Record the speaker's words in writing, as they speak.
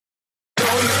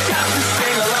got to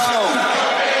sing along.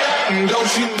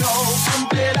 Don't you know?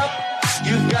 Pump it up.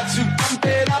 You've got to pump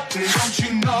it up. Don't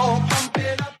you know? Pump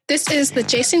it up. This is the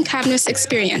Jason Kavnis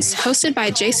Experience, hosted by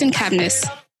Jason Kavnis.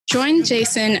 Join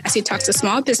Jason as he talks to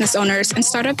small business owners and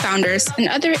startup founders and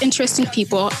other interesting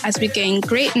people as we gain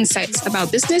great insights about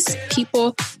business,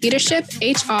 people, leadership,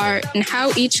 HR, and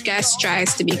how each guest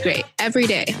strives to be great every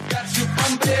day.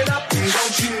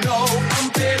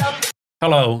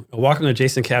 Hello, and welcome to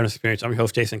Jason Kavnis Experience. I'm your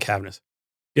host, Jason Kavnis.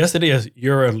 Yesterday is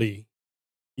Eurah Lee.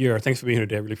 Eurah, thanks for being here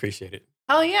today. I really appreciate it.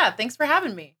 Oh, yeah. Thanks for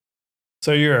having me.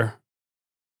 So, Eurah,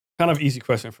 kind of easy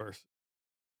question first.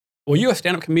 Were you a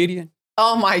stand-up comedian?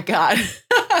 Oh, my God.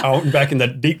 Oh, back in the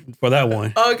deep for that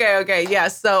one. Okay. Yeah.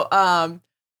 So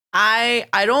I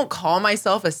don't call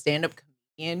myself a stand-up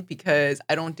comedian because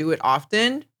I don't do it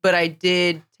often, but I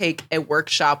did take a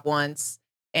workshop once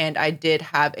and I did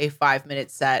have a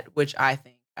 5-minute set, which I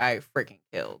think I freaking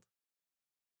killed.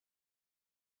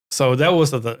 So that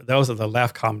was at the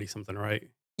Laugh Comedy something, right?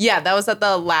 Yeah, that was at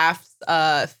the Laugh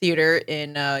Theater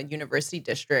in University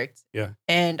District. Yeah.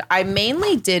 And I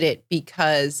mainly did it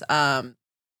because I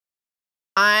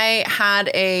had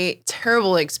a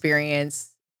terrible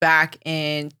experience back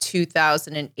in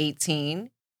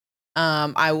 2018.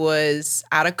 I was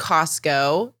at a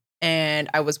Costco and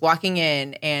I was walking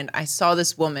in and I saw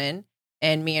this woman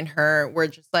and me and her were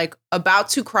just like about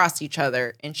to cross each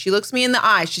other. And she looks me in the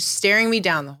eye. She's staring me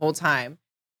down the whole time.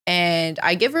 And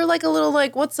I give her like a little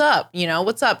like, what's up? You know,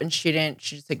 what's up? And she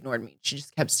just ignored me. She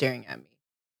just kept staring at me.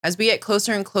 As we get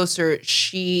closer and closer,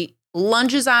 she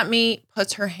lunges at me,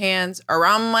 puts her hands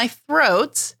around my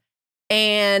throat,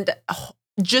 and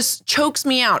just chokes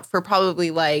me out for probably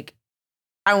like,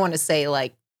 I want to say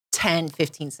like 10,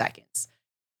 15 seconds.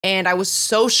 And I was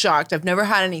so shocked. I've never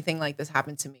had anything like this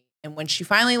happen to me. And when she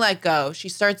finally let go, she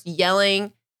starts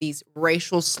yelling these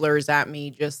racial slurs at me,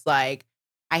 just like,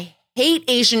 I hate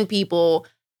Asian people.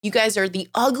 You guys are the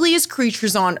ugliest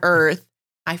creatures on earth.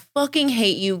 I fucking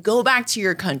hate you. Go back to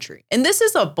your country. And this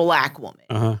is a black woman.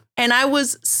 Uh-huh. And I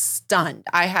was stunned.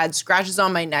 I had scratches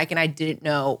on my neck and I didn't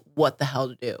know what the hell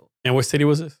to do. what city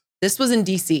was this? This was in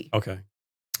DC. Okay.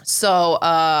 So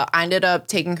I ended up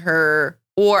taking her,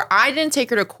 or I didn't take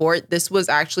her to court. This was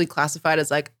actually classified as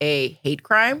like a hate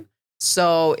crime.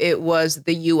 So it was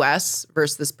the US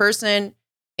versus this person.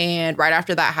 And right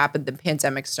after that happened, the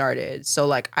pandemic started. So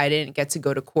like I didn't get to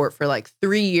go to court for like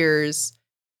 3 years.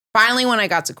 Finally, when I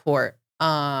got to court,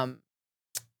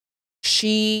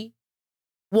 she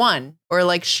won, or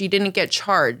like she didn't get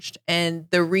charged. And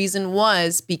the reason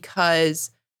was because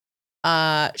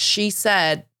she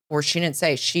said, or she didn't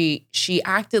say, she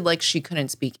acted like she couldn't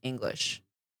speak English.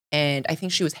 And I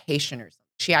think she was Haitian or something.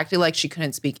 She acted like she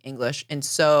couldn't speak English. And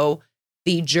so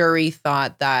the jury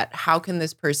thought that how can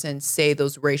this person say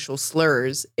those racial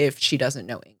slurs if she doesn't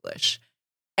know English?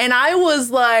 And I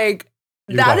was like,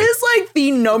 that is like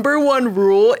the number one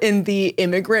rule in the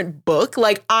immigrant book.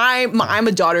 Like I'm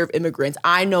a daughter of immigrants.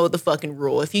 I know the fucking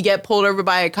rule. If you get pulled over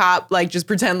by a cop, like just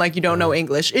pretend like you don't know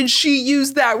English. And she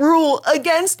used that rule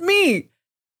against me.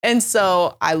 And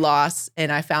so I lost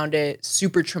and I found it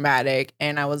super traumatic.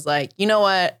 And I was like, you know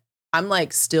what? I'm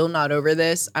like still not over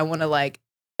this. I want to like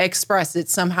express it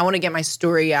somehow. I want to get my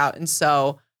story out. And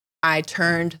so I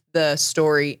turned the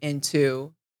story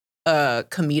into a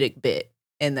comedic bit.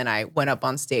 And then I went up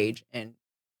on stage and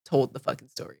told the fucking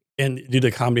story. And did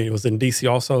the comedy, was it in DC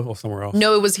also or somewhere else?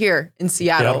 No, it was here in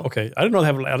Seattle. Yeah, okay. I didn't know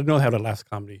they have the Last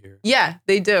Comedy here. Yeah,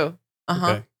 they do.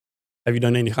 Uh-huh. Okay. Have you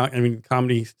done any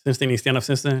comedy since then? Any stand-up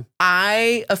since then?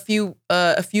 A few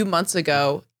months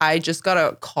ago, I just got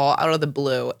a call out of the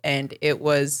blue, and it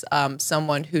was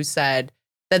someone who said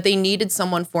that they needed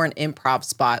someone for an improv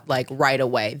spot like right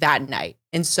away that night.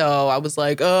 And so I was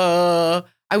like,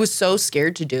 I was so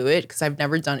scared to do it because I've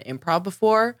never done improv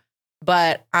before,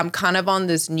 but I'm kind of on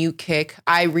this new kick.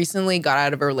 I recently got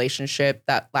out of a relationship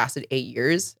that lasted 8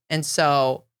 years. And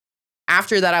so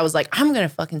after that, I was like, I'm going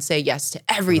to fucking say yes to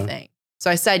everything. So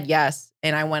I said yes.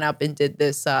 And I went up and did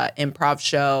this improv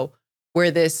show where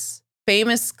this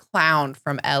famous clown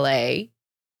from LA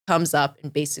comes up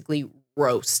and basically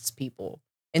roasts people.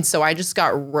 And so I just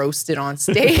got roasted on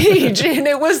stage and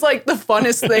it was like the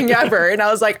funnest thing ever. And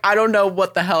I was like, I don't know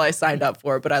what the hell I signed up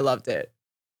for, but I loved it.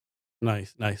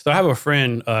 Nice. So I have a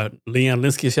friend, Leanne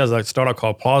Linsky. She has a startup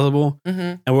called Plausible.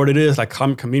 Mm-hmm. And what it is, like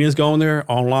comedians go on there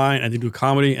online and they do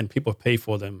comedy and people pay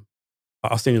for them.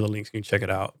 I'll send you the links. You can check it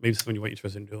out. Maybe it's something you're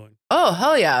interested in doing. Oh,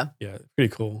 hell yeah. Yeah,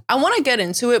 pretty cool. I want to get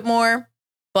into it more,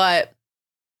 but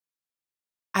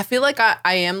I feel like I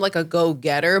am like a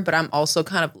go-getter, but I'm also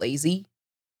kind of lazy.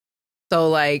 So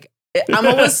like I'm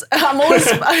always,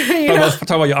 you know, Talk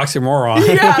about your oxymoron.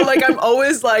 yeah, like I'm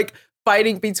always like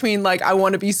fighting between like I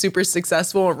want to be super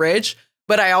successful and rich,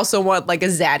 but I also want like a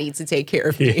zaddy to take care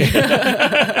of me.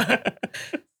 Yeah.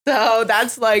 So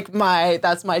that's like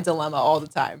that's my dilemma all the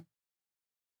time.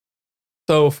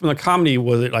 So from the comedy,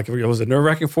 was it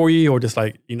nerve-wracking for you, or just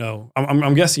like, you know,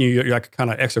 I'm guessing you're like kind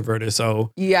of extroverted,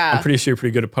 so Yeah. I'm pretty sure you're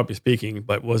pretty good at public speaking,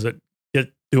 but was it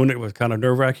doing it was kind of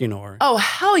nerve-wracking, or? Oh,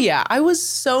 hell yeah. I was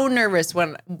so nervous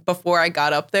before I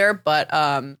got up there, but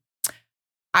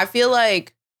I feel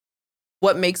like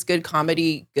what makes good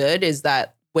comedy good is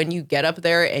that when you get up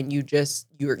there and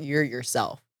you're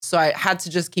yourself. So I had to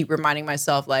just keep reminding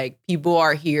myself, like, people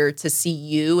are here to see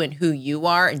you and who you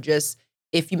are, and just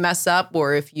if you mess up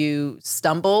or if you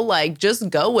stumble, like, just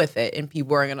go with it and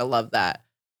people are going to love that.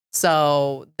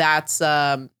 So that's,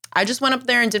 I just went up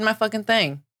there and did my fucking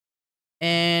thing.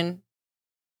 And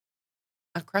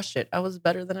I crushed it. I was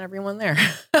better than everyone there.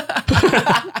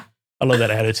 I love that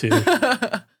attitude.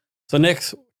 So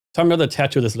next, tell me about the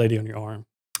tattoo of this lady on your arm.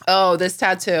 Oh, this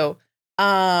tattoo.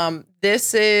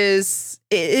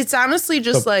 It's honestly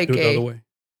just like do it the other way.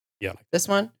 Yeah. This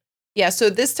one. Yeah. So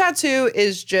this tattoo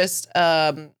is just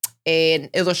an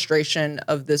illustration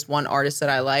of this one artist that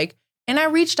I like. And I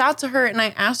reached out to her and I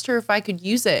asked her if I could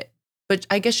use it, but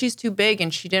I guess she's too big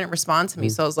and she didn't respond to me.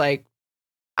 So I was like,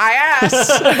 I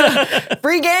asked,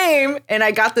 free game. And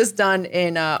I got this done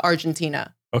in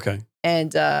Argentina. Okay.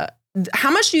 And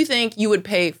how much do you think you would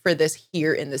pay for this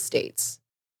here in the States?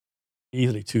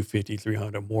 Easily $250,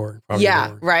 $300 more. Probably Yeah,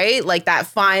 more. right? Like that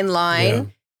fine line. Yeah.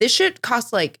 This shit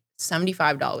costs like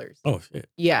 $75. Oh, shit.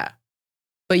 Yeah.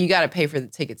 But you got to pay for the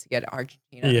ticket to get to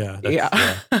Argentina. Yeah.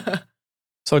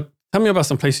 So tell me about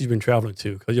some places you've been traveling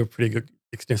to, because you're a pretty good,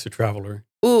 extensive traveler.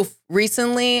 Oof.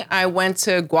 Recently, I went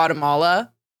to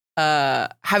Guatemala.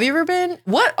 Have you ever been?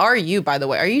 What are you, by the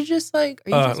way? Are you just like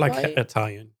Like white?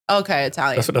 Italian. Okay,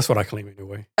 Italian. That's what I claim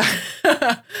anyway.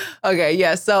 Okay,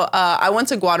 yeah. So I went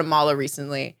to Guatemala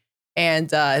recently, and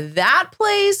that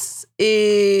place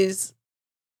is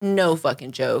no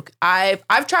fucking joke.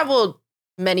 I've traveled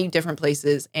many different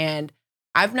places, and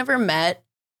I've never met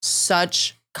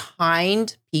such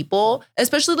kind people,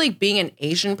 especially like being an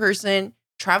Asian person.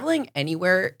 Traveling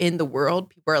anywhere in the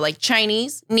world, people are like,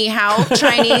 Chinese, ni hao,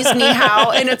 Chinese, ni hao.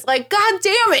 And it's like, God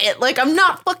damn it. Like, I'm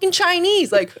not fucking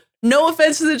Chinese. Like, no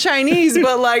offense to the Chinese,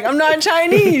 but like, I'm not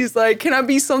Chinese. Like, can I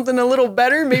be something a little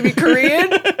better? Maybe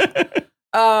Korean?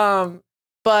 But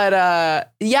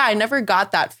yeah, I never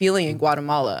got that feeling in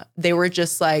Guatemala. They were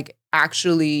just like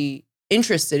actually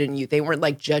interested in you. They weren't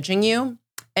like judging you.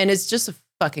 And it's just a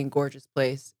fucking gorgeous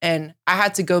place. And I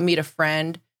had to go meet a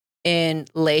friend in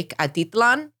Lake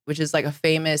Atitlan, which is like a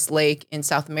famous lake in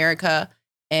South America.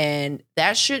 And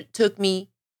that shit took me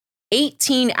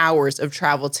 18 hours of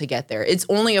travel to get there. It's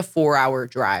only a 4-hour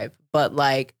drive, but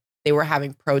like they were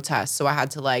having protests. So I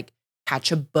had to like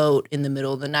catch a boat in the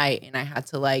middle of the night, and I had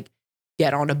to like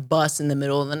get on a bus in the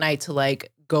middle of the night to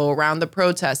like go around the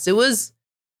protests. It was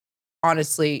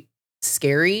honestly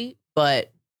scary,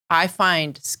 but I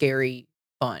find scary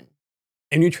fun.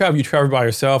 And you travel by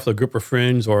yourself, a group of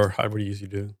friends, or however you usually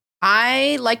do?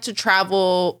 I like to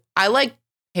travel. I like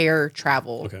pair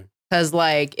travel. Okay. Because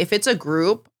like if it's a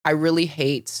group, I really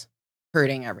hate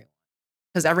hurting everyone.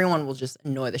 Because everyone will just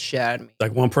annoy the shit out of me.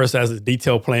 Like one person has a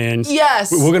detailed plans.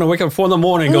 Yes. We're going to wake up 4 a.m.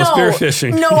 and go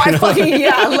spearfishing. No, I fucking,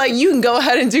 yeah. Like you can go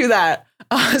ahead and do that.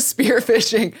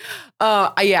 Spearfishing.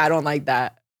 Yeah, I don't like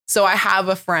that. So I have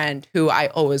a friend who I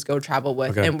always go travel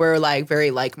with, and we're like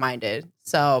very like-minded.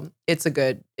 So it's a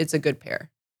good pair.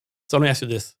 So let me ask you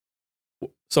this.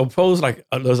 So suppose like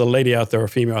there's a lady out there, a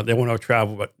female, they want to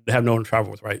travel, but they have no one to travel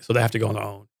with, right? So they have to go on their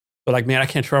own. But like, man, I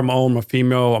can't travel on my own. I'm a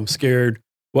female. I'm scared.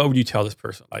 What would you tell this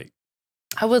person? Like,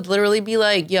 I would literally be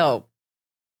like, yo,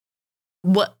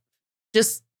 what?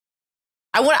 Just,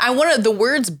 I want the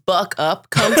words buck up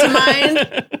come to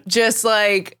mind. Just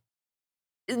like,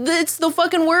 it's the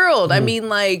fucking world. I mean,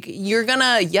 like,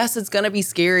 yes, it's gonna be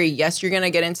scary. Yes, you're gonna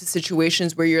get into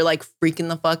situations where you're like freaking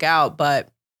the fuck out, but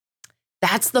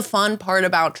that's the fun part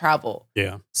about travel.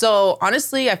 Yeah. So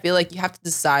honestly, I feel like you have to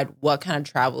decide what kind of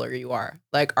traveler you are.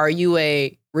 Like, are you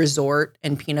a resort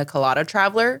and pina colada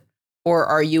traveler? Or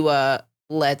are you a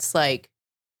let's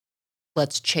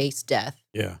chase death?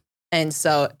 Yeah. And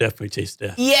so definitely chase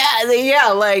death.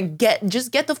 Yeah. Like get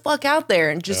the fuck out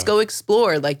there and just go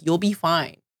explore. Like you'll be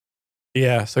fine.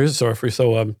 Yeah. So here's a story for you.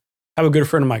 So I have a good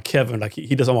friend of mine, Kevin. Like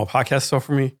he does all my podcast stuff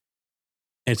for me.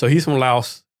 And so he's from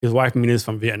Laos. His wife, Mina, is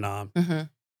from Vietnam. Mm-hmm.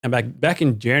 And back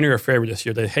in January or February this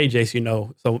year, hey,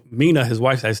 Jace, so Mina, his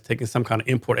wife, has taken some kind of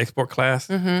import-export class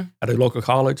at a local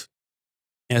college.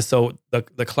 And so the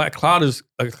class is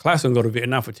going to go to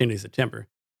Vietnam for 10 days in September.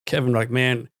 Kevin like,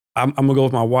 man, I'm going to go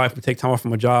with my wife and take time off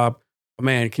from my job. But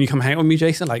man, can you come hang with me,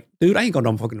 Jason? Like, dude, I ain't going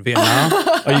to no fucking Vietnam.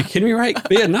 Are you kidding me, right?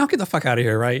 Vietnam, get the fuck out of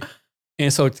here, right?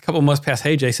 And so a couple of months passed.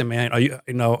 Hey, Jason, man, I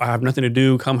have nothing to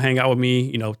do. Come hang out with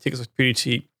me. Tickets are pretty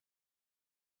cheap.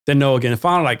 Then no again. And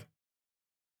finally, like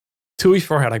 2 weeks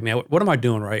before, I had like, man, what am I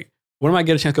doing, right? When am I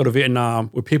get a chance to go to Vietnam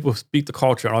where people speak the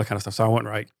culture and all that kind of stuff? So I went,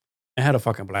 right? And had a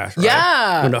fucking blast, right?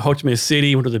 Yeah. Went to Ho Chi Minh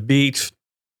City, went to the beach,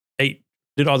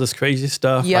 did all this crazy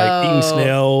stuff, like eating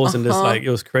snails and just like, it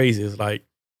was crazy. It's like,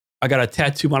 I got a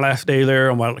tattoo my last day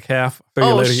there on my calf.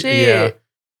 Shit. Yeah.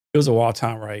 It was a wild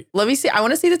time, right? Let me see. I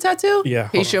want to see the tattoo. Yeah.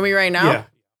 Can you show me right now?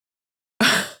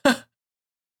 Yeah.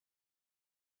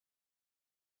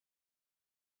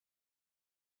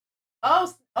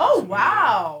 Oh,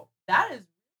 wow. That is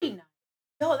really nice.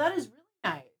 Yo, that is really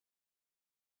nice.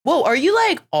 Whoa, are you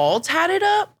like all tatted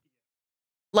up?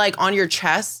 Like on your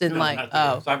chest and No, like, so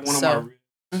I have one on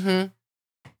my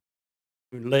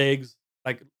wrist, legs,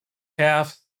 like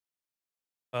calves,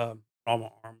 all my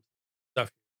arms,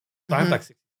 stuff. So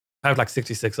I have like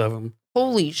 66 of them.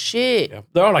 Holy shit. Yeah.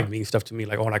 They're all like mean stuff to me,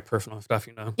 like all like personal stuff,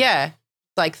 Yeah.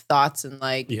 Like thoughts and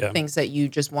like Yeah. things that you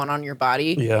just want on your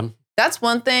body. Yeah. That's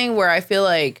one thing where I feel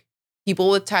like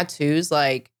people with tattoos,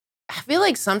 like, I feel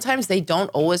like sometimes they don't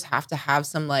always have to have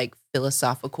some like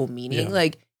philosophical meaning. Yeah.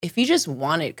 Like, if you just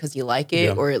want it because you like it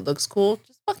Yeah. or it looks cool,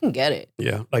 just fucking get it.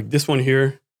 Yeah. Like this one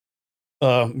here, me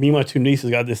and my two nieces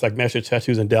got this like master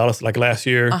tattoos in Dallas like last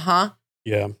year.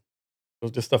 Yeah. It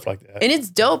was just stuff like that. And it's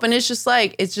dope. And it's just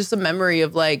like, it's just a memory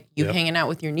of like you Yep. hanging out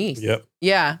with your niece. Yep.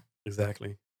 Yeah.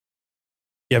 Exactly.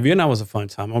 Yeah, Vietnam was a fun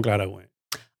time. I'm glad I went.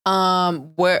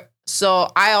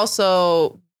 So I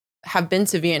also have been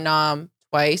to Vietnam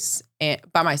twice and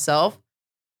by myself.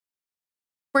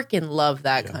 Freaking love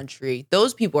that country.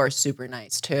 Those people are super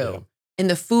nice too. Yeah. And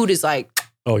the food is like,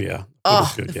 Oh yeah.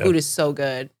 Food is so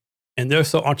good. And they're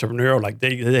so entrepreneurial. Like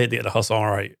they get the hustle all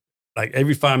right. Like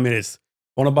every 5 minutes,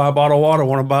 want to buy a bottle of water,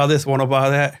 want to buy this, want to buy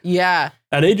that. Yeah.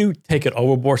 Now they do take it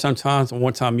overboard sometimes. And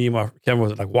one time me and my Kevin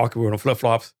was like walking with on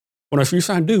flip-flops. When I was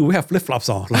trying to do, we have flip-flops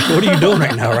on. Like, what are you doing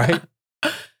right now, right?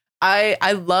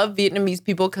 I love Vietnamese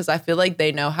people because I feel like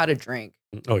they know how to drink.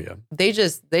 Oh yeah. They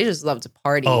just love to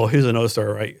party. Oh, here's another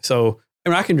story, right? So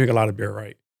I can drink a lot of beer,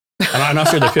 right? And I'll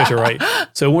share the picture, right?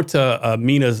 So we went to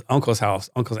Mina's uncle's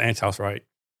aunt's house, right?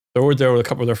 So we're there with a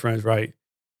couple of their friends, right?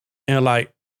 And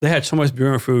like they had so much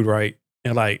beer and food, right?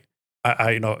 And like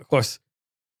I of course,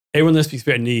 everyone that speaks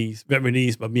Vietnamese,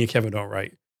 but me and Kevin don't,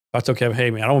 right? So I told Kevin, hey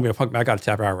man, I don't want to be a punk man. I got to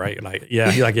tap out, right? Like, yeah,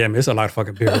 he's like, yeah, man, it's a lot of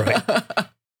fucking beer, right?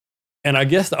 And I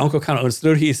guess the uncle kind of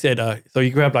understood. He said, so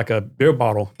you grab like a beer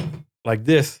bottle like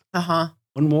this. One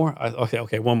more?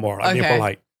 Okay, one more. Like being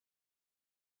polite.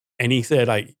 And he said,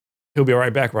 like, he'll be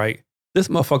right back, right? This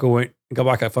motherfucker went and got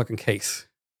back a fucking case.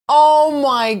 Oh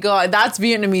my God. That's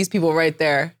Vietnamese people right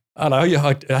there.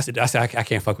 I said, I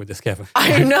can't fuck with this, Kevin.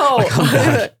 I know. Like,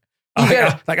 I'm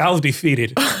done. I was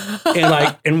defeated.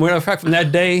 And when I fact from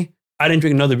that day, I didn't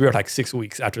drink another beer like 6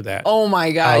 weeks after that. Oh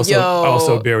my God. I was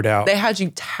so beered out. They had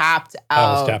you tapped out.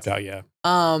 I was tapped out, yeah.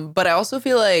 But I also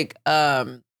feel like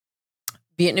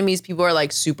Vietnamese people are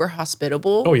like super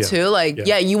hospitable too. Like,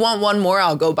 yeah, you want one more,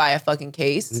 I'll go buy a fucking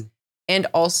case. Mm-hmm. And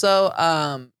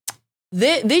also,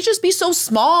 they just be so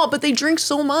small, but they drink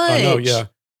so much. I know, yeah.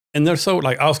 And they're so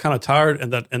like, I was kind of tired,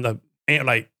 and the aunt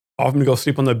like offered me to go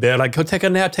sleep on the bed. Like, go take a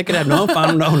nap. No, I'm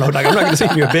fine. No. Like, I'm not going to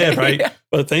sleep in your bed, right? Yeah.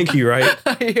 But thank you, right?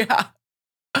 Yeah.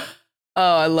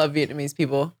 Oh, I love Vietnamese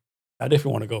people. I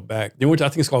definitely want to go back. I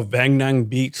think it's called Vang Nang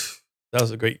Beach. That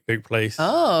was a great place.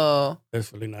 Oh.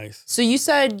 That's really nice. So you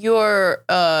said your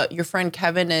friend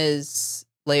Kevin is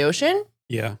Laotian?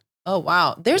 Yeah. Oh,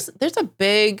 wow. There's a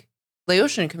big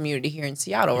Laotian community here in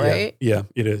Seattle, right? Yeah,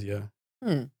 it is, yeah.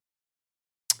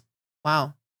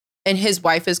 Wow. And his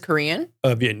wife is Korean?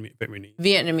 Vietnamese.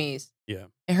 Vietnamese. Yeah.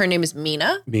 And her name is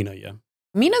Mina? Mina, yeah.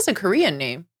 Mina's a Korean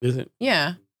name. Is it?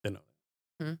 Yeah. I know.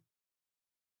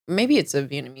 Maybe it's a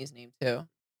Vietnamese name too.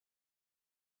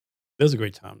 It was a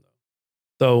great time though.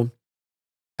 So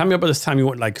tell me about this time you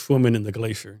went like swimming in the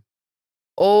glacier.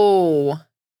 Oh,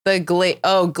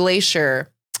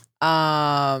 glacier.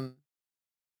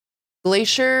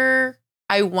 Glacier,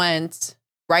 I went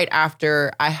right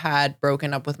after I had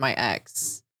broken up with my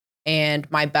ex, and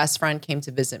my best friend came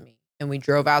to visit me, and we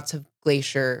drove out to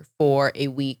Glacier for a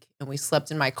week, and we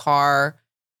slept in my car,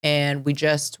 and we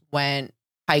just went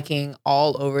hiking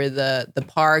all over the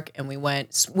park, and we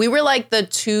were like the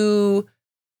two,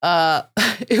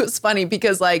 it was funny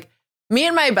because like me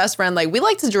and my best friend, like we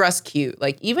like to dress cute.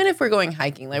 Like even if we're going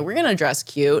hiking, like we're going to dress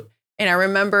cute. And I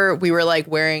remember we were like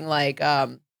wearing like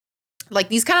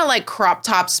these kind of like crop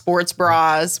top sports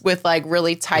bras with like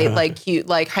really tight, like cute,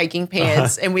 like hiking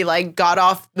pants. And we like got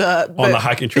off on the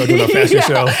hiking trail doing a fashion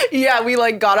show. Yeah. We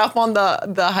like got off on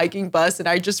the hiking bus. And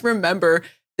I just remember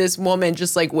this woman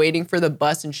just like waiting for the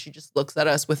bus. And she just looks at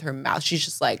us with her mouth. She's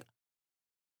just like,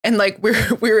 and like we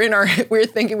were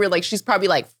thinking, we're like, she's probably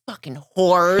like fucking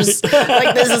whores.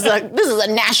 Like this is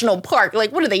a national park.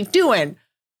 Like, what are they doing?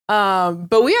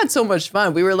 But we had so much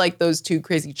fun. We were like those two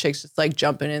crazy chicks just like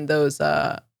jumping in those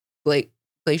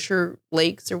glacier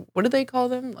lakes, or what do they call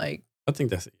them? Like, I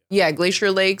think that's it. Yeah,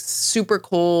 glacier lakes, super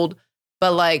cold,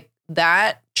 but like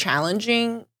that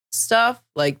challenging stuff,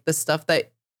 like the stuff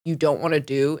that you don't want to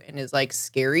do and is like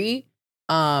scary.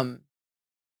 I'm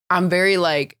very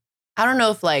like, I don't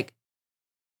know if like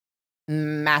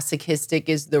masochistic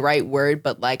is the right word,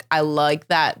 but like I like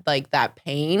that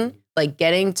pain, like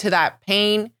getting to that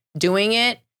pain, doing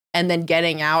it, and then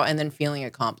getting out and then feeling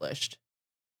accomplished.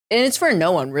 And it's for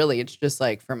no one really. It's just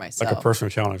like for myself. Like a personal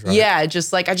challenge, right? Yeah,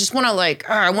 just like I just want to like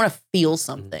I want to feel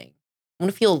something. I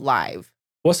want to feel alive.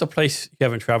 What's a place you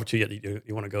haven't traveled to yet that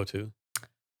you want to go to?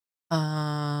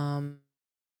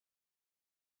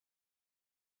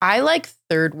 I like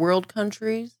third world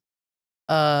countries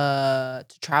to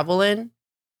travel in.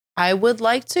 I would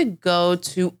like to go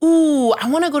to I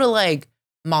want to go to like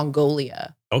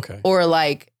Mongolia. Okay. Or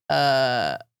like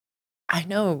I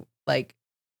know like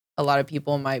a lot of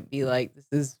people might be like, this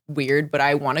is weird, but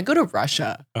I want to go to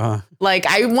Russia. Like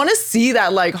I want to see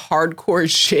that like hardcore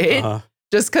shit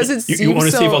just because it seems you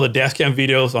want to see if all the dash cam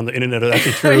videos on the internet are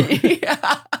actually true.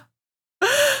 Yeah.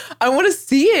 I want to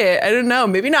see it. I don't know.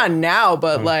 Maybe not now,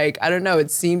 but like, I don't know.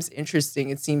 It seems interesting.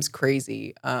 It seems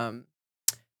crazy.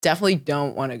 Definitely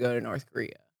don't want to go to North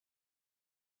Korea.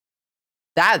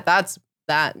 That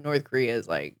North Korea is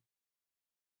like,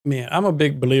 man, I'm a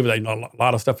big believer that a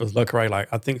lot of stuff is luck, right? Like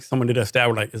I think someone did a stat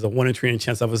where like it's a 1 in 3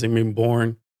 chance of us being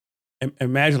born.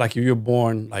 Imagine like if you're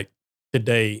born like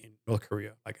today in North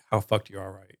Korea, like how fucked you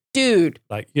are, right? Dude.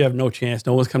 Like you have no chance.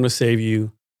 No one's come to save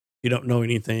you. You don't know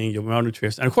anything. You're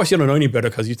malnourished. And of course you don't know any better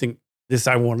because you think this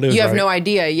side won't live. You have no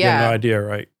idea. Yeah. You have no idea,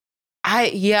 right?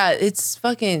 It's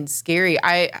fucking scary.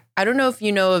 I don't know if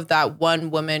you know of that one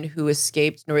woman who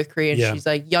escaped North Korea and she's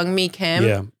like Youngmi Kim.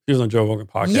 Yeah. She was on Joe Rogan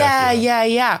podcast.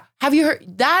 Yeah. Have you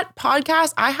heard that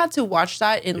podcast? I had to watch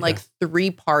that in like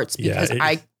 3 parts because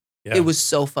it was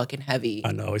so fucking heavy.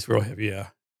 I know, it's real heavy, yeah.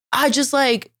 I just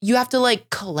like, you have to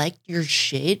like collect your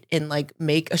shit and like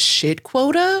make a shit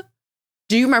quota.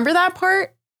 Do you remember that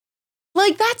part?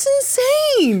 Like, that's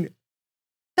insane.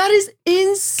 That is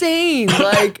insane.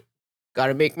 Like,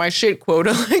 gotta make my shit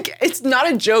quota. Like, it's not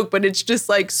a joke, but it's just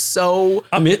like so.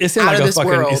 I mean, it's out like of a this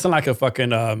fucking. world. It's not like a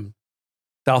fucking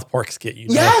South Park skit. You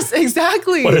know? Yes,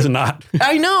 exactly. But it's not.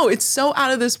 I know, it's so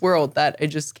out of this world that I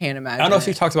just can't imagine. I know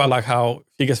she talks about like how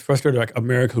she gets frustrated, like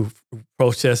America who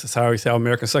protests how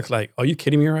America sucks. Like, are you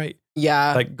kidding me? Right?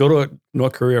 Yeah. Like, go to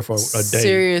North Korea for a day.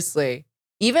 Seriously.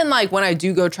 Even like when I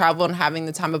do go travel and having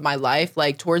the time of my life,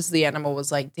 like towards the end, I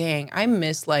was like, dang, I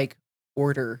miss like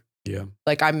order. Yeah.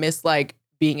 Like I miss like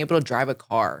being able to drive a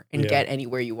car and get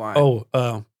anywhere you want. Oh,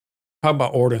 talk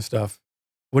about order and stuff.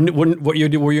 What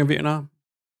year were you in Vietnam?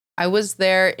 I was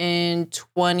there in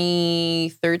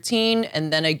 2013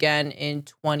 and then again in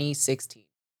 2016.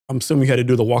 I'm assuming you had to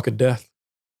do the walk of death.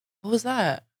 What was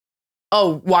that?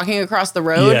 Oh, walking across the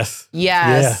road? Yes.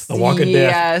 Yes. The walk of death.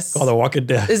 Yes. Called the walk of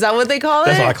death. Is that what they call it?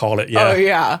 That's what I call it. Yeah. Oh,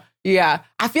 yeah. Yeah.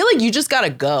 I feel like you just got to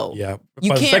go. Yeah. You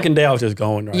By the can't, second day, I was just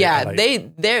going. Right? Yeah. Like,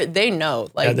 they know.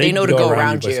 Like, yeah, they know to go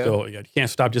around you. Still, you can't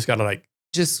stop. Just got to like,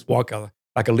 just walk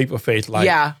like a leap of faith. Like,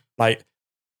 yeah. Like,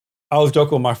 I was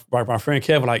joking with my friend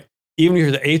Kevin, like, even if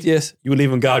you're the atheist, you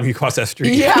believe in God when you cross that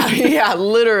street. Yeah. Yeah.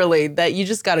 Literally. That you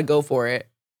just got to go for it.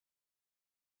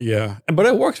 Yeah. But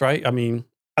it works, right? I mean,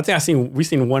 I think we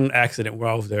seen one accident where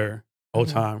I was there the whole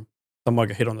time. Someone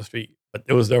got hit on the street, but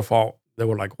it was their fault. They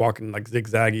were like walking like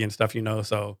zigzaggy and stuff, you know.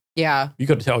 So yeah, you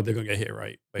could tell they're gonna get hit,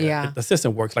 right? But yeah, the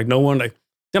system works. Like no one they're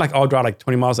like all drive like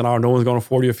 20 miles an hour. No one's going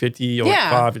 40 or 50 or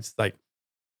 5. It's like,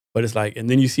 but it's like, and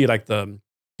then you see like the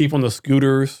people on the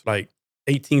scooters, like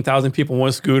 18,000 people on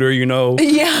one scooter, you know.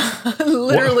 Yeah,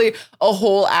 literally a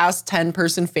whole ass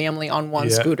 10-person family on one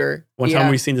scooter. One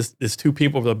time we seen this 2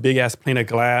 people with a big ass plane of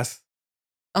glass.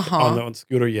 On the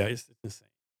scooter, it's insane.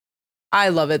 I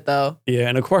love it though. Yeah,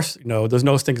 and of course, you know, there's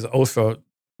no such thing as OSHA.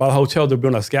 By the hotel, they're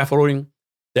building a scaffolding.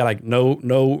 They're like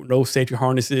no safety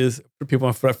harnesses, people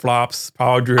on flip flops,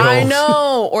 power drills. I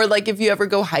know. Or like if you ever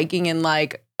go hiking in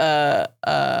like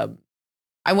I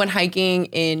went hiking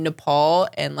in Nepal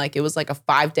and like it was like a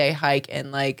 5-day hike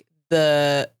and like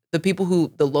the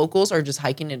the locals are just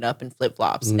hiking it up in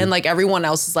flip-flops. And like everyone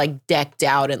else is like decked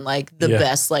out in like the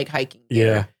best like hiking gear.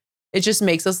 Yeah. It just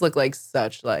makes us look like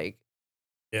such like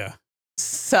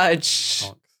such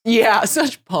Punks.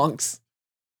 such punks.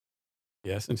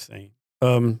 Yeah, it's insane.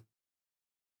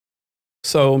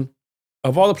 So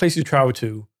of all the places you travel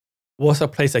to, what's a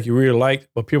place that you really liked,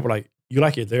 but people are like, you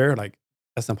like it there? Like,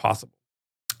 that's impossible.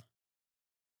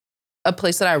 A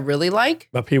place that I really like?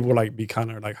 But people like be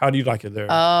kind of like, how do you like it there?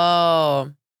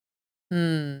 Oh.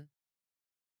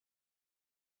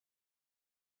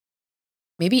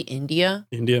 Maybe India.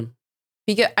 India?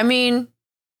 Because I mean,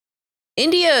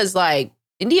 India is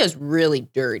really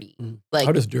dirty. Like,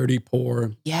 how does dirty,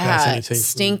 poor, bad sanitation.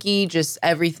 Stinky, just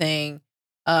everything.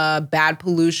 Bad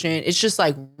pollution. It's just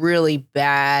like really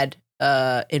bad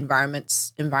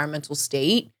environmental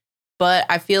state. But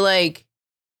I feel like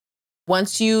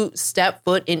once you step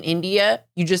foot in India,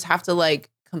 you just have to like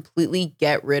completely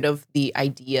get rid of the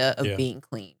idea of being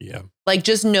clean. Yeah. Like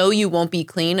just know you won't be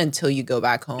clean until you go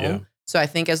back home. Yeah. So I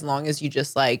think as long as you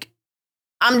just like,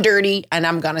 I'm dirty and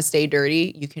I'm gonna stay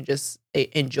dirty, you can just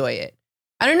enjoy it.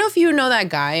 I don't know if you know that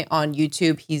guy on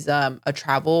YouTube. He's a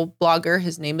travel blogger.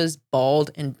 His name is Bald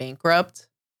and Bankrupt.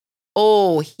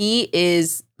 Oh, he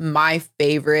is my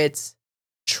favorite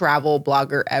travel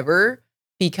blogger ever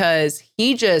because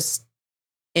he just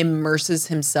immerses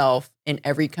himself in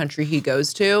every country he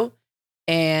goes to.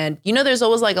 And, you know, there's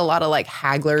always like a lot of like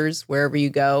hagglers wherever you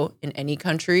go in any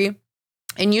country.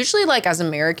 And usually like as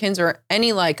Americans or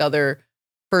any like other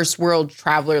first world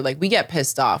traveler, like we get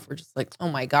pissed off. We're just like, oh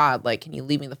my God, like, can you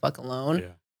leave me the fuck alone? Yeah.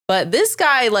 But this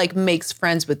guy like makes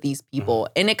friends with these people.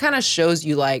 And it kind of shows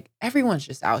you like everyone's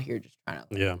just out here just trying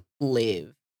to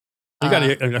live. You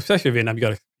gotta, especially in Vietnam,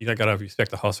 you gotta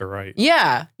respect the hustle, right?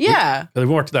 Yeah. Yeah. Because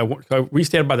we went to that, we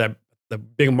stayed by the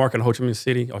big market in Ho Chi Minh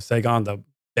City or Saigon, the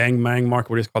Bang Mang market,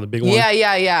 what it's called, the big one.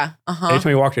 Yeah. Every time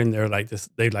we walked in there, like this,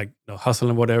 they like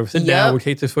hustling, whatever. Sit down, we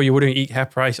take this for you. We're gonna eat half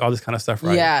price, all this kind of stuff,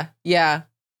 right? Yeah.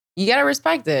 You gotta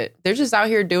respect it. They're just out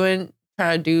here trying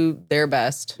to do their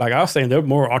best. Like I was saying, they're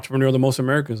more entrepreneurial than most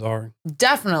Americans are.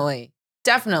 Definitely.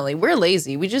 We're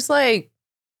lazy. We just like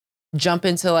jump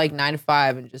into like 9 to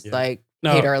 5 and just hate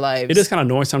our lives. It is kind of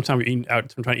annoying sometimes we're eating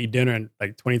out, I'm trying to eat dinner and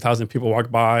like 20,000 people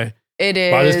walk by. It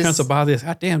is. Buy this pencil, buy this.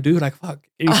 God damn, dude, like fuck.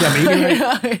 You see I'm eating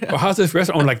right? Or how's this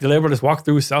restaurant like deliver this walk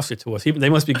through sell shit to us? They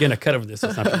must be getting a cut of this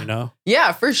or something, you know?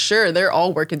 Yeah, for sure. They're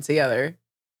all working together.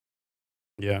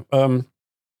 Yeah.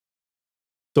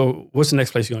 So what's the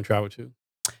next place you're gonna travel to?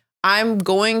 I'm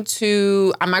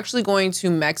actually going to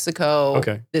Mexico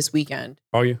this weekend.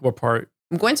 Are you? What part?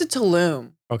 I'm going to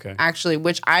Tulum. Okay. Actually,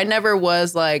 which I never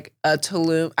was like a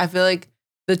Tulum. I feel like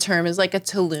the term is like a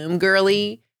Tulum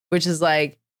girly, which is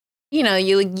like, you know,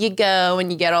 you go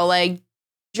and you get all like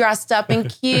dressed up and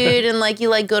cute and like you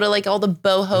like go to like all the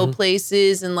boho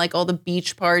places and like all the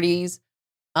beach parties.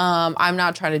 I'm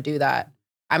not trying to do that.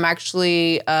 I'm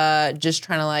actually just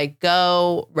trying to like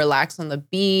go relax on the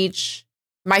beach.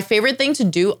 My favorite thing to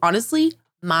do, honestly,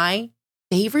 my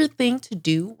favorite thing to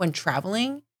do when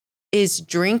traveling is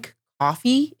drink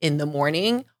coffee in the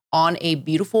morning on a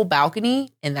beautiful balcony,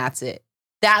 and that's it.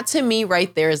 That to me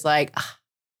right there is like,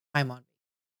 I'm on.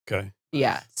 Okay.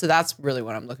 Yeah. So that's really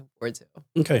what I'm looking forward to.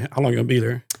 Okay. How long are you gonna be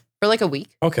there? For like a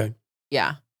week. Okay.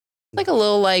 Yeah. Like a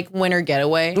little like winter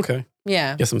getaway. Okay.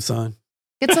 Yeah. Get some sun.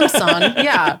 Get some sun.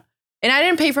 Yeah. And I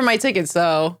didn't pay for my ticket,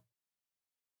 so.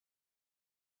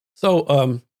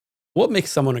 So, what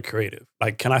makes someone a creative?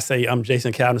 Like, can I say I'm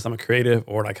Jason Cabness, I'm a creative,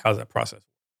 or like, how's that process?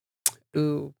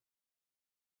 Ooh.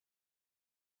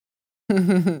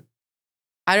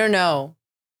 I don't know.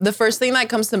 The first thing that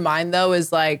comes to mind though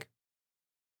is like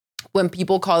when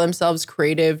people call themselves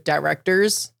creative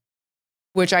directors,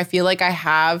 which I feel like I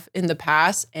have in the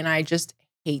past, and I just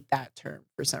hate that term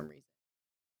for some reason.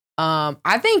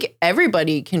 I think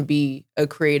everybody can be a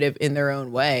creative in their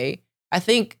own way. I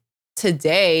think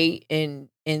today in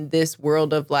this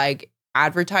world of like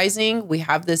advertising, we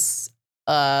have this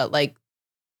like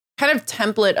kind of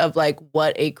template of like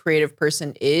what a creative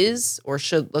person is or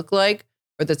should look like,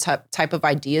 or the type of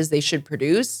ideas they should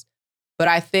produce. But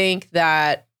I think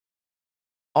that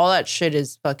all that shit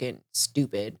is fucking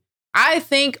stupid. I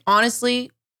think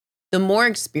honestly, the more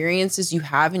experiences you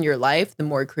have in your life, the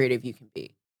more creative you can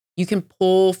be. You can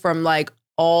pull from like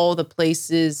all the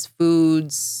places,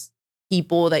 foods,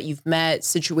 people that you've met,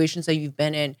 situations that you've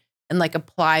been in, and like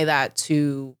apply that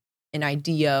to an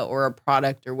idea or a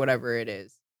product or whatever it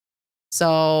is.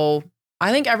 So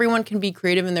I think everyone can be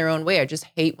creative in their own way. I just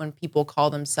hate when people call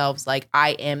themselves like,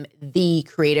 I am the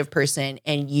creative person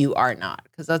and you are not,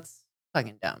 because that's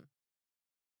fucking dumb.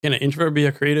 Can an introvert be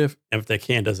a creative? And if they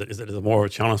can, is it more of a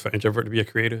challenge for an introvert to be a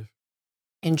creative?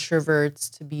 Introverts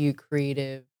to be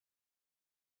creative.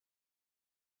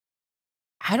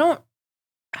 I don't,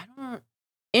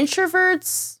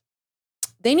 introverts,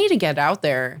 they need to get out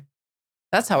there.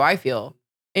 That's how I feel.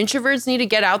 Introverts need to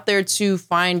get out there to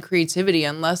find creativity,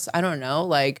 unless, I don't know,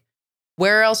 like,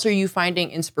 where else are you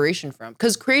finding inspiration from?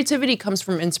 Because creativity comes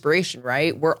from inspiration,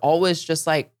 right? We're always just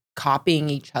like copying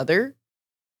each other.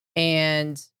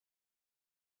 And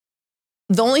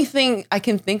the only thing I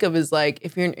can think of is like,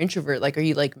 if you're an introvert, like, are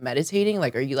you like meditating?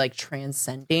 Like, are you like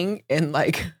transcending? And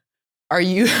like, are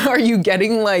you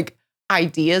getting like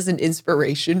ideas and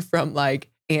inspiration from like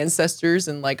ancestors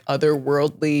and like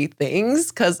otherworldly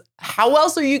things? Because how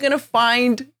else are you going to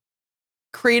find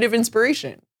creative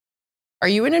inspiration? Are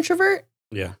you an introvert?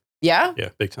 Yeah. Yeah? Yeah,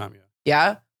 big time, yeah.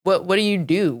 Yeah? What do you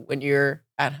do when you're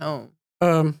at home?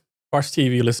 Watch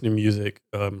TV, listen to music,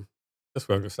 just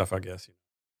regular stuff, I guess.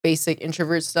 Basic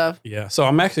introvert stuff? Yeah. So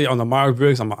I'm actually on the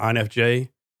Myers-Briggs. I'm an INFJ.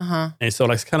 And so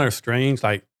like it's kind of strange.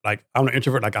 Like I'm an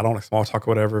introvert. Like I don't like small talk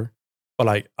or whatever. But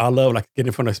like I love like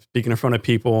speaking in front of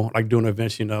people, like doing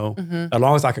events. As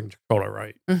long as I can control it,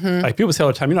 right? Like people say all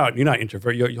the time, you're not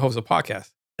introvert. You host a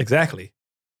podcast. Exactly.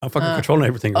 I'm fucking controlling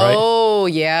everything, right? Oh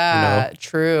yeah,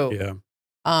 true. Yeah.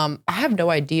 I have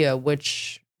no idea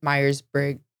which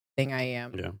Myers-Briggs thing I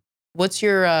am. Yeah. What's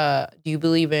your? Do you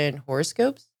believe in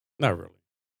horoscopes? Not really.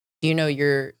 Do you know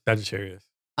your Sagittarius?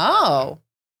 Oh,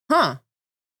 huh.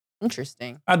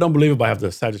 Interesting. I don't believe it, but I have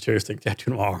the Sagittarius thing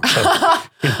tattooed on my arm.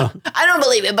 So, I don't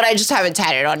believe it, but I just have it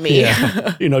tatted on me.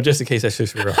 Yeah. Just in case that's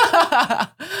just real.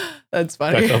 That's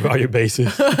funny. Cover all your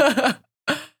bases.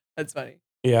 That's funny.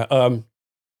 Yeah.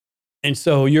 And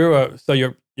so you're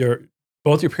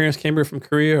both your parents came here from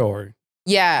Korea, or?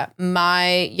 Yeah,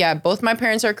 both my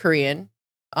parents are Korean.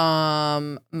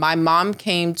 My mom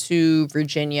came to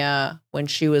Virginia when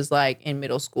she was like in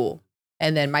middle school.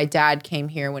 And then my dad came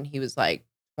here when he was like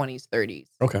 20s, 30s.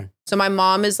 Okay. So my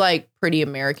mom is like pretty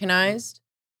Americanized.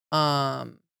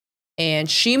 And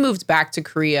she moved back to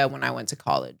Korea when I went to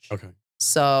college. Okay.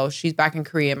 So she's back in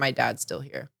Korea. My dad's still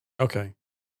here. Okay.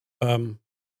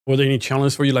 Were there any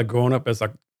challenges for you, like growing up as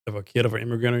like of a kid of an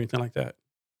immigrant or anything like that?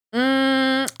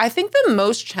 I think the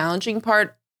most challenging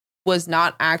part was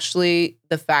not actually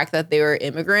the fact that they were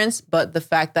immigrants, but the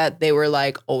fact that they were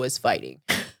like always fighting.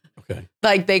 Okay.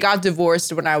 Like they got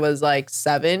divorced when I was like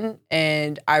 7.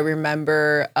 And I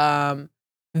remember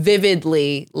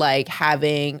vividly like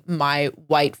having my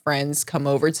white friends come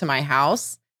over to my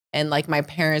house. And like my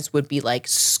parents would be like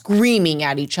screaming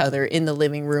at each other in the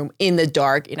living room in the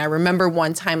dark. And I remember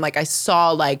one time like I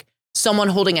saw like someone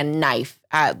holding a knife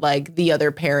at like the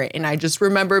other parent. And I just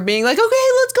remember being like, okay,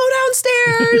 let's go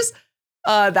downstairs.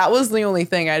 That was the only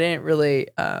thing. I didn't really,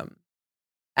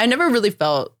 I never really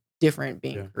felt different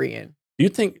being Korean. Do you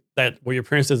think that what your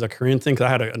parents did is a Korean thing? Because I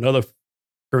had another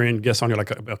Korean guest on here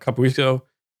like a couple weeks ago.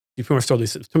 She pretty much told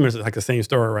these 2 minutes like the same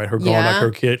story, right? Her going like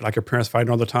her kid, like her parents fighting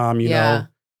all the time, you know?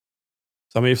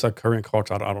 So maybe it's like Korean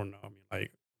culture. I don't know. I mean,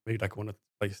 like maybe like one of the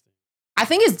places. I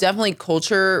think it's definitely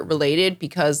culture related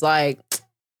because like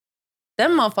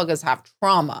them motherfuckers have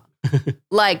trauma,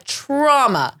 like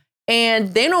trauma,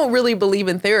 and they don't really believe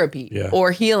in therapy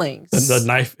or healing. The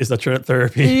knife is the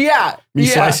therapy. Yeah. Me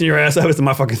slicing your ass up is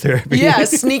my fucking therapy. Yeah.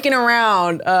 Sneaking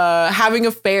around, having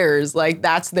affairs, like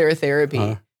that's their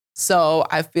therapy. So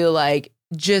I feel like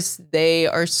just they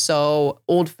are so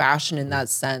old fashioned in that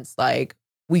sense. Like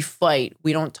we fight,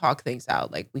 we don't talk things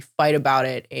out. Like we fight about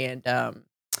it. And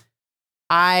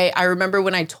I remember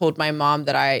when I told my mom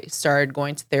that I started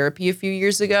going to therapy a few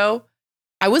years ago,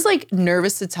 I was like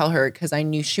nervous to tell her because I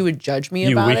knew she would judge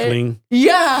me about weakling. it.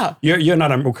 Yeah. You're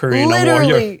not a Korean no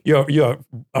more. You're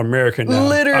American now.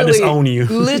 Literally. I just own you.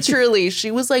 Literally.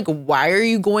 She was like, why are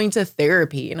you going to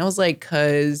therapy? And I was like,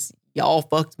 because y'all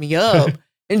fucked me up.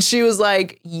 And she was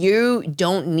like, you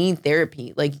don't need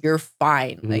therapy. Like, you're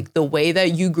fine. Like, the way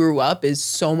that you grew up is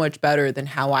so much better than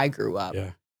how I grew up.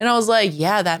 Yeah. And I was like,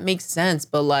 yeah, that makes sense.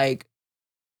 But like,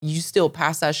 you still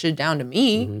pass that shit down to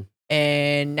me.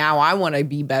 And now I want to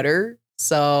be better.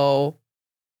 So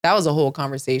that was a whole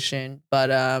conversation. But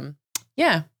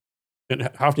yeah. And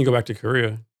how often you go back to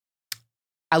Korea?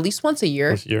 At least once a year.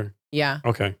 Once a year? Yeah.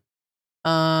 Okay.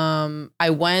 I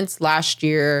went last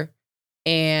year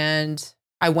and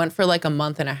I went for like a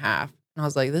month and a half. And I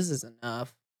was like, this is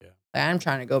enough. Yeah. Like, I'm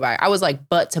trying to go back. I was like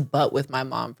butt to butt with my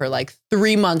mom for like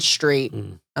 3 months straight.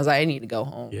 I was like, I need to go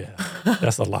home. Yeah.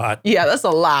 That's a lot. Yeah, that's a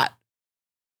lot.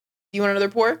 Do you want another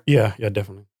pour? Yeah,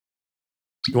 definitely.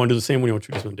 You want to do the same one or you want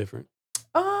to do something different?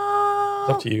 It's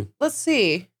up to you. Let's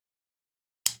see.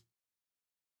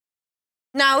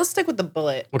 Nah, let's stick with the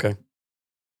bullet. Okay.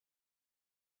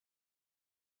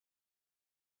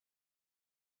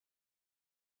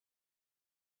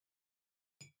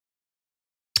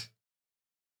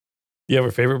 You have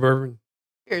a favorite bourbon?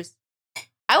 Cheers.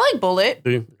 I like Bullet. Do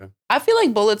you? Okay. I feel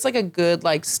like Bullet's like a good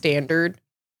like standard.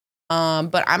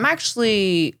 But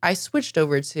I switched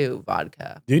over to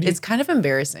vodka. Did you? It's kind of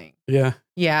embarrassing. Yeah.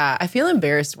 Yeah, I feel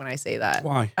embarrassed when I say that.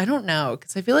 Why? I don't know,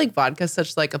 because I feel like vodka is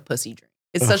such like a pussy drink.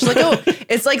 It's such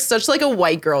like a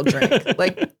white girl drink.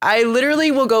 Like I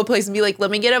literally will go place and be like, let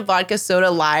me get a vodka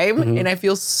soda lime, and I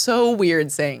feel so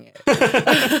weird saying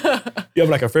it. You have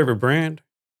like a favorite brand?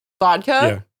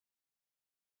 Vodka?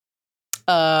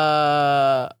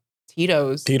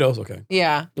 Tito's. Tito's, okay.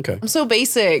 Yeah. Okay. I'm so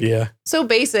basic. Yeah. So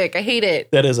basic. I hate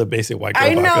it. That is a basic white girl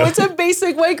I know, vodka. it's a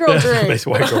basic white girl drink. Basic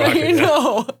white girl vodka, I yeah.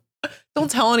 know. Don't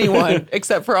tell anyone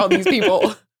except for all these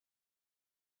people.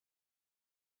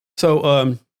 So,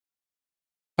 talking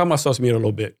about social media a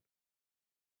little bit.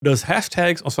 Does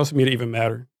hashtags on social media even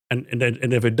matter? And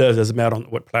if it does it matter on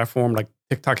what platform? Like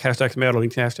TikTok hashtags matter,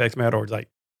 LinkedIn hashtags matter, or like,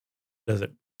 does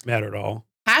it matter at all?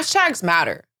 Hashtags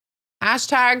matter.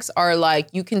 Hashtags are like,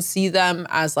 you can see them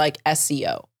as like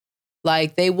SEO.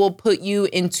 Like they will put you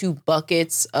into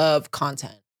buckets of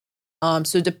content.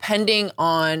 So depending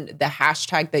on the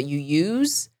hashtag that you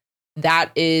use,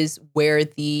 that is where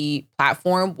the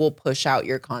platform will push out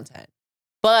your content.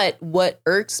 But what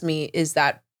irks me is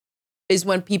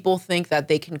when people think that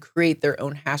they can create their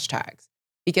own hashtags.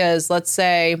 Because let's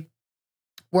say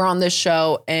we're on this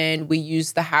show and we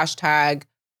use the hashtag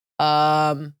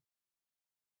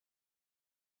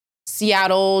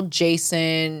Seattle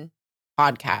Jason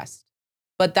podcast,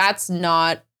 but that's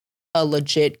not a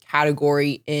legit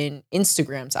category in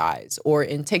Instagram's eyes or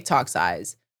in TikTok's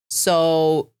eyes.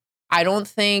 So I don't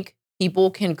think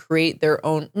people can create their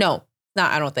own. No,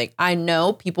 not I don't think. I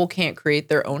know people can't create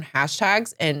their own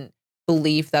hashtags and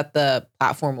believe that the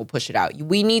platform will push it out.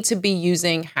 We need to be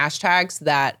using hashtags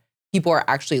that people are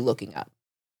actually looking up.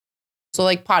 So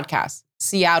like podcasts,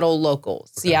 Seattle local,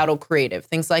 Seattle creative,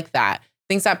 things like that.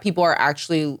 Things that people are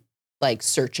actually like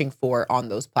searching for on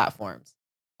those platforms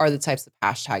are the types of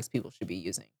hashtags people should be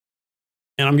using.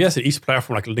 And I'm guessing each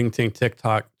platform, like LinkedIn,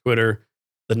 TikTok, Twitter,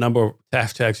 the number of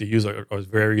hashtags you use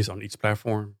varies on each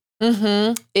platform.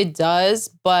 It does,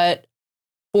 but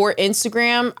for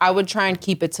Instagram, I would try and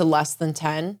keep it to less than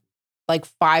 10. Like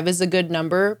 5 is a good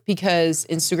number because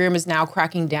Instagram is now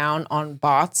cracking down on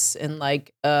bots and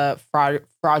like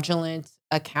fraudulent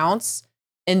accounts.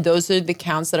 And those are the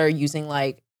accounts that are using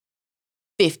like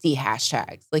 50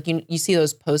 hashtags. Like you see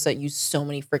those posts that use so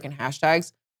many freaking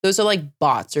hashtags. Those are like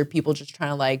bots or people just trying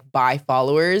to like buy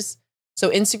followers. So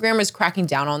Instagram is cracking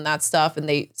down on that stuff, and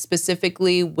they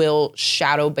specifically will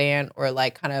shadow ban or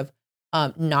like kind of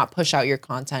not push out your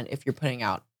content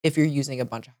if you're using a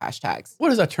bunch of hashtags. What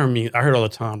does that term mean? I heard all the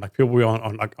time, like people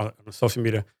on social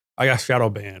media, I got shadow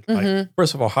banned. Like,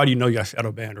 first of all, how do you know you got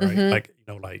shadow banned, right? Like,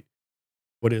 like,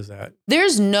 what is that?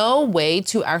 There's no way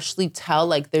to actually tell.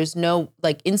 Like, there's no,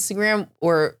 like, Instagram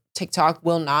or TikTok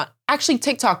will not. Actually,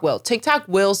 TikTok will. TikTok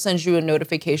will send you a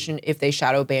notification if they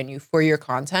shadow ban you for your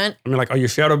content. I mean, like, are you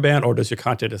shadow banned or does your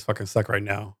content just fucking suck right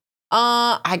now?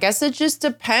 I guess it just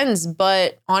depends.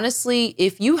 But honestly,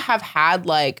 if you have had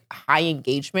like high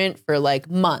engagement for like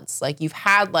months, like you've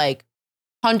had like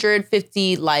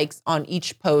 150 likes on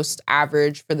each post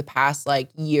average for the past like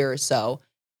year or so,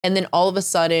 and then all of a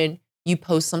sudden you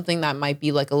post something that might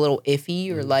be like a little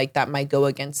iffy or like that might go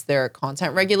against their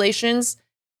content regulations,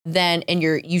 then and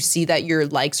you see that your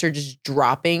likes are just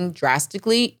dropping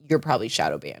drastically, you're probably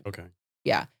shadow banned. Okay.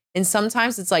 Yeah. And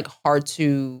sometimes it's like hard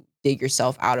to dig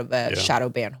yourself out of a shadow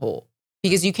ban hole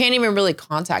because you can't even really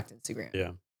contact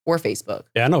Instagram or Facebook.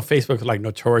 Yeah, I know Facebook is like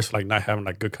notorious for like not having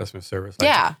like good customer service.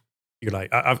 Like, you're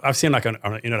like, I've seen like on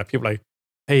the internet, people like,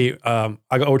 hey, I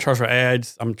got overcharged for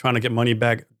ads. I'm trying to get money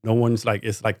back. No one's like,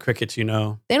 it's like crickets, They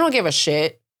don't give a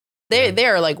shit. They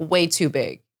are like way too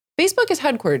big. Facebook is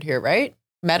headquartered here, right?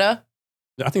 Meta?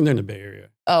 I think they're in the Bay Area.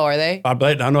 Oh, are they? I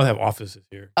know they have offices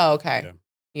here. Oh, okay.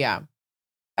 Yeah.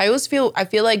 I feel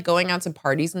like going out to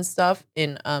parties and stuff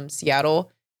in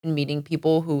Seattle and meeting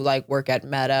people who like work at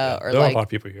Meta or there are like a lot of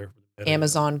people here.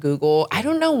 Amazon, Google. I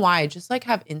don't know why. I just like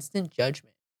have instant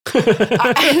judgment.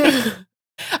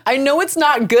 I know it's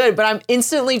not good, but I'm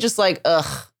instantly just like,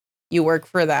 ugh, you work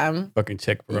for them. Fucking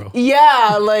check, bro.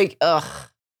 Yeah, like, ugh,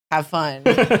 have fun.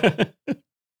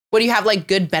 What do you have, like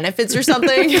good benefits or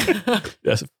something?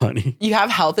 That's funny. You have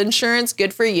health insurance?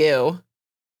 Good for you.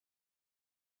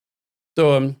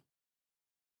 So,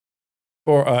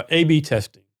 for A/B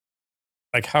testing,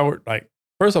 like how, like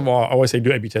first of all, I always say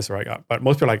do A/B testing, right? But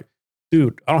most people are like,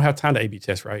 dude, I don't have time to A/B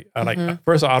test, right?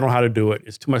 First of all, I don't know how to do it.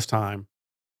 It's too much time.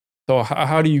 So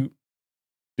how do you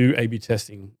do A/B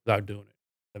testing without doing it?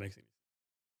 That makes sense.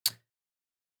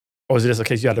 Or is it just a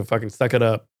case you have to fucking suck it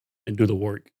up and do the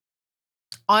work?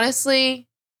 Honestly,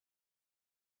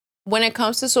 when it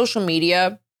comes to social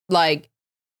media, like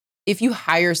if you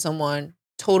hire someone,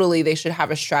 totally they should have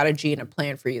a strategy and a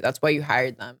plan for you. That's why you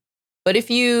hired them. But if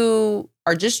you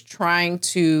are just trying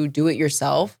to do it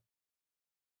yourself,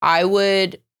 I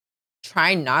would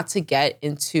try not to get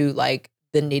into like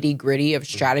the nitty gritty of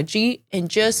strategy and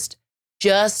just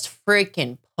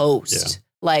freaking post. Yeah.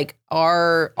 Like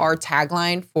our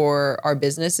tagline for our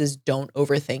business is don't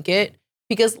overthink it,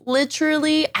 because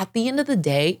literally at the end of the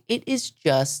day, it is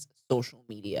just social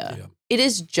media. Yeah. It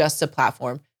is just a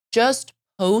platform. Just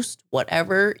post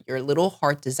whatever your little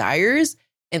heart desires,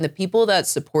 and the people that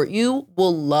support you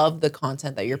will love the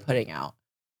content that you're putting out.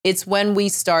 It's when we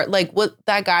start, like what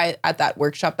that guy at that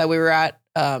workshop that we were at,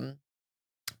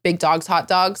 Big Dogs, Hot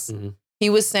Dogs,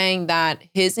 he was saying that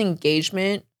his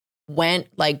engagement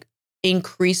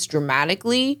increased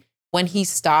dramatically when he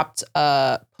stopped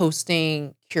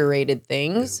posting curated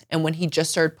things. And when he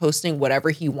just started posting whatever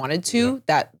he wanted to,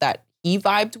 that he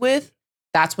vibed with,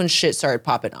 that's when shit started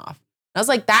popping off. And I was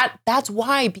like, that's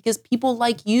why, because people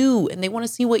like you and they want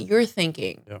to see what you're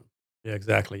thinking. Yeah,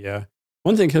 exactly. Yeah.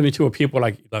 One thing comes me to, people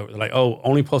like, oh,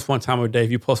 only post one time a day.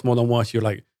 If you post more than once, you're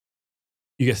like,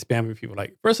 you get spammed with people.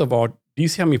 Like, first of all, do you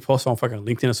see how many posts on fucking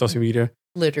LinkedIn and social media?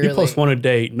 Literally. You post one a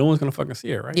day, no one's gonna fucking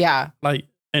see it, right? Yeah. Like,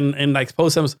 and like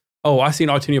post them, oh, I seen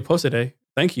all 10 of your posts today.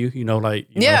 Thank you.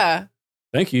 Yeah.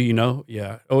 Thank you,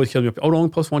 yeah. Always kills me. Oh,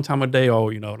 don't post one time a day. Oh,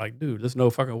 like, dude, there's no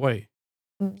fucking way.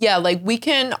 Yeah, like we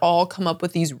can all come up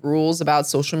with these rules about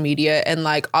social media. And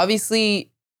like,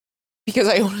 obviously, because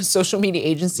I own a social media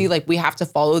agency, like we have to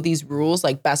follow these rules,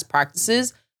 like best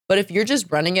practices. But if you're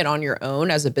just running it on your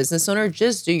own as a business owner,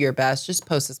 just do your best. Just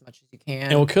post as much as you can.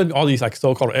 And what could all these like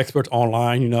so-called experts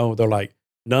online, they're like,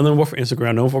 none of them work for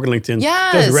Instagram, none of them work for LinkedIn.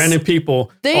 Yes. Just random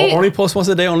people. Only post once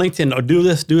a day on LinkedIn, or do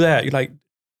this, do that. You're like,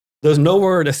 there's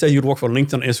nowhere that says you'd work for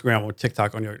LinkedIn, Instagram, or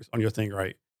TikTok on your thing,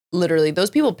 right? Literally, those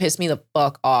people piss me the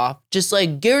fuck off. Just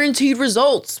like guaranteed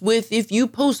results with if you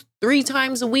post 3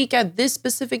 times a week at this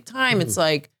specific time. It's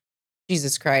like,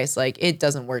 Jesus Christ, like it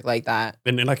doesn't work like that.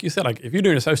 And then, like you said, like if you're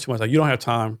doing research too much, like you don't have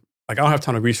time. Like I don't have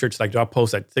time to research. Like, do I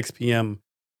post at 6 p.m.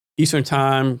 Eastern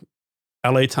time,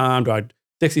 LA time? Do I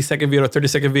 60-second video,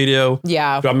 30-second video?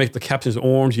 Yeah. Do I make the captions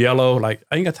orange, yellow? Like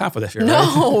I ain't got time for that shit.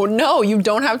 No, right? No, you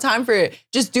don't have time for it.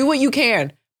 Just do what you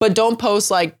can, but don't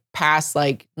post like past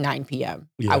like 9 p.m.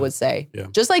 I would say. Yeah.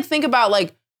 Just like think about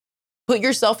like, put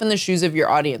yourself in the shoes of your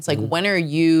audience. Like when are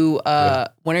you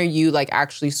like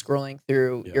actually scrolling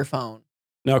through your phone?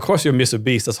 Now, of course, you're Mr.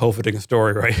 Beast. That's a whole different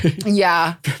story, right?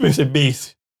 Yeah. Mr.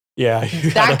 Beast. Yeah.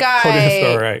 That guy.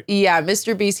 Story, right? Yeah,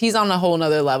 Mr. Beast, he's on a whole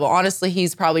nother level. Honestly,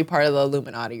 he's probably part of the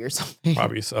Illuminati or something.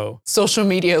 Probably so. Social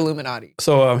media Illuminati.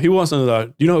 So he wants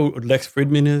to, do you know who Lex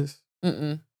Fridman is?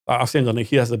 Mm-mm. I'll send the link.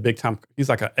 He has a big time, he's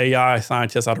like an AI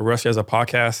scientist out of Russia, has a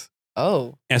podcast.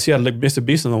 Oh. And so he had like Mr.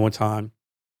 Beast on the one time.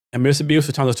 And Mr. Beast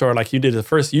was telling the story, like he did the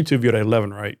first YouTube video at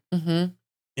 11, right? Mm-hmm.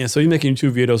 And so he's making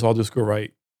YouTube videos all through school,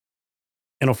 right?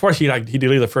 And of course, he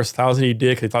deleted the first 1,000 he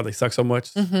did because he thought they sucked so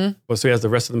much. Mm-hmm. But so he has the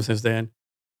rest of them since then.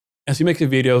 And so he makes the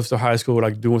videos to high school,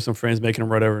 like doing some friends, making them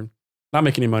whatever. Not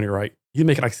making any money, right? He's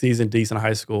making like C's and D's in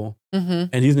high school. Mm-hmm.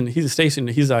 And he's stationed,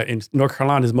 he's in North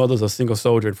Carolina. His mother's a single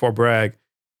soldier in Fort Bragg.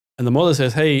 And the mother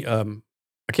says, hey, I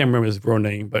can't remember his real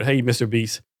name, but hey, Mr.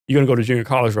 Beast, you're going to go to junior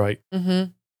college, right?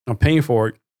 Mm-hmm. I'm paying for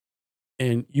it.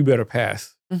 And you better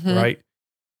pass, right?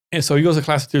 And so he goes to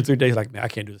class for 2 or 3 days, like, man, I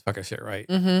can't do this fucking shit, right?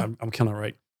 I'm killing it,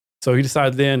 right? So he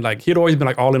decided then, like, he'd always been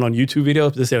like all in on YouTube videos,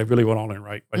 but this year, like, really went all in,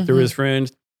 right? Like, through his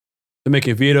friends, they're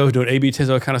making videos, doing A/B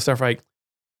tests, all that kind of stuff, right?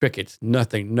 Crickets,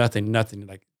 nothing,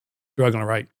 like, struggling,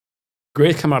 right?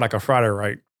 Grades come out like a Friday,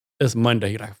 right? It's Monday.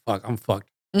 He's like, fuck, I'm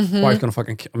fucked. Wife's gonna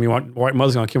fucking,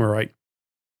 mother's gonna kill me, right?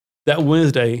 That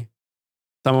Wednesday,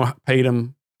 someone paid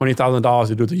him $20,000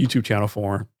 to do the YouTube channel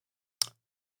for him.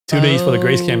 2 days before the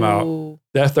grades came out.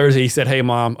 That Thursday, he said, hey,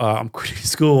 Mom, I'm quitting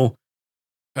school.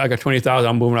 I got $20,000.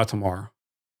 I'm moving out tomorrow.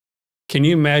 Can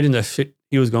you imagine the shit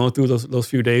he was going through those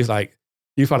few days? Like,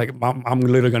 he felt like, I'm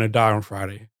literally going to die on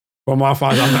Friday. But Mom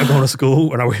finds out I'm not going to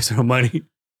school and I'm wasting her money.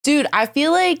 Dude, I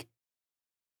feel like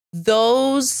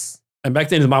those... And back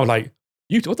then, his mom was like,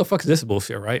 what the fuck is this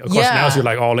bullshit, right? Of course, now she's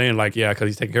like all in, like, yeah, because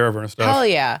he's taking care of her and stuff. Hell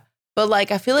yeah. But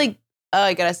like, I feel like,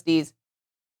 I gotta sneeze.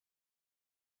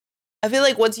 I feel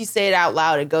like once you say it out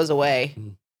loud, it goes away.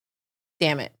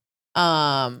 Damn it.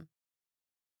 Oh,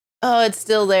 it's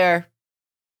still there.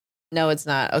 No, it's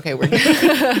not. Okay, we're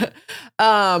good.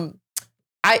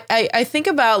 I think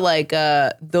about like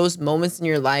those moments in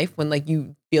your life when like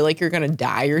you feel like you're gonna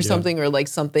die or something, or like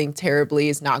something terribly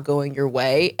is not going your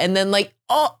way, and then like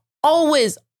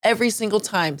always every single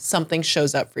time something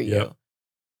shows up for you. Yep.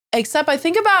 Except I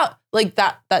think about like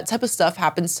that type of stuff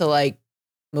happens to like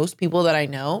most people that I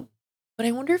know, but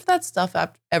I wonder if that stuff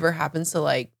ever happens to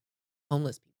like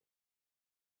homeless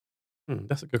people.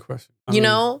 That's a good question. You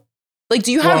know? Like,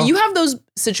 do you have those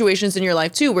situations in your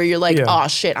life too, where you're like, oh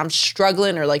shit, I'm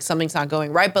struggling, or like something's not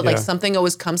going right, but like something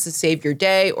always comes to save your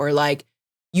day, or like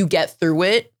you get through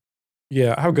it?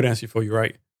 Yeah, I have a good answer for you,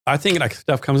 right? I think like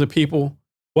stuff comes to people.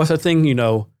 What's the thing,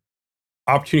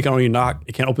 opportunity can only knock,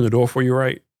 it can't open the door for you,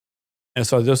 right? And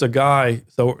so there's a guy,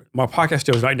 so my podcast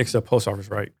studio is right next to the post office,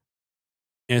 right?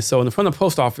 And so in the front of the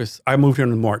post office, I moved here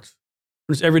in March.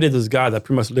 Just every day there's a guy that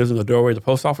pretty much lives in the doorway of the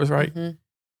post office, right? Mm-hmm.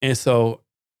 And so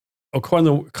according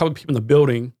to a couple of people in the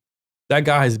building, that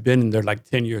guy has been in there like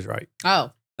 10 years, right? Oh.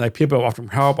 And like people offer him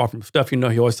help, offer him stuff, he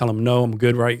always tell him, no, I'm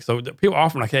good, right? So people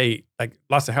offer him like, hey, like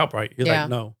lots of help, right? He's like,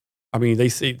 no. I mean, they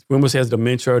say, women say he has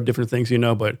dementia or different things,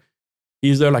 but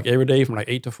he's there like every day from like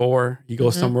 8 to 4. He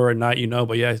goes somewhere at night,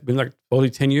 but yeah, it's been like totally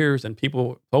 10 years and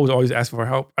people always asking for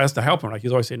help. I asked to help him. Like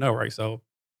he's always saying no, right? So.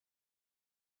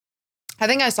 I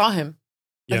think I saw him.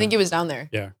 Yeah. I think he was down there.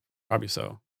 Yeah, probably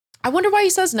so. I wonder why he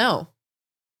says no.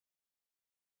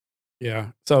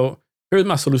 Yeah. So here's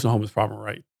my solution to homeless problem,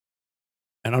 right?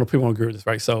 And I know people don't agree with this,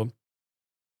 right? So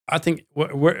I think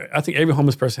every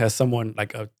homeless person has someone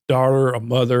like a daughter, a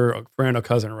mother, a friend, a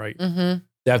cousin, right? Mm-hmm.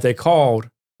 That if they called,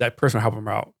 that person will help them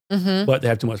out. Mm-hmm. But they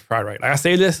have too much pride, right? Like I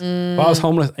say this, if I was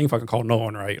homeless, I ain't fucking call no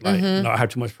one, right? Like, I have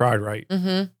too much pride, right?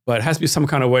 Mm-hmm. But it has to be some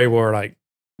kind of way where like,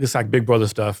 this like Big Brother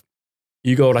stuff.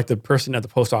 You go like the person at the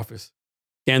post office,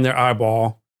 scan their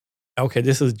eyeball. Okay,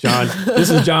 this is John.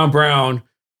 This is John Brown.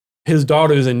 His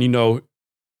daughter's in,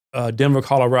 Denver,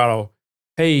 Colorado.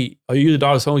 Hey, are you the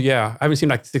daughter's home? Yeah, I haven't seen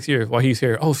like 6 years while he's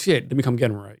here. Oh shit, let me come get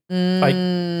him, right? Like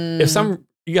if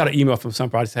you got an email from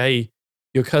somebody say, hey,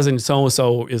 your cousin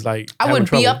so-and-so is like I would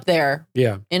trouble. be up there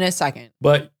in a second.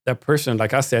 But that person,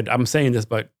 like I said, I'm saying this,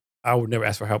 but I would never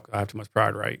ask for help. I have too much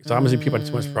pride, right? So I'm gonna see people have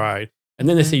too much pride. And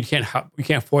then they say you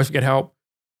can't force to get help,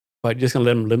 but you're just gonna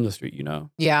let them live in the street,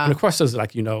 Yeah. And of course there's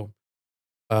like, mental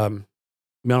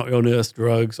illness,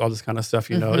 drugs, all this kind of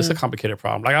stuff, It's a complicated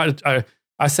problem. Like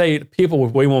I say people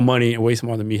with way more money and way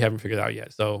more than me haven't figured it out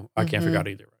yet. So I can't figure out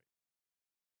either.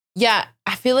 Yeah.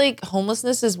 I feel like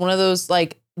homelessness is one of those,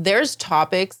 like, there's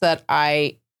topics that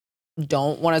I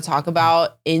don't want to talk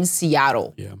about in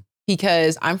Seattle. Yeah.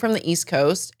 Because I'm from the East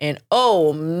Coast, and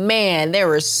oh man, there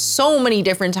were so many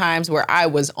different times where I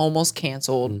was almost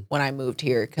canceled when I moved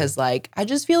here. Cause like, I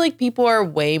just feel like people are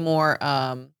way more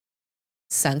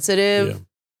sensitive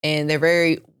and they're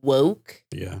very woke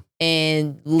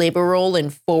and liberal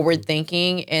and forward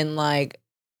thinking. And like,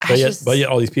 but yet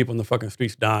all these people in the fucking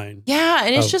streets dying. Yeah.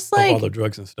 And it's just like all the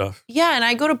drugs and stuff. Yeah. And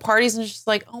I go to parties and it's just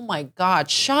like, oh my God,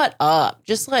 shut up.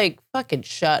 Just like fucking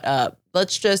shut up.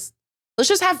 Let's just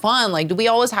have fun. Like, do we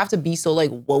always have to be so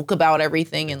like woke about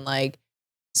everything? And like,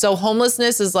 so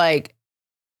homelessness is like,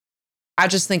 I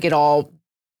just think it all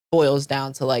boils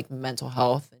down to like mental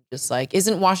health. And just like,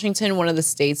 isn't Washington one of the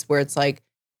states where it's like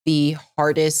the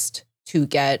hardest to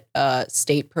get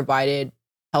state provided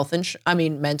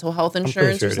mental health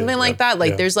insurance or something like that?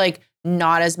 Like there's like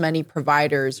not as many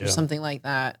providers or something like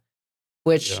that,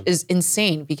 which is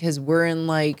insane because we're in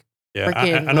like,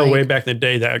 I know way back in the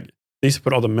day that they used to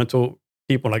put all the mental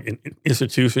people like in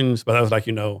institutions, but that was like,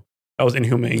 that was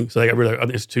inhumane. So they got rid of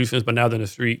other institutions, but now they're in the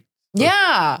street. So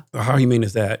how humane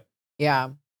is that? Yeah.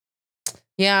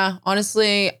 Yeah.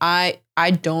 Honestly, I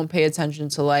don't pay attention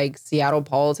to like Seattle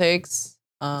politics.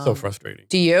 So frustrating.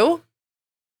 Do you?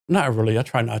 Not really. I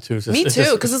try not to. Me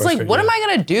too. Because it's like, what am I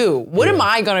going to do? What am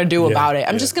I going to do about it?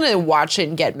 I'm just going to watch it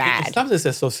and get mad. Something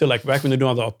that's so silly. Like back when they're doing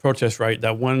all the protests, right?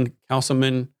 That one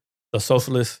councilman, the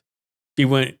socialist, she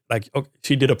went like,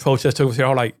 she did a protest. Took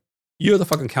her like, you're the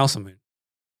fucking councilman.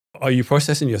 Are you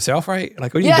protesting yourself, right?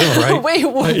 Like, what are you doing, right? Wait,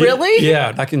 like, really?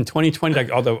 Yeah, like in 2020,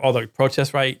 like all the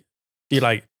protests, right? She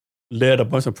like led a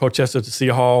bunch of protesters to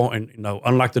City Hall and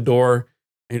unlocked the door.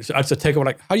 And I just take over.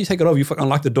 Like, how do you take it over? You fucking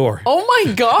unlock the door. Oh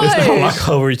my god! It's not unlock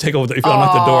over. You take over. If you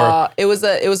unlock the door.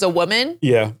 It was a woman.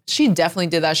 Yeah, she definitely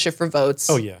did that shit for votes.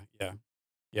 Oh yeah.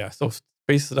 So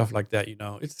crazy stuff like that.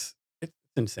 It's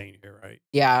insane here, right?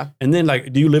 Yeah. And then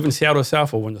like, do you live in Seattle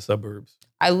South or in the suburbs?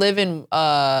 I live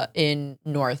in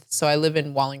North, so I live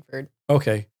in Wallingford.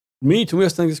 Okay. To me, I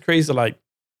think it's crazy. Like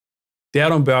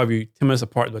Seattle and Bellevue, 10 minutes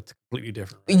apart, but completely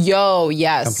different. Right? Yo,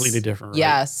 yes. Completely different, right?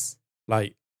 Yes.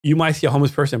 Like you might see a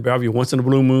homeless person in Bellevue once in a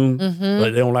blue moon,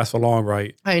 but they don't last for long,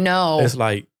 right? I know. It's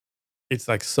like it's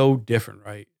like so different,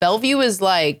 right? Bellevue is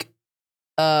like,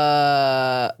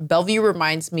 Bellevue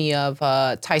reminds me of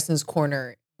Tyson's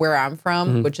Corner where I'm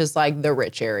from, which is like the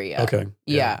rich area. Okay.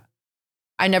 Yeah.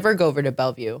 I never go over to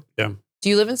Bellevue. Yeah. Do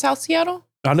you live in South Seattle?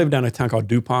 I live down in a town called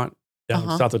DuPont,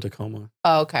 down south of Tacoma.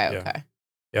 Oh, okay.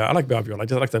 Yeah, I like Bellevue. I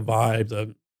just like the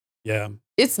vibe.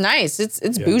 It's nice. It's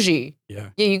bougie. Yeah.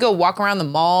 Yeah, you go walk around the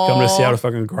mall. Come to Seattle,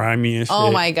 fucking grimy and shit.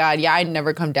 Oh my God. Yeah, I'd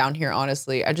never come down here,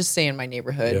 honestly. I just stay in my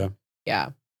neighborhood. Yeah.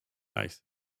 Nice.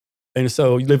 And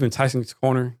so you live in Tyson's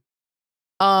Corner?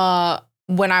 I'm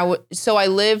from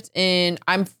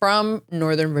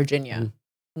Northern Virginia.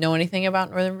 Know anything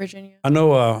about Northern Virginia? I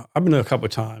know, I've been there a couple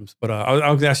of times, but I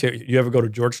was asking you ever go to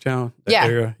Georgetown? That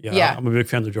area? Yeah. I'm a big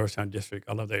fan of the Georgetown district.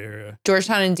 I love that area.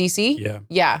 Georgetown in DC?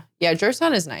 Yeah. Yeah,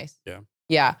 Georgetown is nice.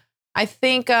 Yeah. I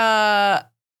think I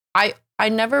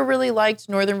never really liked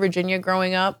Northern Virginia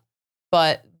growing up,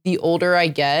 but the older I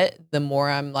get, the more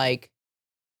I'm like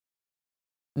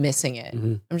missing it.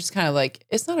 I'm just kind of like,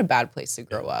 it's not a bad place to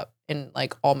grow up, and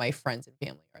like all my friends and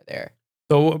family are there.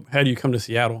 So how do you come to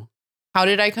Seattle? How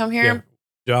did I come here? Yeah.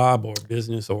 Job or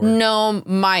business or? No,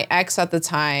 my ex at the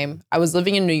time, I was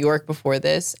living in New York before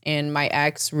this, and my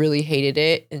ex really hated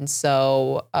it. And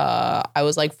so I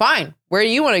was like, fine, where do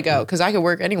you want to go? Because I could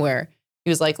work anywhere. He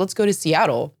was like, let's go to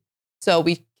Seattle. So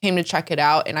we came to check it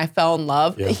out, and I fell in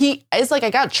love. Yeah. It's like I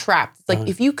got trapped. It's like,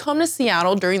 if you come to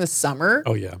Seattle during the summer,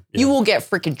 you will get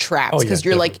freaking trapped because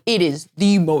you're like, it is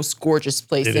the most gorgeous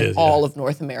place in all of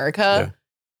North America.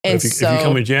 And if you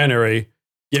come in January,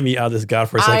 get me out of this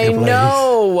godforsaken place. I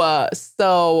know.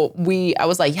 So I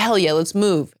was like, hell yeah, let's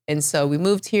move. And so we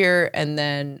moved here, and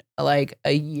then like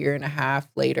a year and a half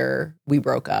later, we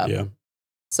broke up. Yeah.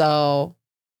 So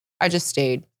I just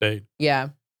stayed. Yeah.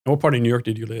 And what part of New York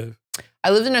did you live? I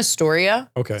lived in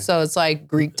Astoria. Okay. So it's like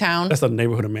Greek town. That's a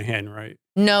neighborhood of Manhattan, right?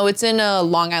 No, it's in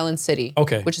Long Island City.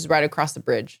 Okay. Which is right across the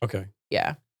bridge. Okay.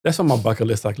 Yeah. That's on my bucket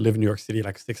list, like live in New York City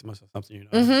like 6 months or something, you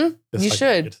know? You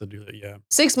should. Just to do that, yeah.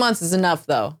 6 months is enough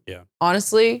though. Yeah.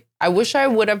 Honestly, I wish I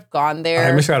would have gone there.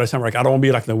 I miss out of summer. Like, I don't want to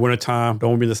be like in the wintertime.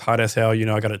 Don't want to be this hot as hell. You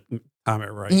know, I got to time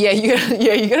it right. Yeah,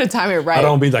 you gotta time it right. I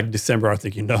don't want to be like December, I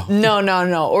think, you know.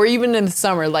 No. Or even in the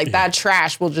summer, like that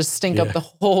trash will just stink up the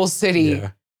whole city.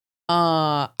 Yeah.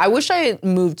 I wish I had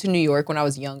moved to New York when I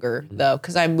was younger though,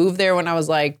 because I moved there when I was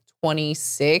like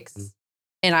 26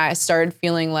 and I started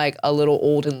feeling like a little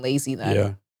old and lazy then.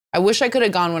 Yeah. I wish I could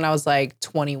have gone when I was like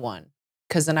 21,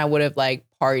 because then I would have like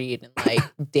partied and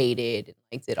like dated and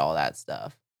like did all that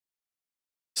stuff.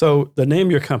 So the name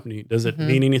of your company, does it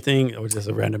mean anything or just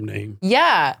a random name?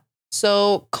 Yeah.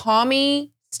 So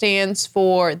KaMi stands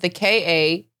for, the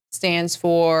KA stands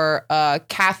for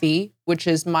Kathy, which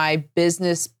is my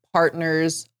business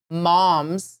partner's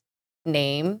mom's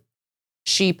name.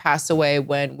 She passed away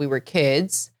when we were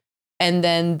kids. And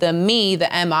then the me, the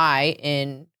MI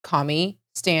in KaMi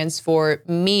stands for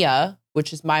Mia,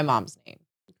 which is my mom's name.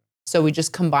 So we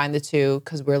just combine the two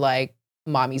because we're like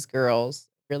mommy's girls.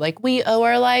 We're like, we owe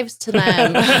our lives to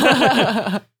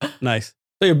them. Nice.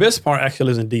 So your business partner actually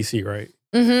lives in DC, right?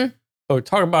 Mm-hmm. So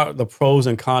talk about the pros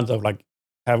and cons of like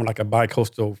having like a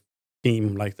bi-coastal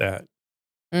team like that.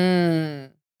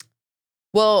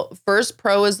 Well, first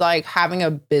pro is like having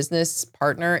a business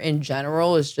partner in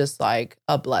general is just like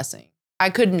a blessing. I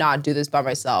could not do this by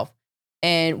myself.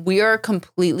 And we are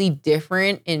completely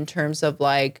different in terms of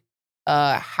like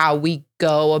how we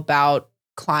go about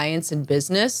clients and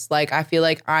business. Like, I feel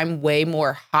like I'm way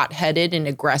more hot-headed and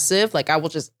aggressive. Like, I will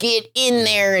just get in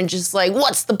there and just like,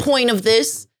 what's the point of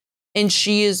this? And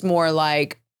she is more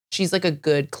like, she's like a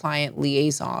good client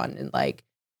liaison and like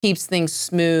keeps things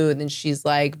smooth. And she's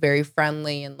like very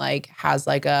friendly and like has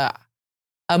like a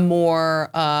more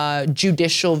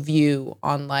judicial view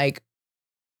on like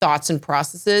thoughts and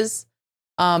processes.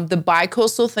 The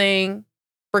bi-coastal thing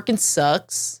freaking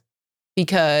sucks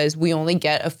because we only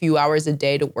get a few hours a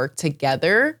day to work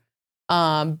together.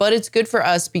 But it's good for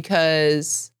us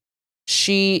because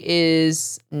she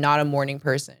is not a morning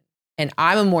person and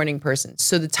I'm a morning person.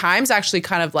 So the times actually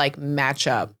kind of like match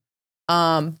up.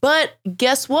 But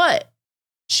guess what?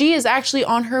 She is actually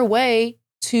on her way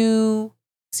to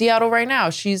Seattle right now.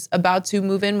 She's about to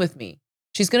move in with me.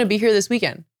 She's going to be here this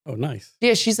weekend. Oh, nice.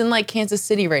 Yeah, she's in like Kansas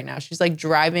City right now. She's like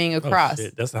driving across. Oh,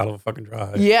 shit. That's a hell of a fucking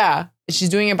drive. Yeah. And she's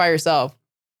doing it by herself.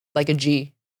 Like a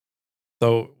G.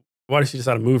 So why did she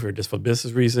decide to move here? Just for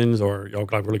business reasons or y'all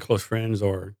like really close friends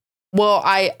or? Well,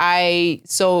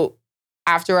 so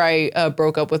after I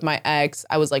broke up with my ex,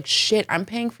 I was like, shit, I'm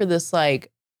paying for this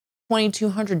like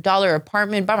 $2,200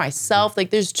 apartment by myself.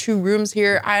 Like there's 2 rooms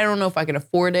here. I don't know if I can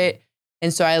afford it.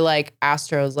 And so I like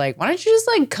asked her, I was like, why don't you just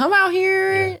like come out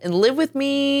here and live with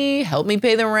me, help me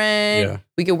pay the rent. Yeah.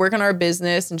 We could work on our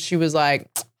business. And she was like,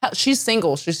 she's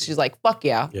single. She's like, fuck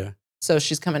yeah. Yeah. So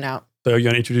she's coming out. So you're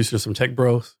gonna introduce her to some tech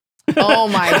bros? Oh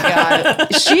my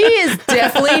God. She is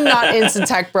definitely not into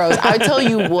tech bros. I would tell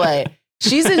you what.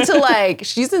 She's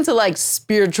into like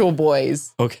spiritual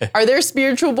boys. Okay. Are there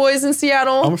spiritual boys in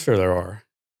Seattle? I'm sure there are.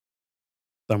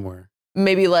 Somewhere.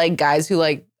 Maybe like guys who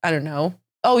like, I don't know.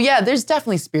 Oh yeah, there's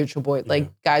definitely spiritual boys, like Yeah.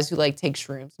 guys who like take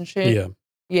shrooms and shit. Yeah.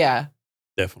 Yeah.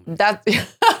 Definitely. That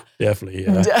Definitely.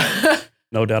 Yeah.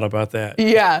 No doubt about that.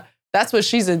 yeah, that's what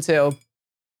she's into.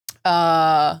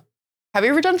 Have you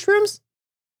ever done shrooms?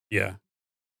 Yeah.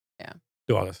 Yeah.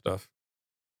 Do all that stuff.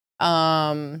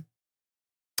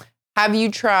 Have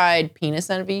you tried penis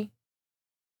envy?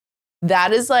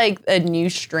 That is like a new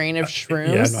strain of shrooms.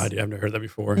 Yeah, I have no idea. I've never heard that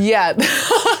before. Yeah.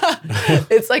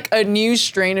 It's like a new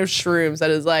strain of shrooms that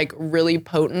is like really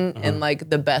potent and like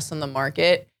the best on the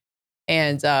market.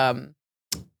 And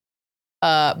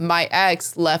my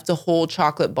ex left a whole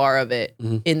chocolate bar of it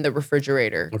in the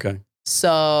refrigerator. Okay.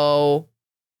 So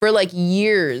for like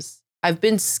years, I've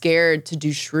been scared to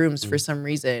do shrooms for some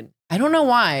reason. I don't know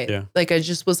why. Yeah. Like I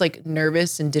just was like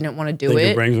nervous and didn't want to do Think it.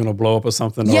 your brain's gonna blow up or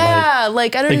something. Yeah,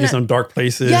 like I don't take you know. some dark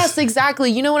places. Yes, exactly.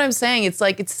 You know what I'm saying? It's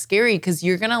like it's scary because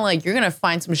you're gonna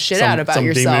find some shit out about some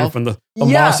yourself. Demon from a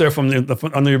monster from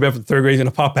the under your bed from third grade is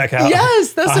gonna pop back out.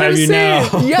 Yes, that's what I'm saying.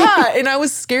 Now. Yeah, and I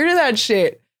was scared of that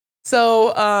shit.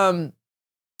 So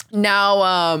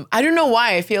now I don't know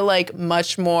why I feel like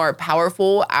much more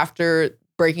powerful after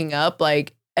breaking up.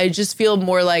 Like I just feel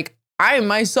more like I am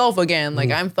myself again. Like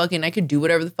I could do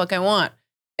whatever the fuck I want.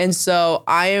 And so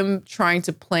I am trying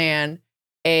to plan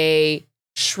a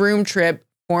shroom trip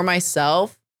for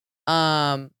myself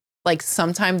like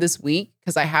sometime this week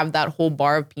because I have that whole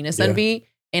bar of penis envy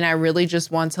and I really just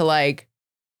want to like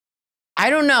I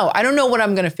don't know what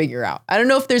I'm going to figure out. I don't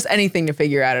know if there's anything to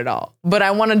figure out at all, but I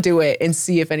want to do it and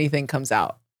see if anything comes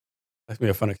out. That's gonna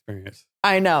be a fun experience.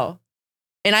 I know.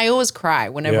 And I always cry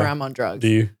whenever I'm on drugs. Do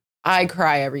you? I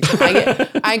cry every time.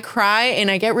 I cry and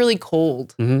I get really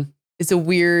cold. Mm-hmm. It's a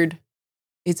weird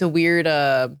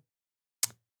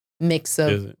mix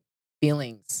of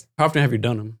feelings. How often have you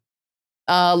done them?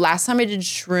 Last time I did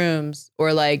shrooms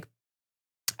or like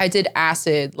I did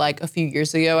acid like a few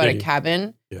years ago at a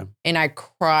cabin. Yeah. And I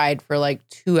cried for like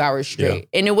 2 hours straight.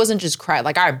 And it wasn't just cry,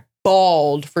 like I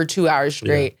bawled for 2 hours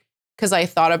straight because I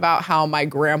thought about how my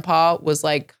grandpa was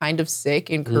like kind of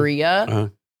sick in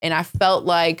Korea. And I felt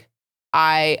like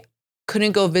I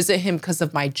couldn't go visit him because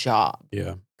of my job.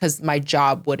 Yeah. Because my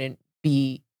job wouldn't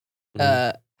be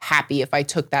happy if I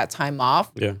took that time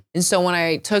off. Yeah. And so when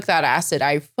I took that acid,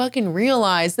 I fucking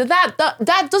realized that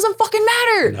doesn't fucking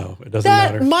matter. No, it doesn't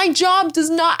matter. My job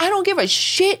does not, I don't give a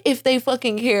shit if they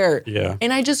fucking care. Yeah.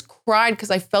 And I just cried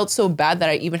because I felt so bad that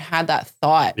I even had that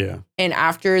thought. Yeah. And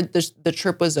after the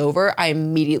trip was over, I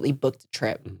immediately booked a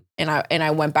trip. And I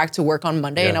went back to work on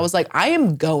Monday and I was like, I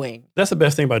am going. That's the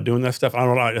best thing about doing that stuff. I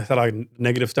don't know, I said like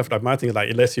negative stuff. Like my thing is like,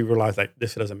 it lets you realize like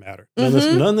this doesn't matter. None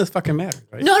of this fucking matters,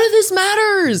 right? None of this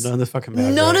matters. None of this fucking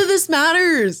matters. None of this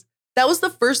matters. That was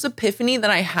the first epiphany that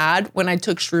I had when I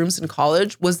took shrooms in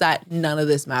college was that none of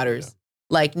this matters. Yeah.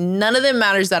 Like none of them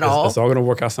matters at all. It's all going to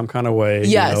work out some kind of way.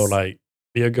 Yes. You know, like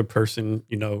be a good person,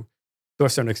 you know, to a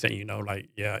certain extent, you know, like,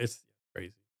 yeah, it's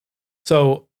crazy.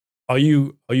 So are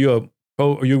you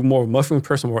more of a mushroom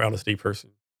person or LSD person?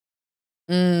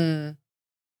 I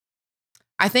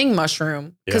think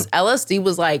mushroom because LSD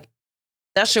was like,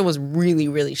 that shit was really,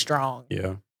 really strong.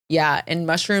 Yeah. Yeah. And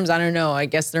mushrooms, I don't know. I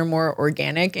guess they're more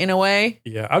organic in a way.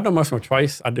 Yeah. I've done mushroom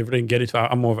twice. I didn't get it. So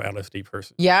I'm more of an LSD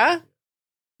person. Yeah.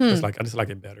 I just like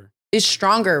it better. It's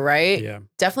stronger, right? Yeah.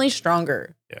 Definitely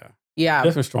stronger. Yeah. Yeah.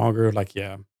 Definitely stronger. Like,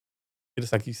 yeah.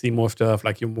 It's like you see more stuff.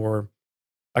 Like you're more.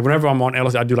 Like whenever I'm on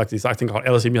LSD, I do like these. I think called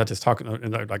LSD. I just talking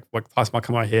and like what thoughts might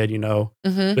come in my head, you know.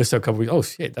 There's a couple weeks. Oh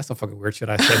shit, that's some fucking weird shit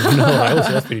I said. You know, like, oh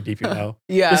shit, that's pretty deep, you know.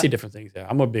 Yeah. You see different things. Yeah,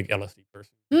 I'm a big LSD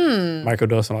person.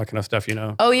 Microdose and all that kind of stuff, you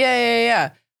know. Oh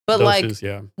yeah. But doses,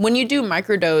 like, when you do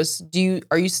microdose,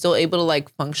 are you still able to like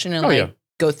function and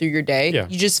go through your day? Yeah.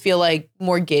 You just feel like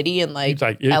more giddy and like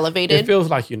elevated. It feels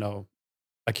like, you know,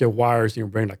 like your wires in your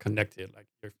brain like connected. Like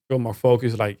you feel more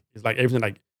focused. Like it's like everything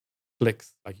like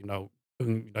clicks. Like, you know.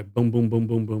 Like boom, boom, boom,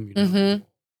 boom, boom. You know?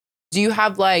 Do you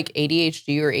have like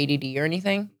ADHD or ADD or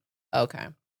anything? Okay,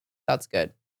 that's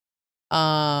good.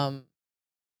 I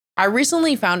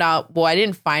recently found out. Well, I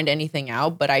didn't find anything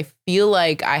out, but I feel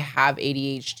like I have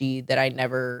ADHD that I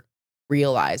never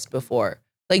realized before.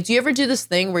 Like, do you ever do this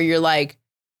thing where you're like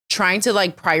trying to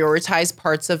like prioritize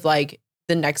parts of like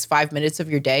the next 5 minutes of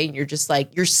your day and you're just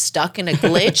like, you're stuck in a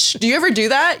glitch. Do you ever do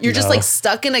that? You're just like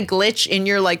stuck in a glitch in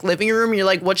your like living room and you're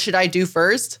like, what should I do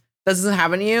first? That doesn't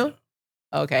happen to you?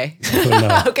 Okay.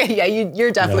 No. Okay. Yeah.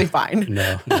 You're definitely fine.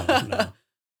 No.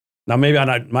 Now, maybe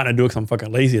might not do it because I'm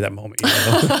fucking lazy at that moment. You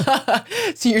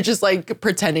know? So you're just like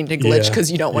pretending to glitch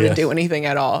because you don't want to do anything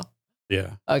at all.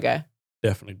 Yeah. Okay.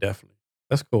 Definitely.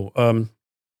 That's cool.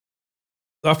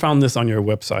 I found this on your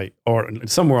website or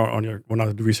somewhere on when I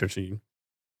was researching you.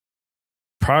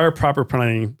 Prior proper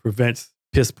planning prevents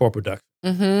piss poor production.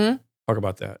 Mm-hmm. Talk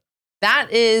about that.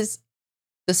 That is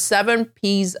the 7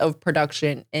 P's of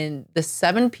production. And the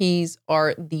 7 P's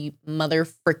are the mother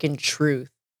frickin' truth.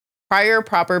 Prior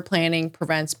proper planning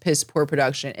prevents piss poor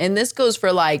production. And this goes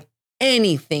for like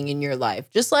anything in your life.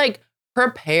 Just like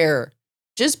prepare.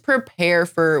 Just prepare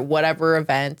for whatever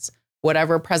events,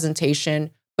 whatever presentation.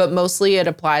 But mostly it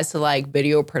applies to like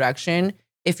video production.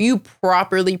 If you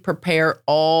properly prepare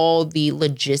all the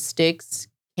logistics,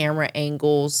 camera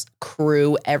angles,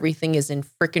 crew, everything is in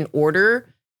freaking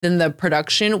order, then the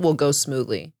production will go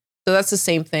smoothly. So that's the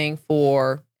same thing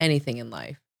for anything in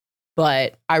life.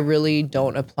 But I really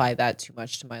don't apply that too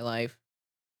much to my life.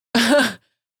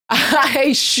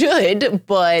 I should,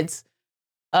 but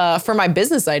for my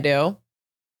business, I do.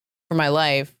 For my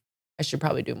life, I should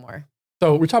probably do more.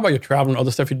 So we talk about your travel and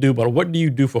other stuff you do, but what do you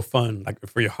do for fun, like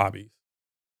for your hobbies?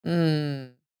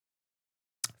 For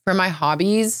my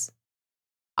hobbies,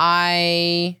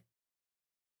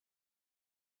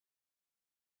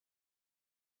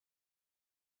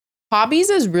 hobbies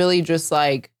is really just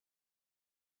like,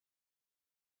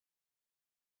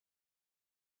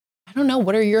 I don't know.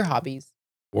 What are your hobbies?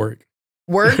 Work.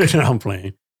 I'm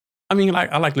playing. I mean,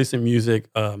 like I like listening to music.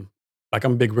 Like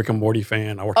I'm a big Rick and Morty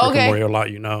fan. I work with Rick and Morty a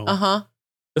lot, you know.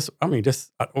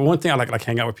 One thing I like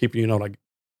hang out with people, you know, like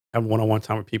have one-on-one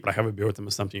time with people. I have a beer with them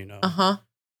or something, you know. But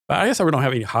I guess I really don't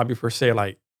have any hobby per se.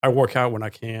 Like I work out when I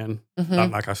can,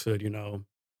 not like I should, you know.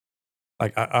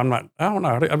 Like I don't know.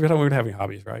 I really don't have any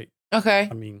hobbies, right? Okay.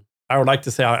 I mean, I would like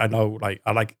to say I know, like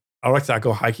I like to say I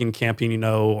go hiking, camping, you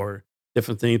know, or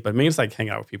different things. But me, it's like hang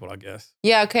out with people, I guess.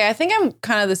 Yeah. Okay. I think I'm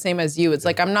kind of the same as you. It's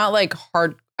like I'm not like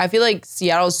hard. I feel like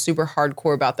Seattle's super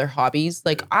hardcore about their hobbies.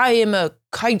 Like I am a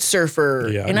kite surfer,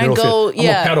 and I go. I'm a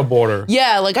paddleboarder.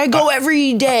 Yeah, like I go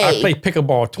every day. I play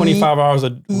pickleball 25 hours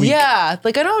a week. Yeah,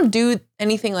 like I don't do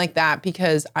anything like that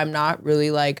because I'm not really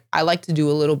like I like to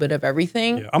do a little bit of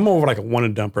everything. Yeah, I'm more like a one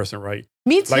and done person, right?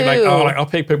 Me too. I'll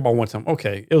play pickleball one time.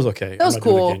 Okay, it was okay. That was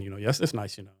cool. Again, you know, yes, it's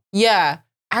nice, you know. Yeah,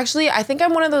 actually, I think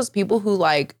I'm one of those people who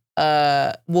like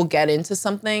will get into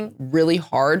something really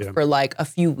hard for like a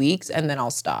few weeks and then I'll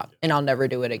stop and I'll never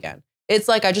do it again. It's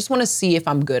like I just want to see if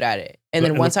I'm good at it. And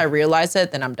then once I realize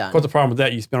it, then I'm done. What's the problem with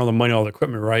that? You spend all the money on all the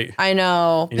equipment, right? I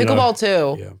know. Pickleball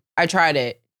too. Yeah. I tried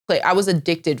it. I was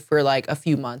addicted for like a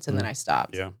few months and then I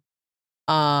stopped. Yeah.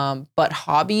 But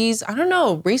hobbies, I don't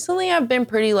know. Recently I've been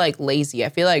pretty like lazy. I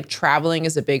feel like traveling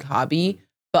is a big hobby.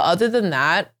 But other than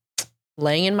that,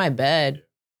 laying in my bed,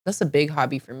 that's a big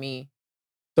hobby for me.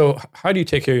 So how do you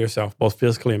take care of yourself, both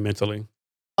physically and mentally?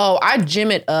 Oh, I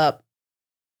gym it up.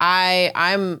 I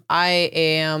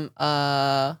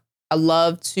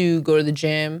love to go to the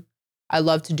gym. I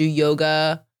love to do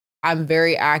yoga. I'm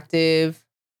very active.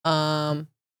 But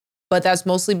that's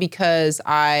mostly because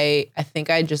I think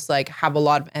I just like have a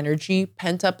lot of energy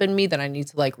pent up in me that I need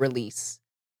to like release.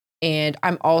 And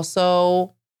I'm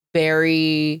also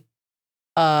very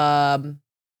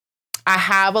I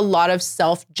have a lot of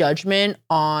self-judgment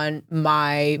on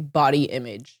my body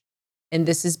image. And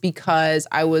this is because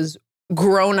I was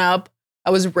grown up.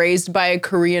 I was raised by a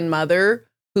Korean mother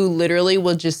who literally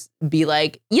will just be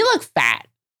like, you look fat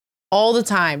all the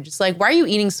time. Just like, why are you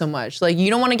eating so much? Like,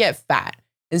 you don't want to get fat.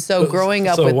 And so growing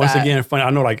up with that. So once again, funny, I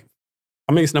know like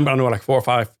 4 or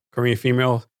 5 Korean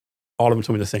females. All of them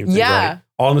told me the same thing. Yeah. Right?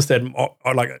 All of them said,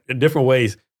 like in different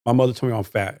ways, my mother told me I'm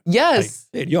fat. Yes.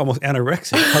 Like, you're almost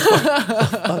anorexic.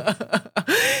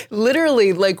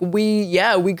 Literally, like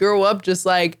we grow up just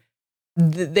like,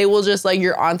 they will just like,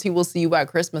 your auntie will see you at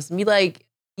Christmas and be like,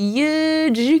 yeah,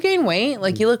 did you gain weight?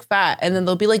 Like you look fat. And then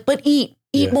they'll be like, but eat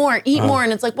more.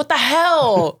 And it's like, what the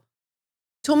hell?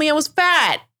 Told me I was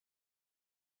fat.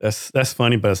 That's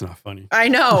funny, but it's not funny. I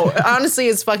know. Honestly,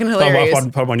 it's fucking hilarious.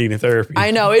 Talk about needing therapy.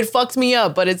 I know. It fucked me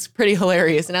up, but it's pretty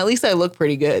hilarious. And at least I look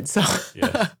pretty good. So,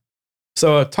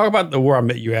 So talk about where I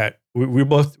met you at. We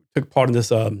both took part in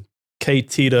this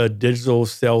K-Tita Digital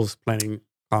Sales Planning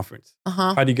Conference.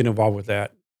 How do you get involved with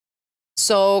that?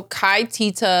 So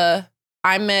K-Tita,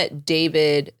 I met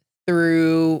David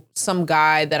through some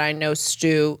guy that I know,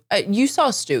 Stu. You saw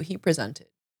Stu. He presented.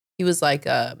 He was like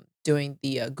doing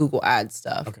the Google Ads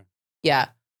stuff. Okay. Yeah.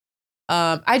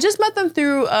 I just met them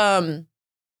through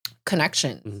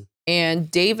connections. Mhm.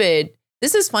 And David,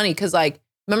 this is funny because like,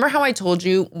 remember how I told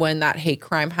you when that hate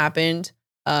crime happened,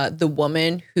 the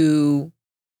woman who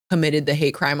committed the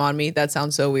hate crime on me, that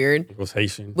sounds so weird, It was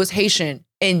Haitian. was Haitian.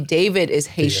 And David is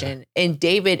Haitian. And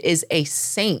David is a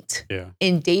saint. Yeah.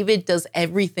 And David does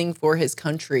everything for his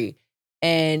country.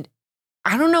 And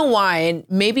I don't know why. And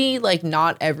maybe like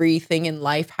not everything in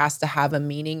life has to have a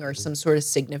meaning or some sort of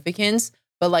significance.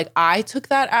 But like I took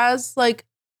that as like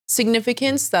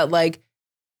significance that like,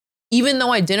 even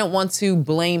though I didn't want to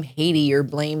blame Haiti or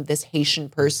blame this Haitian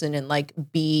person and like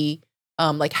be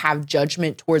like have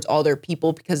judgment towards all their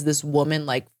people because this woman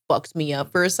like fucked me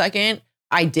up for a second,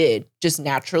 I did just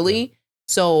naturally.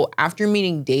 So after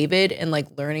meeting David and like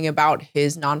learning about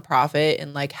his nonprofit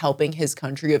and like helping his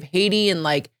country of Haiti and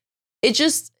like it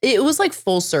was like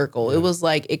full circle. It was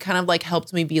like it kind of like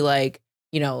helped me be like,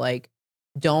 you know, like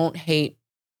don't be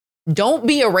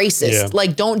a racist. Yeah.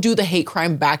 Like don't do the hate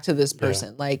crime back to this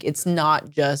person. Like it's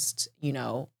not just, you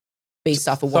know, based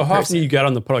off of So one how often person. do you get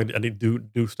on the product and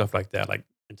do stuff like that, like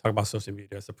and talk about social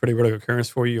media? It's a pretty regular occurrence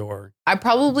for you, or I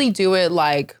probably do it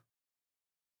like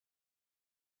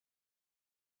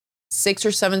 6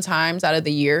 or 7 times out of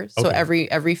the year. So Okay.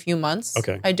 every few months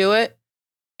Okay. I do it.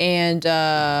 And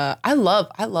I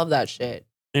love that shit.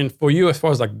 and for you as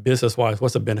far as like business wise,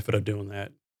 what's the benefit of doing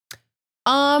that?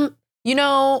 You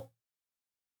know,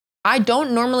 I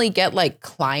don't normally get like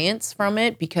clients from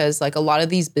it because like a lot of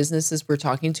these businesses we're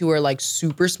talking to are like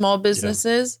super small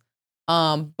businesses.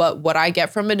 But what I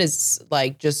get from it is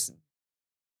like just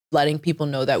letting people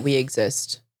know that we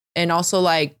exist and also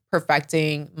like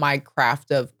perfecting my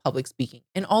craft of public speaking.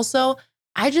 And also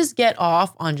I just get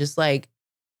off on just like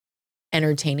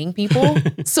entertaining people.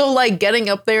 So like getting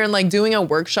up there and like doing a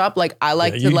workshop, like I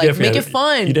like to like make it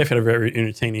fun. You definitely have a very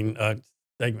entertaining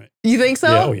segment. You think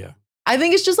so? Yeah, oh yeah. I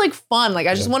think it's just like fun. Like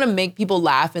I just Yeah. want to make people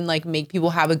laugh and like make people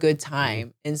have a good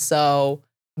time. And so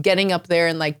getting up there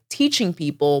and like teaching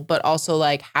people, but also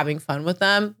like having fun with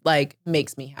them, like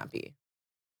makes me happy.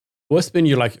 What's been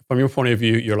your like from your point of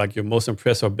view, your most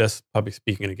impressive or best public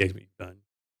speaking engagement you've done?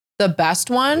 The best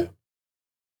one, Yeah.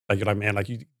 Like you're like, man, like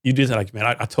you did that, like, man,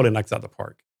 I totally knocked it out of the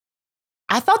park.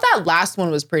 I thought that last one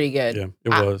was pretty good. Yeah, it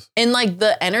was. And like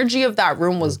the energy of that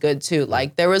room was good too.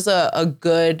 Like there was a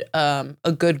good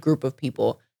group of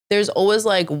people. There's always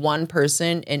like one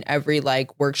person in every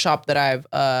like workshop that I've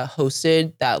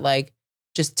hosted that like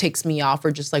just ticks me off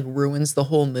or just like ruins the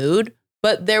whole mood.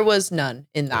 But there was none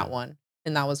in that one.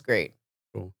 And that was great.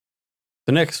 Cool.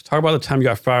 So next, talk about the time you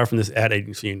got fired from this ad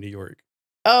agency in New York.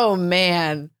 Oh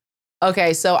man.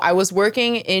 Okay, so I was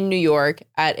working in New York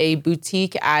at a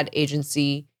boutique ad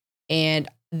agency, and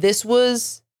this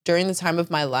was during the time of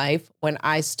my life when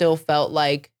I still felt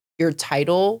like your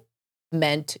title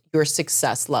meant your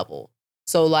success level.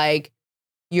 So like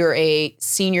you're a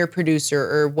senior producer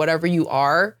or whatever you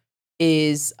are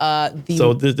is the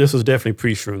So this was definitely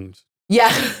pre-shrooms. Yeah.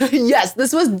 Yes,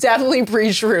 this was definitely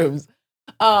pre-shrooms.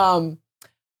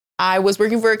 I was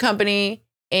working for a company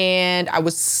and I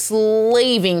was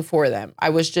slaving for them. I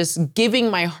was just giving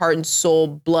my heart and soul,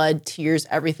 blood, tears,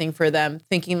 everything for them,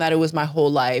 thinking that it was my whole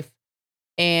life.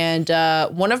 And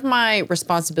one of my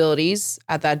responsibilities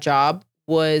at that job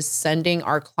was sending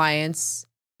our clients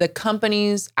the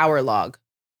company's hour log.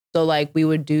 So like we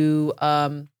would do,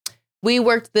 we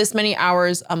worked this many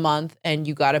hours a month and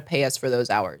you got to pay us for those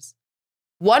hours.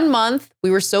 1 month, we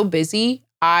were so busy,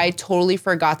 I totally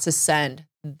forgot to send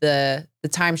the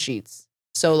timesheets.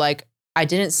 So like I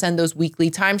didn't send those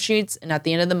weekly timesheets. And at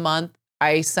the end of the month,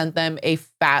 I sent them a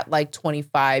fat like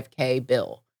 $25K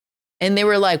bill. And they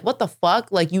were like, what the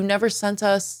fuck? Like you never sent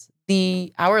us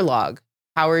the hour log.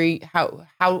 How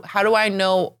do I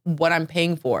know what I'm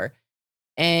paying for?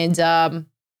 And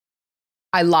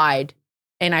I lied.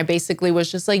 And I basically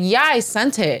was just like, yeah, I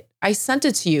sent it. I sent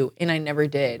it to you. And I never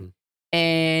did.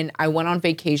 And I went on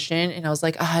vacation and I was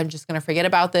like, I'm just going to forget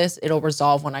about this. It'll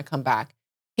resolve when I come back.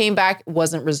 Came back,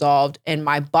 wasn't resolved. And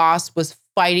my boss was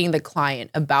fighting the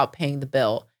client about paying the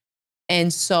bill.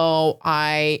 And so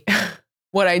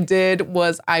what I did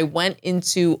was I went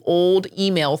into old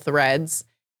email threads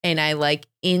and I like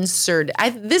inserted,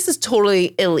 this is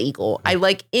totally illegal. I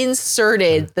like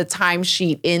inserted the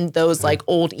timesheet in those like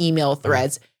old email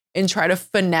threads and try to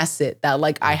finesse it that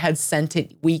like I had sent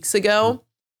it weeks ago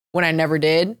when I never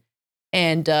did.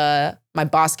 And my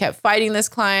boss kept fighting this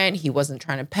client. He wasn't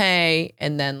trying to pay.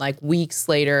 And then like weeks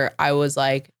later, I was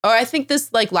like, oh, I think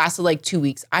this like lasted like 2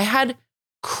 weeks. I had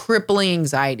crippling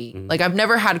anxiety. Like I've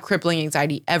never had crippling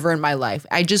anxiety ever in my life.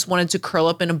 I just wanted to curl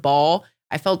up in a ball.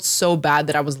 I felt so bad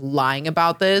that I was lying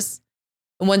about this.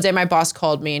 And one day my boss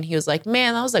called me and he was like,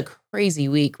 man, that was a crazy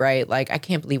week, right? Like, I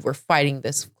can't believe we're fighting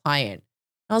this client.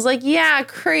 I was like, yeah,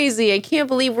 crazy. I can't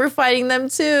believe we're fighting them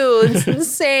too. It's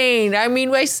insane. I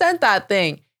mean, I sent that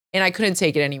thing and I couldn't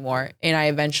take it anymore. And I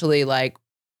eventually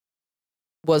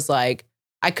was like,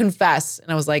 I confess.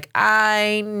 And I was like,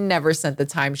 I never sent the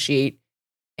timesheet.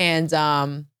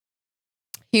 And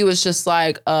he was just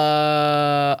like,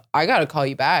 I got to call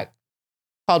you back.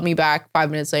 Called me back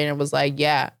 5 minutes later and was like,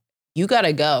 yeah, you got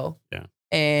to go. Yeah.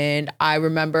 And I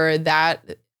remember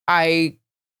that I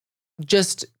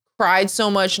just cried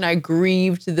so much and I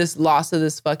grieved this loss of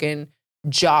this fucking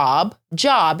job.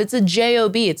 It's a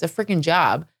job. It's a freaking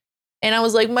job. And I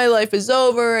was like, my life is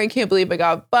over. I can't believe I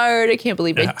got fired. I can't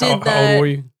believe I did that. How old were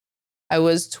you? I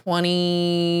was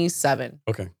 27.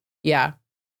 Okay. Yeah.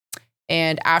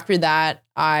 And after that,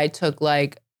 I took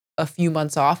like a few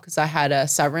months off because I had a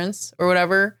severance or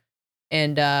whatever.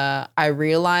 And I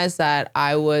realized that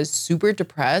I was super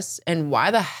depressed. And why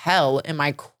the hell am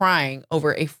I crying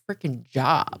over a freaking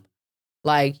job?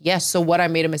 Like, yes, so what? I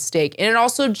made a mistake. And it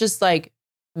also just like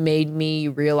made me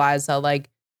realize that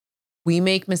like we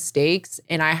make mistakes.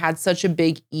 And I had such a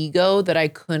big ego that I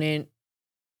couldn't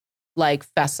like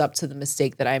fess up to the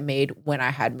mistake that I made when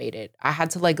I had made it. I had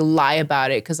to like lie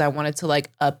about it because I wanted to like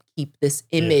upkeep this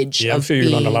image. Yeah, I'm sure you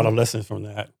learned a lot of lessons from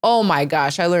that. Oh my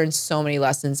gosh, I learned so many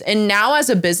lessons. And now as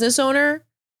a business owner,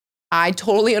 I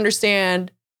totally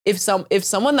understand if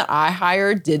someone that I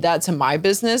hired did that to my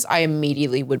business, I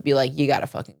immediately would be like, you gotta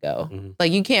fucking go. Mm-hmm.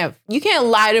 Like you can't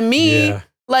lie to me. Yeah.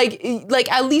 Like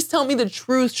at least tell me the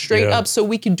truth straight up so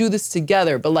we can do this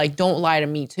together. But like don't lie to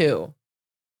me too.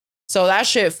 So that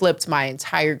shit flipped my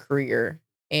entire career.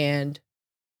 And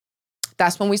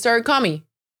that's when we started KaMi.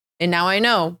 And now I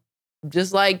know,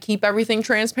 just like keep everything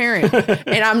transparent.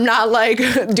 And I'm not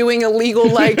like doing illegal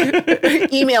like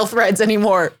email threads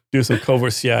anymore. Do some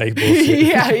covert CIA bullshit.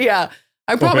 Yeah.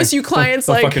 I promise you clients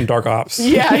some like fucking dark ops.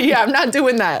 Yeah, I'm not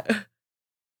doing that.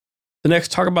 The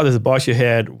next, talk about this boss you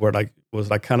had where like was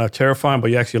like kind of terrifying,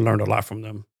 but you actually learned a lot from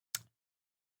them.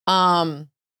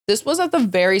 This was at the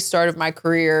very start of my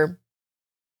career.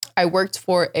 I worked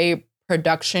for a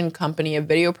production company, a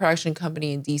video production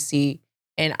company in DC.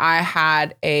 And I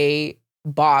had a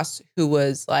boss who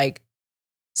was like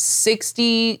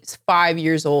 65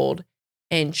 years old.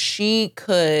 And she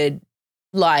could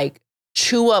like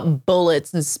chew up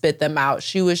bullets and spit them out.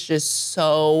 She was just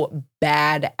so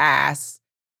badass.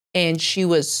 And she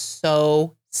was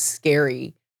so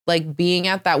scary. Like working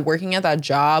at that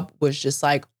job was just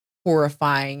like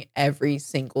horrifying every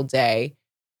single day.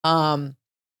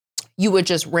 You would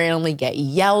just randomly get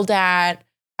yelled at.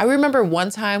 I remember one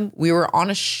time we were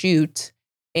on a shoot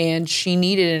and she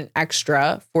needed an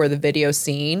extra for the video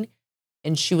scene.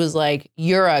 And she was like,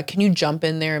 Eurah, can you jump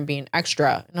in there and be an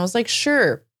extra? And I was like,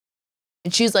 sure.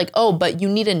 And she's like, oh, but you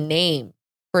need a name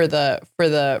for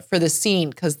the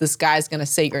scene because this guy's gonna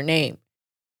say your name.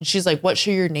 And she's like, what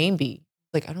should your name be?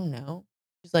 Like, I don't know.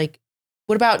 She's like,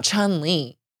 what about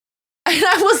Chun-Li? And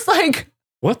I was like,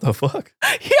 what the fuck?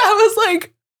 Yeah, I was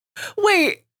like,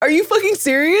 wait, are you fucking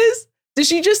serious? Did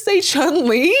she just say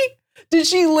Chun-Li? Did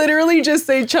she literally just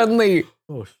say Chun-Li?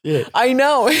 Oh, shit. I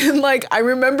know. And like, I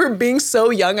remember being so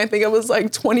young. I think I was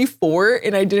like 24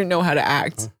 and I didn't know how to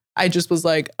act. I just was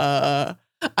like, I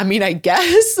mean, I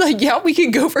guess like, yeah, we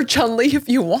can go for Chun-Li if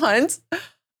you want.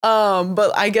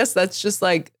 But I guess that's just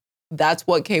like, that's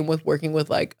what came with working with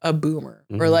like a boomer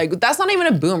or like, that's not even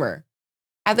a boomer.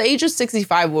 At the age of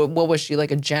 65, what was she,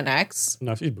 like a Gen X?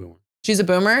 No, she's a boomer. She's a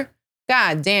boomer?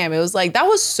 God damn. It was like, that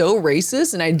was so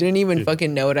racist and I didn't even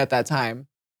fucking know it at that time.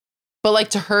 But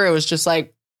like to her, it was just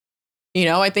like, you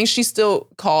know, I think she still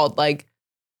called like,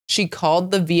 she called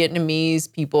the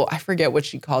Vietnamese people, I forget what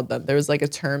she called them. There was like a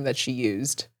term that she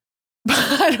used. But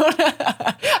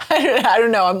I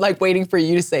don't know. I'm like waiting for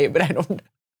you to say it, but I don't know.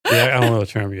 Yeah, I don't know the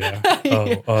term, yeah.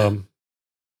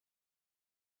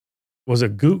 Was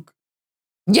it gook?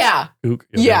 Yeah. Gook?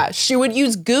 Yeah. She would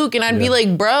use gook and I'd be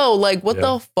like, bro, like, what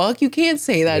the fuck? You can't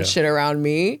say that shit around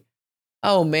me.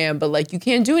 Oh, man. But like, you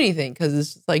can't do anything because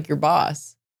it's just like your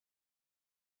boss.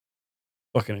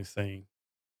 Fucking insane.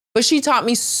 But she taught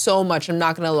me so much. I'm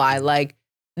not going to lie. Like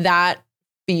that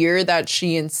fear that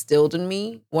she instilled in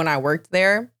me when I worked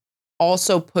there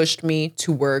also pushed me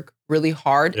to work really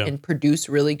hard and produce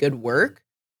really good work.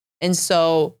 And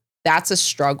so that's a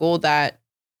struggle that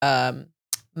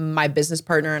my business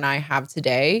partner and I have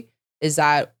today is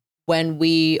that when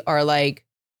we are like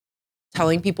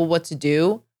telling people what to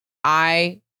do,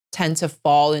 I tend to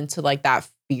fall into like that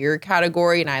fear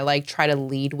category and I like try to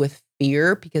lead with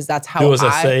fear because that's how do as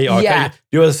I say.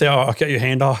 Do as I say. I'll cut your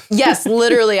hand off. Yes,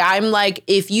 literally. I'm like,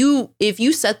 if you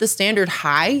set the standard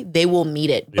high, they will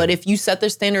meet it. But if you set the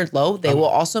standard low, they will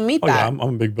also meet that. Yeah, I'm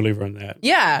a big believer in that.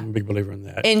 Yeah. I'm a big believer in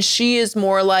that. And she is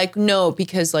more like, no,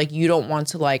 because like you don't want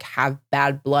to like have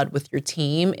bad blood with your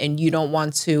team and you don't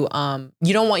want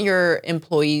your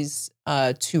employees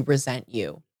to resent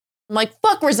you. I'm like,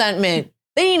 fuck resentment.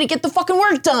 They need to get the fucking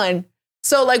work done.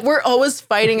 So like we're always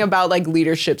fighting about like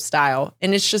leadership style.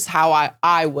 And it's just how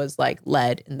I was like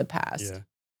led in the past. Yeah.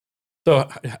 So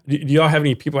do y'all have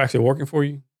any people actually working for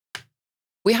you?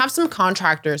 We have some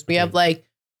contractors. We have like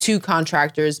 2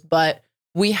 contractors, but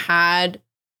we had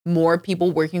more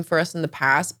people working for us in the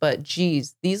past. But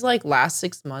geez, these like last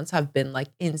 6 months have been like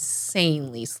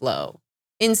insanely slow.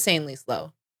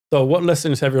 So what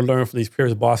lessons have you learned from these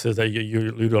peers bosses that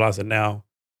you're utilizing now?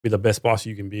 Be the best boss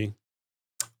you can be.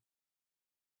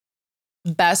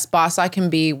 Best boss I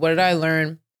can be. What did I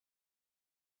learn?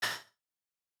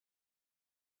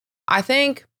 I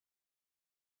think,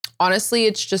 honestly,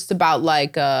 it's just about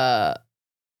like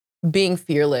being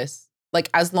fearless. Like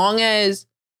as long as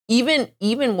even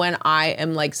when I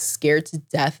am like scared to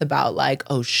death about like,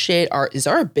 oh shit, is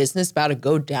our business about to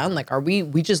go down? Like, we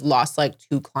just lost like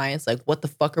 2 clients. Like, what the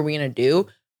fuck are we gonna do?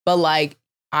 But like,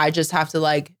 I just have to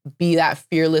like be that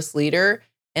fearless leader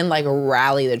and like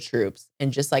rally the troops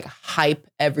and just like hype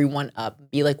everyone up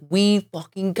and be like, we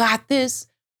fucking got this.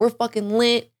 We're fucking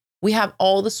lit. We have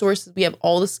all the sources. We have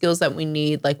all the skills that we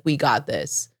need. Like, we got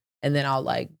this. And then I'll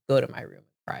like go to my room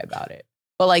and cry about it.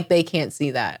 But like, they can't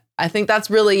see that. I think that's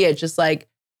really it. Just like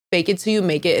fake it till you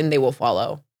make it and they will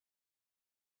follow.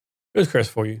 Here's Chris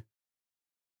for you.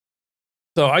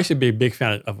 So I should be a big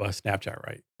fan of Snapchat,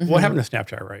 right? Mm-hmm. What happened to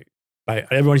Snapchat, right? Like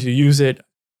everyone should use it.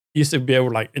 Used to be able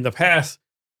to, like in the past,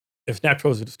 if Snapchat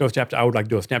was no Snapchat, I would like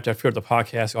do a Snapchat for the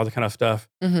podcast, all that kind of stuff.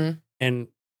 Mm-hmm. And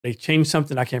they changed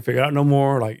something I can't figure out no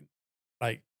more. Like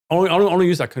only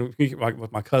use like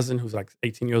with my cousin who's like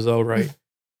 18 years old, right?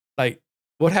 Like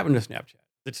what happened to Snapchat?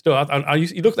 It's still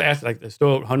you look at like there's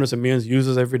still hundreds of millions of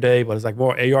users every day, but it's like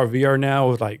more AR VR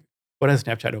now. It's like what has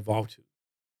Snapchat evolved to?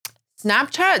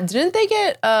 Snapchat, didn't they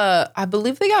get I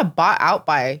believe they got bought out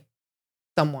by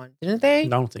someone, didn't they?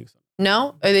 No, I don't think so.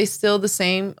 No? Are they still the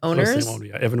same owners? Still the same owner,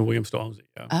 yeah. Evan Williams still owns it,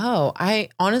 yeah. Oh, I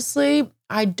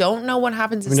don't know what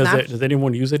happens to Snapchat. Does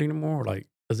anyone use it anymore? Like,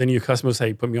 does any of your customers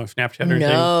say, put me on Snapchat or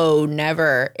anything? No,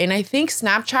 never. And I think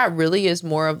Snapchat really is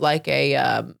more of like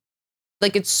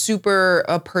like it's super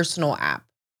a personal app.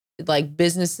 Like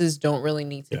businesses don't really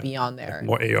need to be on there.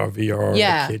 More AR, VR,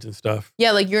 like kids and stuff.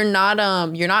 Yeah, like you're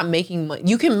not making money.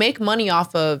 You can make money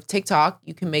off of TikTok.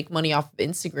 You can make money off of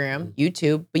Instagram,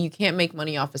 YouTube, but you can't make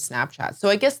money off of Snapchat. So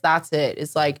I guess that's it.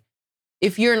 It's like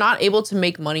if you're not able to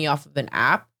make money off of an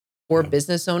app for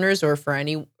business owners or for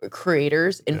any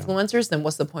creators, influencers, then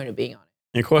what's the point of being on it?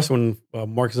 And of course, when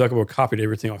Mark Zuckerberg copied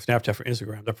everything off Snapchat for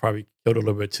Instagram, that probably killed a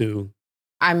little bit too.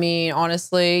 I mean,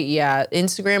 honestly, yeah,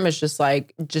 Instagram is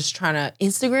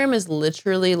Instagram is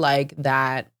literally like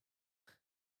that.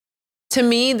 To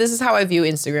me, this is how I view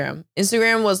Instagram.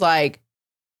 Instagram was like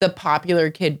the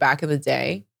popular kid back in the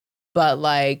day, but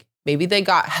like maybe they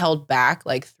got held back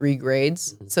like 3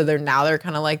 grades. So they're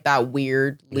kind of like that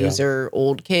weird loser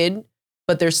old kid,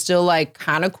 but they're still like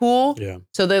kind of cool. Yeah.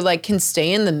 So they like can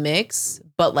stay in the mix,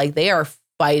 but like they are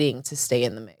fighting to stay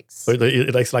in the mix. So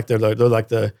it's like they're like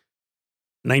the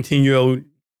 19-year-old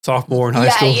sophomore in high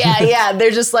school. Yeah. They're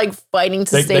just like fighting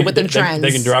to stay with the trends. They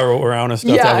can drive around and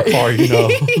stuff to have a car, you know.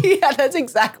 Yeah, that's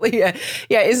exactly it.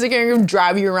 Yeah, Instagram can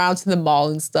drive you around to the mall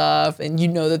and stuff, and you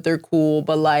know that they're cool,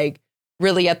 but like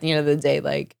really at the end of the day,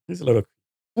 like he's a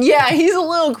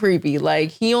little creepy.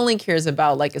 Like he only cares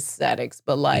about like aesthetics,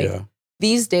 but like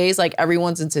these days, like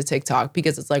everyone's into TikTok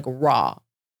because it's like raw,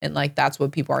 and like that's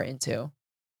what people are into.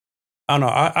 I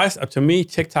don't know. To me,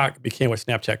 TikTok became what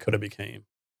Snapchat could have became.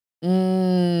 But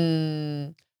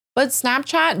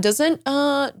Snapchat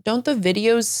don't the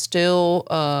videos still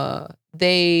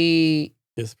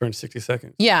it's for 60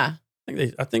 seconds. Yeah.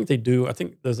 I think they do. I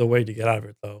think there's a way to get out of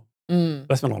it though.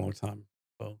 That's been a long time.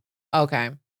 So okay.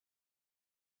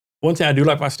 One thing I do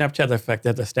like about Snapchat, the fact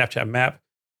that the Snapchat map,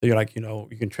 so you're like, you know,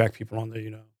 you can track people on there, you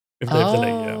know.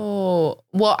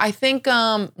 Well, I think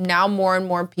now more and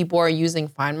more people are using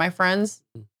Find My Friends.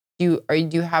 Do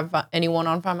you have anyone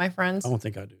on Find My Friends? I don't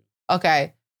think I do.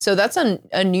 Okay. So that's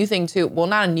a new thing too. Well,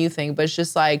 not a new thing, but it's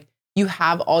just like you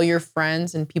have all your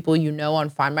friends and people you know on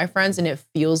Find My Friends, and it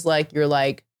feels like you're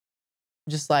like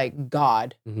just like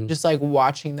God, just like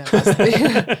watching them as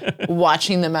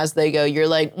they go. You're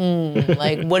like,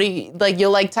 like what do you like?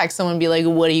 You'll like text someone and be like,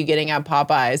 "What are you getting at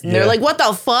Popeyes?" And they're like, "What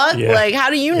the fuck? Like, how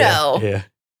do you know?" Yeah.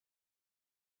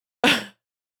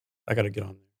 I got to get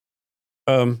on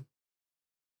there.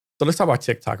 So let's talk about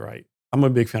TikTok, right? I'm a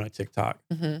big fan of TikTok.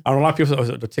 Mm-hmm. I know a lot of people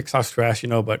say the TikTok's trash,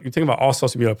 but you think about all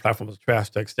social media platforms trash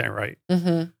to an extent, right?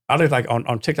 Mm-hmm. I think like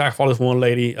on TikTok, I follow this one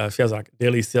lady. She has like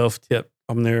daily self tip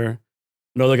on there.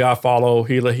 Another guy I follow,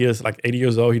 he is like 80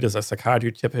 years old. He does a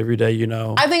psychiatry tip every day,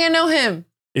 I think I know him.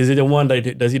 Is he the one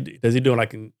that does he do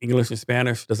like in English and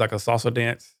Spanish? Does like a salsa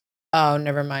dance? Oh,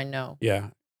 never mind. No.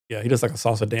 Yeah. He does like a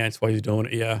salsa dance while he's doing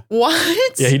it. Yeah.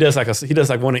 What? Yeah, he does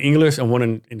like one in English and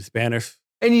one in Spanish.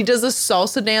 And he does a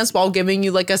salsa dance while giving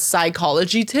you like a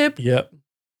psychology tip. Yep.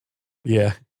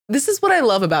 Yeah. This is what I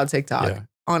love about TikTok. Yeah.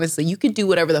 Honestly, you could do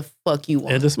whatever the fuck you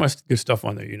want. Yeah, there's much good stuff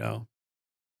on there,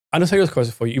 I just have this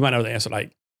question for you. You might know the answer.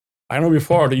 Like, I know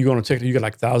before that you go on TikTok, you get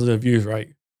like thousands of views, right?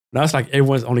 Now it's like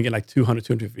everyone's only getting like 200,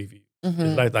 250 views. Mm-hmm.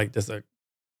 It's like there's a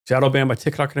shadow ban by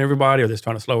TikTok and everybody, or they're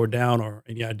trying to slow it down, or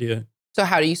any idea? So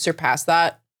how do you surpass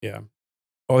that? Yeah.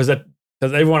 Or is that,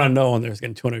 because everyone I know on there is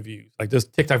getting 200 views. Like there's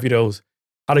TikTok videos,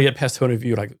 how to get past 200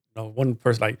 views. Like, one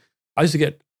person, like, I used to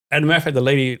get, as a matter of fact, the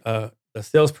lady, the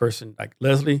salesperson, like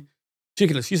Leslie, she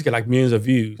used to get like millions of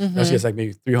views. Mm-hmm. Now she has like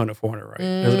maybe 300, 400, right?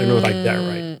 It was like that,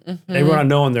 right? Mm-hmm. Everyone I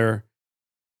know on there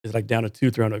is like down to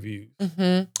 200, 300 views.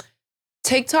 Mm-hmm.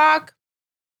 TikTok,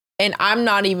 and I'm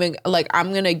not even, like,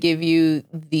 I'm going to give you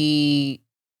the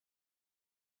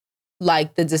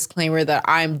disclaimer that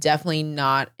I'm definitely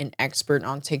not an expert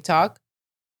on TikTok.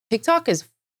 TikTok is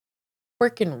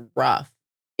freaking rough.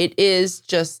 It is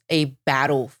just a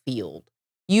battlefield.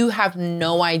 You have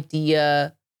no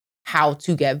idea how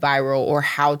to get viral or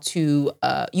how to,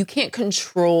 you can't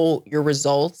control your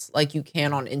results like you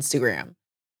can on Instagram.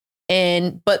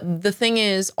 But the thing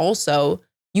is also,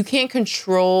 you can't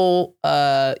control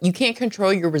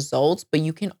your results, but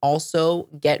you can also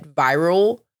get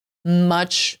viral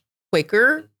much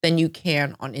quicker than you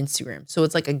can on Instagram. So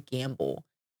it's like a gamble.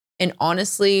 And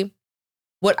honestly,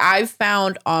 what I've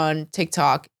found on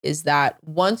TikTok is that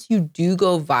once you do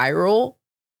go viral,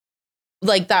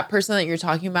 like that person that you're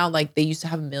talking about, like they used to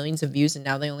have millions of views and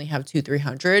now they only have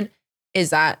 200-300,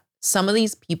 is that some of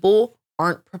these people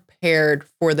aren't prepared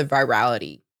for the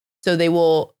virality.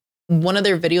 So one of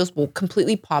their videos will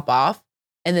completely pop off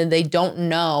and then they don't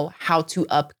know how to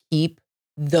upkeep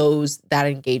that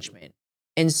engagement.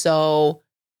 And so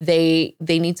they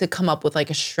need to come up with like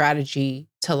a strategy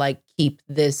to like keep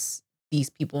these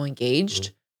people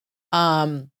engaged.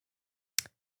 What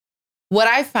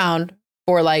I found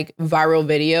for like viral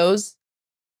videos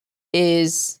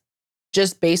is,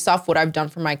 just based off what I've done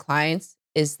for my clients,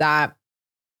 is that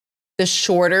the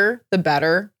shorter, the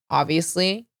better,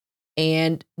 obviously.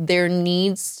 And there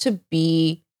needs to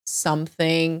be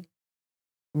something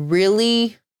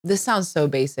really, this sounds so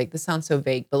basic, this sounds so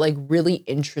vague, but like really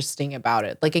interesting about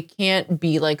it. Like it can't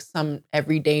be like some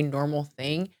everyday normal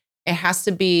thing. It has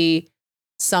to be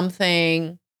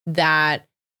something that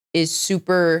is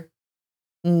super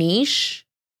niche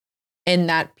and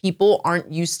that people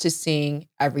aren't used to seeing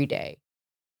every day.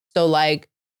 So like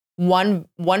one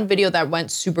video that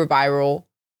went super viral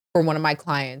for one of my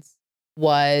clients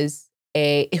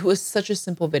it was such a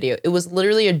simple video. It was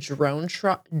literally a drone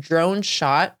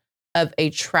shot of a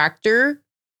tractor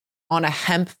on a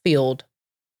hemp field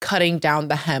cutting down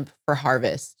the hemp for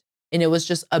harvest. And it was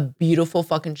just a beautiful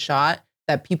fucking shot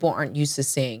that people aren't used to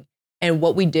seeing. And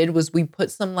what we did was we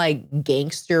put some like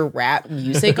gangster rap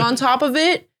music on top of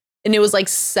it. And it was like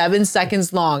 7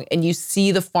 seconds long. And you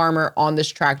see the farmer on this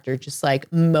tractor just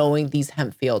like mowing these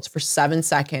hemp fields for 7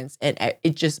 seconds. And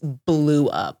it just blew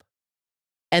up.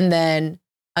 And then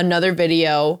another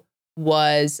video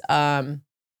was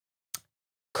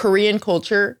Korean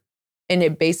culture. And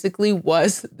it basically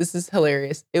was, this is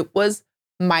hilarious. It was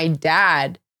my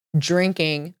dad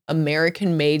drinking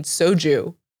American-made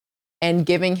soju and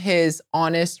giving his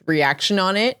honest reaction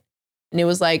on it. And it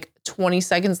was like 20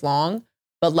 seconds long.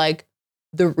 But like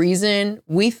the reason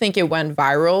we think it went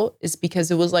viral is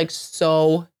because it was like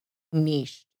so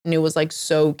niche and it was like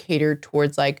so catered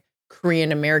towards like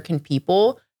Korean American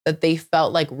people that they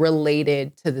felt like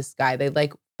related to this guy. They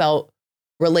like felt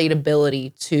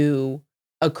relatability to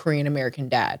a Korean American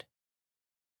dad.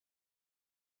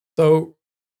 So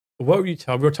what would you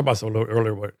tell, we were talking about this a little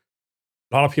earlier, but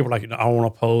a lot of people are like, I don't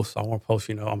want to post,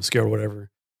 I'm scared or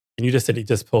whatever. And you just said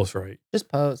just post, right? Just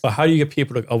post. But how do you get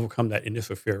people to overcome that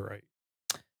initial fear, right?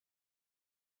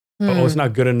 Oh, it's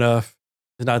not good enough.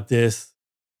 It's not this.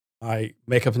 My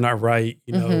makeup's not right.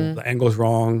 The angle's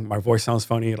wrong. My voice sounds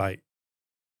funny. Like,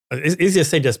 it's easy to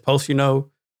say just post, but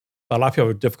a lot of people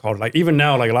are difficult. Like, even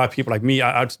now, like a lot of people like me,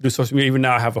 I do social media. Even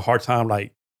now, I have a hard time,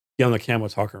 like, getting on the camera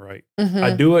talking, right?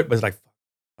 I do it, but it's like,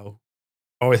 I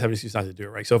always have an excuse not to do it,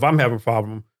 right? So if I'm having a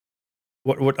problem,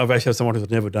 What advice have someone who's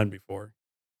never done before?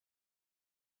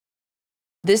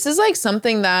 This is like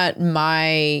something that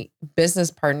my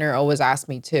business partner always asks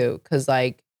me too. Cause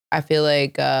like, I feel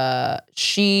like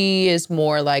she is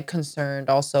more like concerned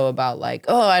also about like,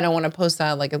 oh, I don't want to post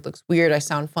that. Like it looks weird. I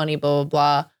sound funny, blah,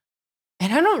 blah, blah.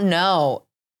 And I don't know.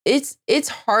 It's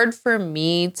hard for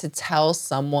me to tell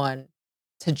someone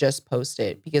to just post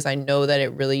it because I know that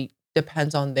it really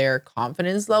depends on their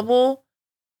confidence level.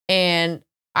 And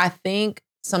I think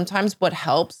sometimes what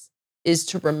helps is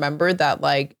to remember that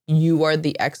like you are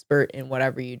the expert in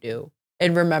whatever you do.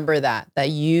 And remember that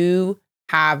you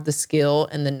have the skill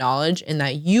and the knowledge and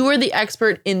that you are the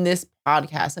expert in this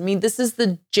podcast. I mean, this is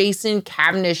the Jason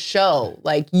Kavnish show.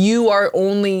 Like you are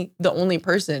the only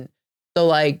person. So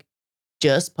like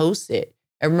just post it.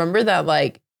 And remember that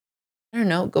like, I don't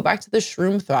know, go back to the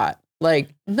shroom thought. Like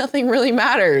nothing really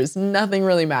matters. Nothing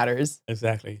really matters.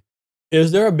 Exactly.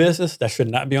 Is there a business that should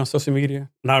not be on social media?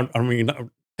 Not, I mean,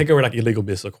 take away like illegal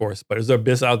business, of course, but is there a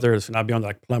business out there that should not be on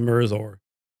like plumbers or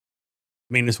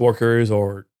maintenance workers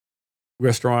or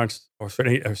restaurants or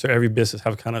should every business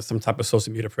have kind of some type of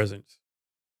social media presence?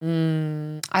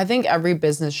 I think every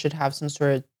business should have some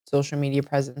sort of social media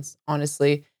presence,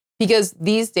 honestly, because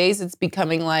these days it's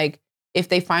becoming like if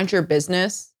they find your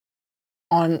business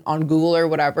on Google or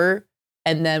whatever,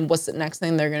 and then what's the next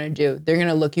thing they're going to do? They're going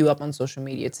to look you up on social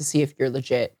media to see if you're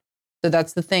legit. So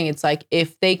that's the thing. It's like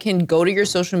if they can go to your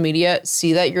social media,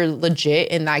 see that you're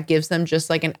legit, and that gives them just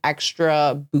like an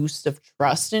extra boost of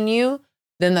trust in you,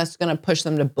 then that's going to push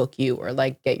them to book you or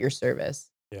like get your service.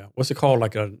 Yeah. What's it called?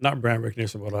 Like a, not brand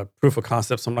recognition, but a proof of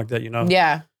concept, something like that, you know?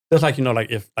 Yeah. Just like, you know,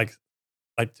 like if like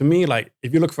to me, like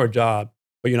if you look for a job,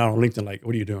 but you're not on LinkedIn, like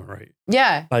what are you doing, right?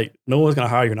 Yeah. Like no one's going to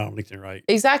hire you not on LinkedIn, right?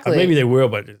 Exactly. Maybe they will,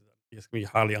 but it's going to be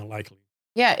highly unlikely.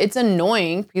 Yeah, it's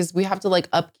annoying because we have to like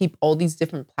upkeep all these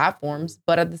different platforms,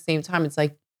 but at the same time, it's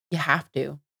like you have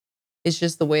to. It's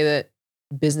just the way that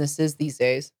business is these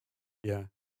days. Yeah.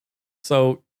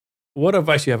 So what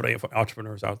advice do you have for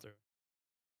entrepreneurs out there?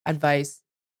 Advice.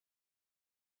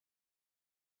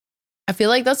 I feel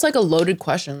like that's like a loaded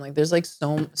question. Like there's like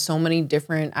so many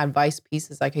different advice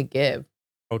pieces I could give.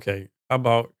 Okay. How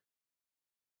about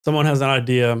someone has an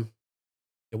idea,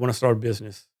 they want to start a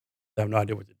business, they have no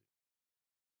idea what to do.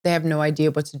 They have no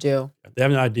idea what to do. They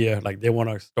have an idea, like they want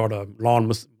to start a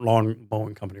lawn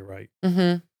mowing company, right?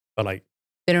 Mm-hmm. But like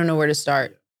They don't know where to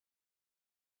start.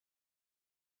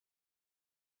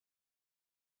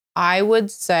 I would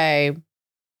say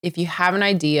if you have an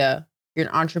idea, you're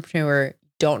an entrepreneur,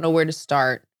 don't know where to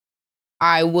start,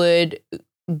 I would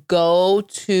go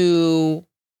to,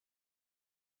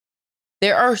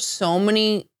 there are so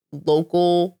many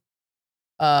local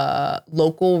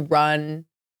run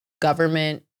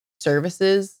government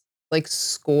services like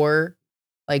SCORE,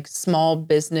 like small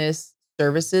business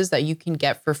services that you can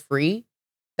get for free,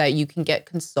 that you can get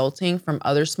consulting from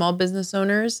other small business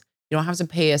owners. You don't have to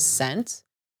pay a cent.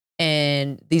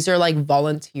 And these are like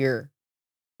volunteer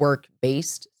work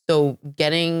based. So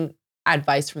getting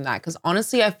advice from that. Because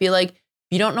honestly, I feel like if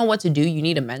you don't know what to do, you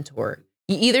need a mentor.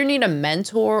 You either need a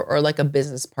mentor or like a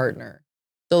business partner.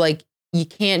 So like you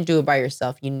can't do it by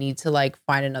yourself. You need to like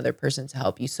find another person to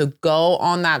help you. So go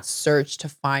on that search to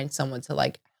find someone to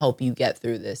like help you get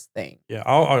through this thing. Yeah,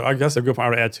 I guess a good point I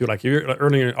would add too. Like if you're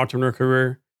early in your entrepreneur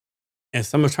career and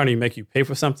someone's trying to make you pay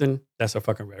for something, that's a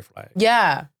fucking red flag.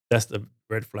 Yeah. That's the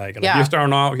red flag. Like Yeah. if you're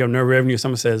starting out, you have no revenue,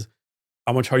 someone says,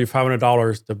 I'm gonna charge you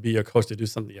 $500 to be a coach to do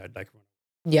something. Yeah, like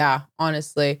Yeah,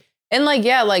 honestly. And like,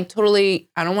 yeah, like totally,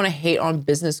 I don't want to hate on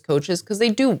business coaches because they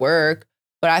do work.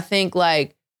 But I think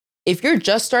like if you're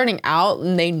just starting out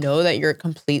and they know that you're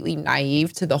completely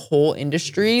naive to the whole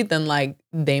industry, then like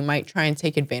they might try and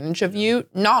take advantage of you.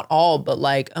 Not all, but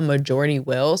like a majority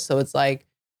will. So it's like,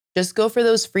 just go for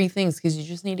those free things because you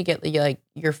just need to get like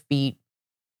your feet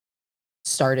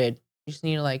started. You just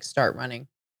need to like start running.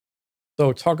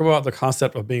 So talk about the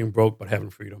concept of being broke but having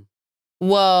freedom.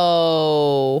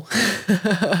 Whoa.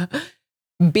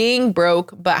 Being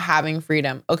broke but having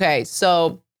freedom. Okay,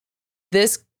 so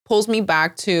this pulls me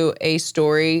back to a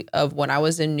story of when I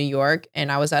was in New York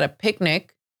and I was at a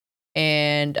picnic,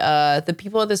 and the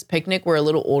people at this picnic were a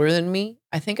little older than me.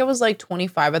 I think I was like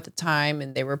 25 at the time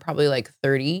and they were probably like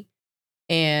 30.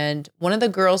 And one of the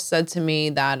girls said to me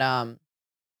that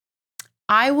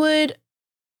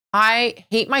I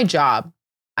hate my job.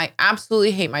 I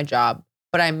absolutely hate my job,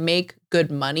 but I make good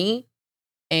money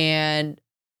and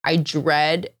I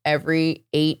dread every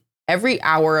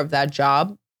hour of that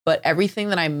job. But everything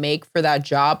that I make for that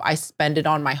job, I spend it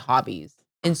on my hobbies.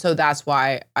 And so that's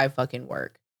why I fucking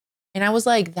work. And I was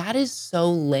like, that is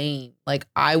so lame. Like,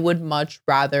 I would much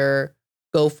rather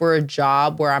go for a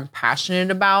job where I'm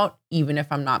passionate about, even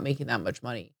if I'm not making that much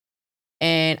money.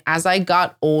 And as I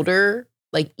got older,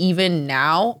 like even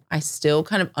now, I still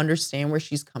kind of understand where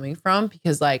she's coming from,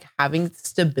 because like having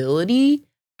stability,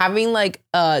 having like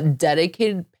a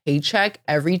dedicated paycheck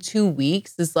every 2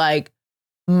 weeks is like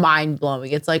mind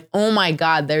blowing. It's like, oh my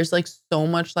God, there's like so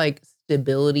much like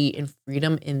stability and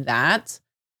freedom in that.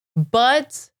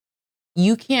 But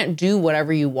you can't do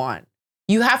whatever you want.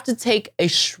 You have to take a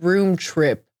shroom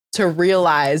trip to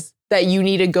realize that you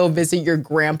need to go visit your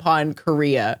grandpa in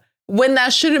Korea, when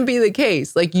that shouldn't be the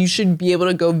case. Like, you should be able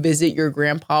to go visit your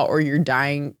grandpa or your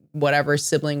dying whatever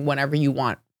sibling whenever you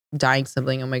want. Dying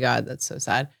sibling, oh my God, that's so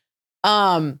sad.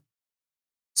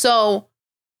 So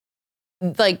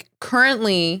like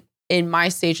currently in my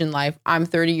stage in life, I'm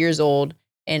 30 years old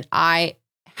and I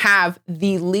have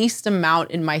the least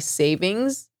amount in my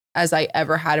savings as I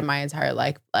ever had in my entire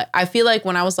life. I feel like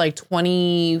when I was like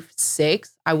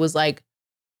 26, I was like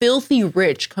filthy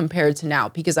rich compared to now,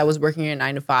 because I was working a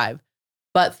 9 to 5.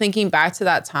 But thinking back to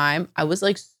that time, I was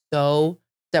like so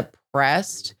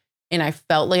depressed and I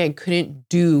felt like I couldn't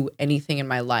do anything in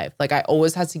my life. Like, I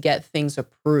always had to get things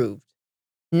approved.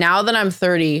 Now that I'm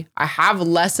 30, I have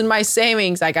less in my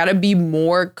savings. I got to be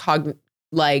more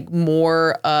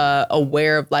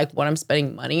aware of like what I'm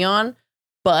spending money on,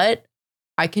 but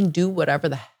I can do whatever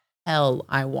the hell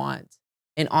I want.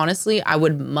 And honestly, I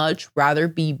would much rather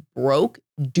be broke,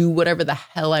 do whatever the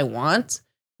hell I want,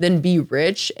 than be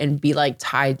rich and be like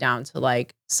tied down to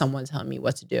like someone telling me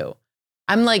what to do.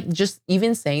 I'm like, just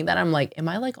even saying that, I'm like, am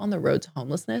I like on the road to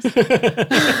homelessness?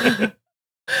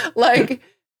 Like,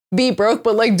 be broke,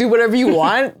 but like do whatever you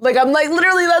want. Like, I'm like,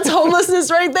 literally, that's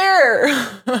homelessness right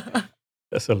there.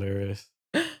 That's hilarious.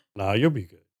 Nah, you'll be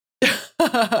good.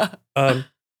 Tell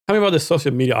me about the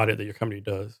social media audit that your company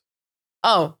does.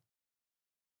 Oh.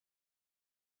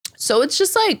 So it's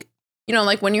just like, you know,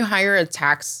 like when you hire a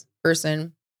tax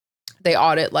person, they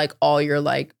audit like all your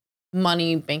like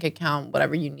money, bank account,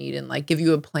 whatever you need, and like give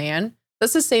you a plan.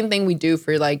 That's the same thing we do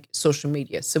for like social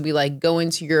media. So we like go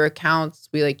into your accounts,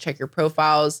 we like check your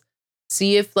profiles,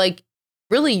 see if like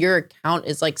really your account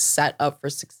is like set up for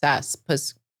success,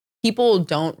 because people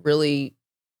don't really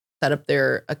set up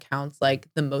their accounts like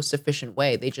the most efficient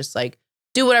way. They just like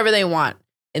do whatever they want.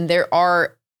 And there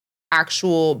are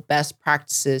actual best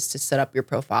practices to set up your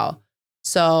profile.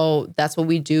 So that's what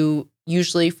we do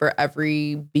usually for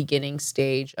every beginning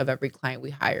stage of every client we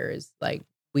hire, is like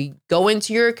we go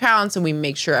into your accounts and we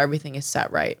make sure everything is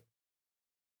set right.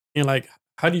 And like,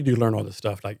 how do you learn all this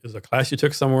stuff? Like, is a class you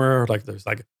took somewhere? Like, there's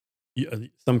like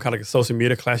some kind of like a social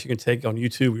media class you can take on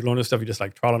YouTube. You learn this stuff. You just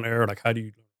like trial and error. Like, how do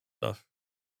you learn stuff?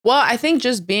 Well, I think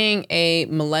just being a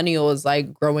millennial is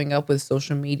like growing up with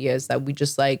social media, is that we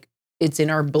just like, it's in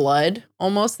our blood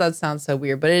almost. That sounds so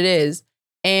weird, but it is.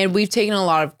 And we've taken a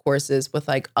lot of courses with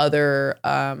like other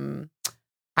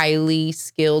highly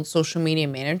skilled social media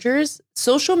managers.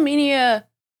 Social media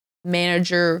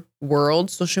manager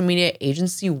world, social media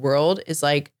agency world is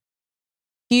like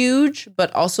huge,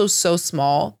 but also so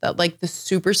small that like the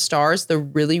superstars, the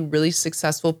really, really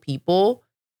successful people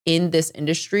in this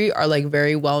industry are like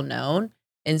very well known.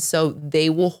 And so they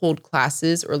will hold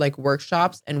classes or like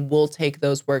workshops, and we'll take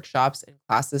those workshops and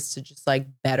classes to just like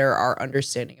better our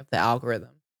understanding of the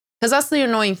algorithm. Because that's the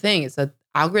annoying thing, is that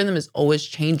algorithm is always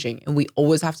changing and we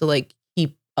always have to like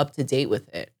keep up to date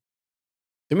with it.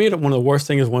 To me, one of the worst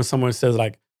things is when someone says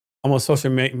like, I'm a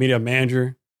social media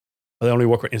manager, but they only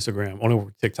work with Instagram, only work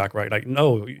with TikTok, right? Like,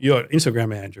 no, you're an Instagram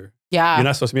manager. Yeah. You're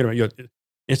not social media, you're an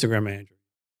Instagram manager.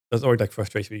 That's always like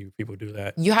frustrates me when people do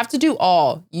that. You have to do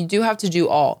all. You do have to do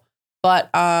all. But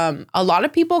a lot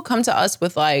of people come to us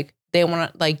with like, they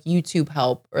want like YouTube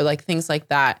help or like things like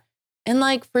that. And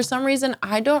like, for some reason,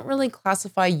 I don't really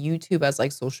classify YouTube as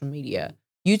like social media.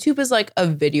 YouTube is like a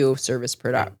video service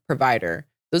provider.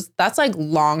 That's like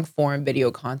long form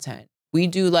video content. We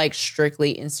do like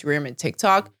strictly Instagram and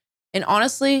TikTok. And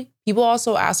honestly, people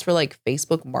also ask for like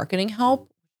Facebook marketing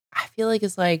help. I feel like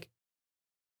it's like,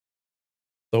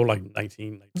 So like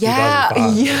 19, like yeah,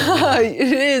 2005.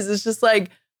 it is. It's just like,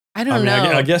 I don't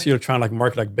know. I guess you're trying to like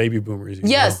market like baby boomers.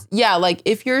 Yes. Know? Yeah. Like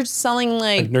if you're selling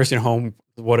like nursing home,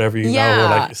 whatever, know, or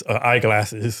like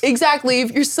eyeglasses. Exactly.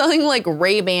 If you're selling like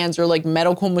Ray-Bans or like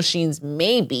medical machines,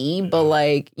 maybe, but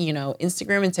like, you know,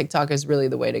 Instagram and TikTok is really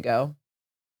the way to go.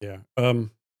 Yeah.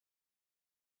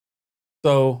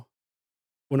 So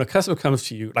when a customer comes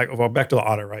to you, like, well, back to the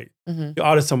audit, right? Mm-hmm. You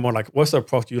audit someone, like, what's the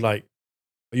approach? You like,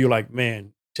 are you like,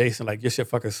 man, Jason, like, your shit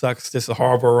fucking sucks. This is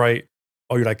horrible, right?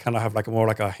 Or you like kind of have like more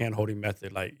like a hand-holding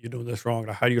method, like, you're doing this wrong.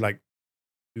 Like, how do you like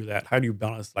do that? How do you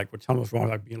balance like what telling what's wrong,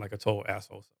 like being like a total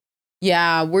asshole?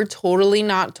 Yeah, we're totally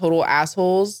not total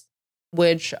assholes,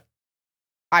 which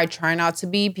I try not to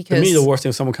be because to me, the worst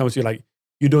thing is someone comes to you like,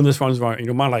 you're doing this wrong, and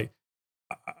you're like,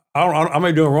 I'm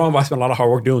not doing wrong, but I spent a lot of hard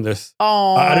work doing this.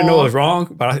 I didn't know it was wrong,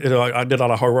 but I did a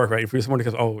lot of hard work, right? If somebody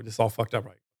goes, oh, this is all fucked up,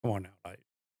 right? Come on now. Like,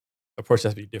 the approach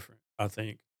has to be different, I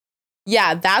think.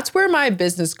 Yeah, that's where my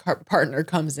business partner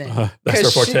comes in. That's her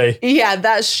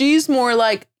forte. She's more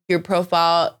like, your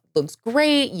profile looks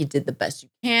great. You did the best you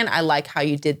can. I like how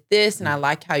you did this and I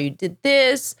like how you did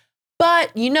this.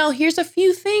 But, here's a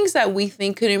few things that we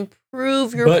think could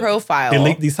improve your profile.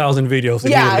 Delete these 1,000 videos.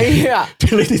 Yeah.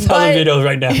 Delete these 1,000 videos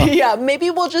right now. Yeah,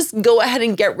 maybe we'll just go ahead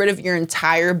and get rid of your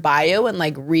entire bio and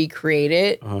like recreate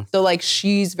it. So like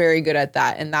she's very good at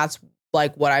that. And that's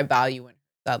like what I value in her.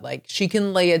 That like she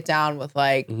can lay it down with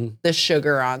like the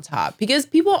sugar on top. Because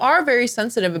people are very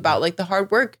sensitive about like the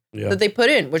hard work that they put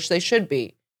in, which they should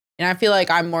be. And I feel like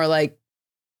I'm more like,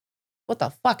 what the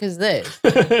fuck is this?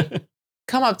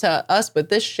 Come up to us with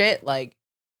this shit. Like,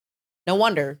 no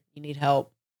wonder you need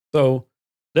help. So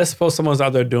let's suppose someone's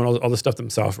out there doing all the stuff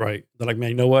themselves, right? They're like, man,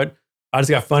 you know what? I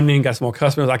just got funding, got some more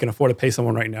customers. I can afford to pay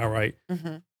someone right now, right?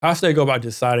 How should they go about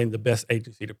deciding the best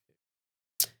agency to pick?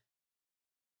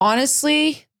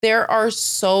 Honestly, there are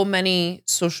so many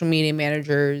social media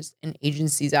managers and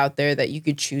agencies out there that you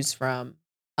could choose from.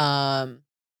 And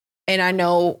I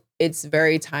know it's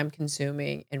very time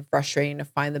consuming and frustrating to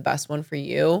find the best one for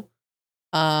you.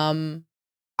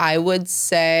 I would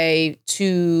say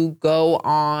to go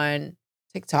on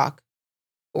TikTok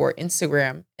or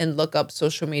Instagram and look up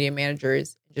social media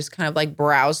managers, just kind of like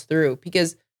browse through,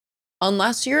 because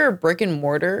unless you're a brick and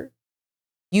mortar,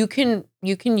 you can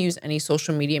use any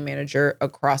social media manager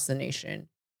across the nation.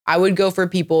 I would go for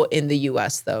people in the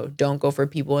US though. Don't go for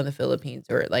people in the Philippines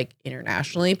or like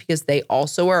internationally, because they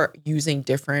also are using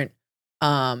different,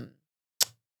 they're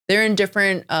in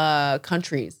different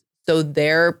countries. So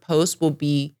their posts will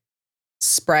be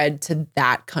spread to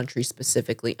that country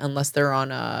specifically, unless they're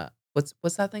on a,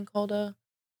 what's that thing called?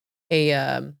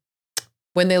 When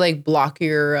they like block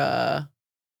your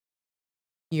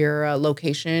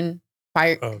location.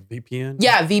 VPN?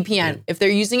 Yeah, VPN. Yeah. If they're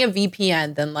using a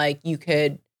VPN, then like you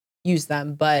could use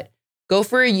them, but go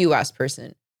for a US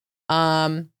person.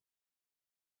 And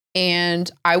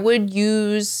I would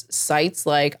use sites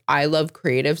like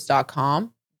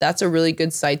ilovecreatives.com. That's a really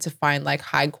good site to find like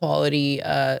high quality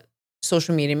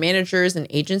social media managers and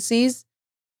agencies.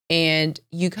 And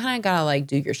you kind of gotta like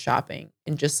do your shopping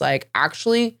and just like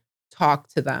actually talk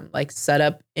to them, like set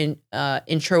up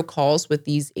intro calls with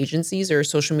these agencies or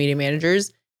social media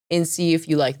managers and see if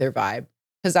you like their vibe.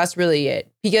 Because that's really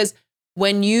it. Because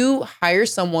when you hire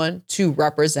someone to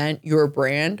represent your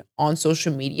brand on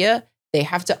social media, they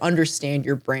have to understand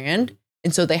your brand.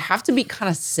 And so they have to be kind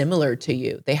of similar to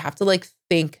you. They have to like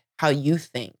think how you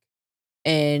think.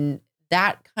 And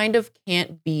that kind of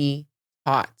can't be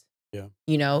taught. Yeah.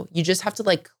 You just have to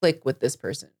like click with this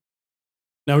person.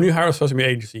 Now, when you hire a social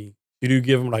media agency, you do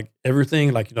give them like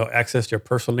everything, like, access to your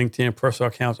personal LinkedIn, personal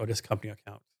accounts, or just company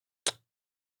accounts?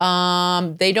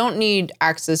 They don't need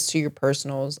access to your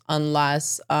personals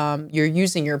unless you're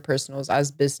using your personals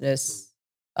as business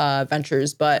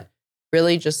ventures. But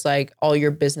really just like all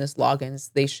your business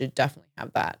logins, they should definitely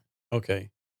have that. Okay.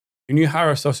 When you hire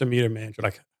a social media manager,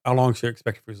 like how long should you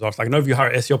expect results? Like I know if you hire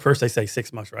an SEO person, they say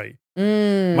 6 months, right?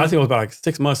 My thing was about like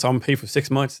 6 months. So I'm paid for 6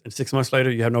 months, and 6 months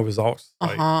later, you have no results.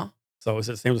 Right? So is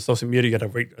it the same with social media? You got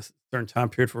to wait a certain time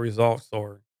period for results,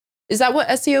 or is that what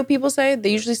SEO people say? They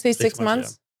usually say 6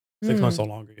 months. Yeah. 6 months or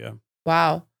longer. Yeah.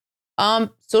 Wow.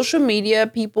 Social media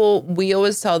people, we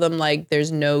always tell them like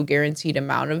there's no guaranteed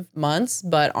amount of months,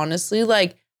 but honestly,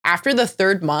 like after the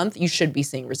 3rd month, you should be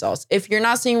seeing results. If you're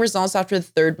not seeing results after the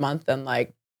 3rd month, then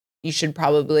like you should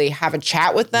probably have a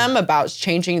chat with them about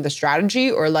changing the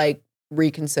strategy or like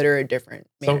reconsider a different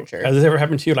manager. So has this ever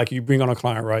happened to you? Like you bring on a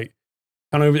client, right?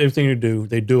 Kind of everything you do,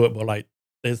 they do it, but like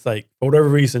it's like for whatever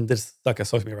reason, this stuck at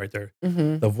social media right there.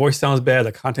 The voice sounds bad,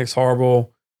 the content's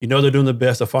horrible. They're doing the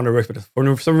best, the fun, the rich, but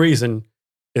for some reason,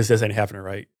 it just ain't happening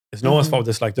right. It's no one's fault.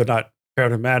 It's like they're not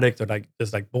charismatic. They're like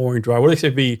just like boring, dry. What they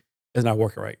should be is not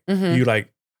working right. You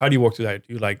like, how do you work through that?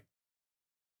 You like,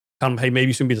 tell them, hey, maybe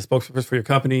you shouldn't be the spokesperson for your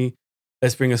company.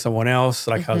 Let's bring in someone else.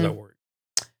 Like, how does that work?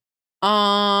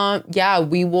 Yeah,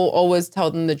 we will always tell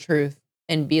them the truth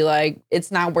and be like, it's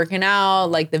not working out.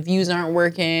 Like the views aren't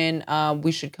working.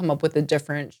 We should come up with a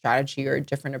different strategy or a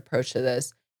different approach to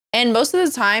this. And most of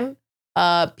the time,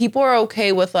 people are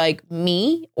okay with like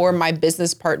me or my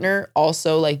business partner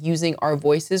also like using our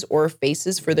voices or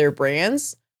faces for their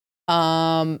brands.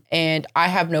 And I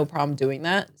have no problem doing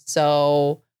that.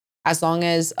 So as long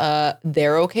as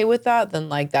they're okay with that, then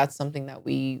like that's something that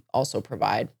we also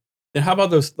provide. And how about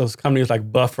those companies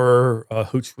like Buffer,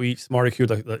 Hootsuite,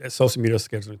 SmarterQ, the social media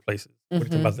scheduling places? What do you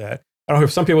think about that? I don't know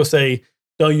if some people say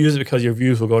don't use it because your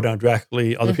views will go down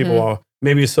drastically. Other people are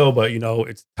maybe so, but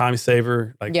it's time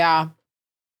saver. Like yeah.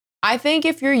 I think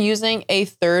if you're using a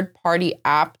third-party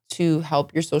app to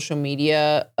help your social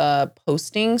media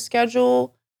posting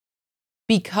schedule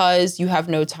because you have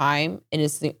no time and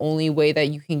it's the only way that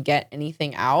you can get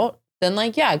anything out, then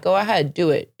like, yeah, go ahead,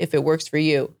 do it if it works for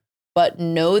you. But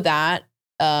know that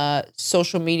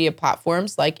social media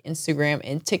platforms like Instagram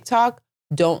and TikTok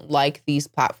don't like these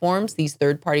platforms, these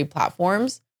third-party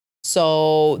platforms.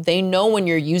 So they know when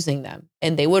you're using them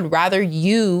and they would rather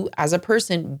you as a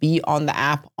person be on the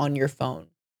app on your phone.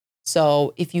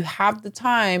 So if you have the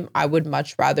time, I would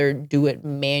much rather do it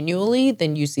manually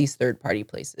than use these third-party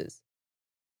places.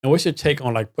 And what's your take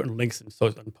on like putting links in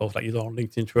social posts, like either on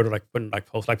LinkedIn, Twitter, like putting like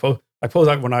posts, like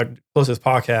when I post this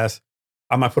podcast,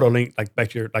 I might put a link like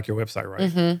back to your website,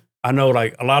 right? I know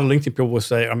like a lot of LinkedIn people will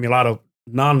say, a lot of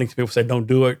non-LinkedIn people say don't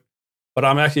do it. But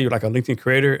I'm actually like a LinkedIn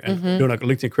creator and doing like a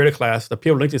LinkedIn creator class. The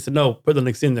people at LinkedIn said, no, put the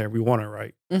links in there. We want it,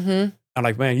 right? I'm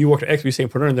like, man, you work at experts, you saying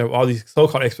put it in there. All these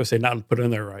so-called experts say not to put it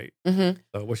in there, right?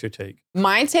 So what's your take?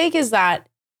 My take is that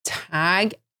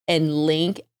tag and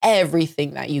link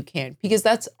everything that you can, because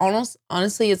that's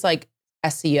honestly, it's like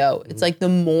SEO. It's like the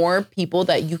more people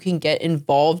that you can get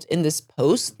involved in this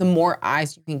post, the more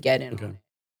eyes you can get in on it.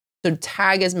 So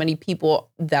tag as many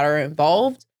people that are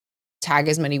involved, tag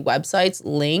as many websites,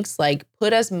 links, like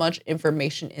put as much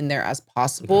information in there as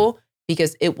possible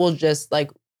because it will just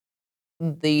like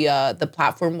the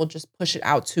platform will just push it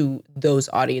out to those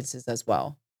audiences as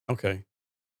well. Okay.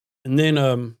 And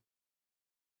then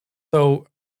so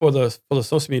for the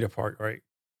social media part, right?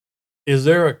 Is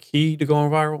there a key to going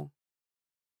viral?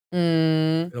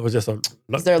 It was just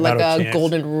is there like a chance?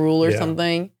 golden rule or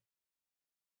something?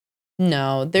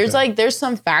 No, there's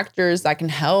some factors that can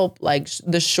help, like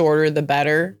the shorter, the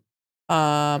better.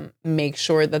 Make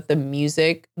sure that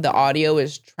the audio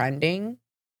is trending.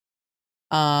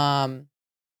 Do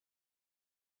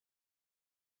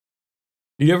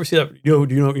you ever see that? You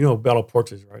know Bella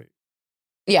Porches, right?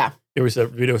 Yeah. You ever see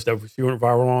that videos that she went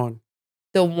viral on?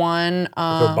 The one,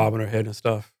 her bobbing her head and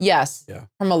stuff. Yes. Yeah.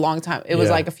 From a long time. It was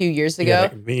like a few years ago. Yeah,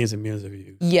 like millions and millions of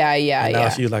views. Yeah. And now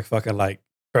she's like fucking like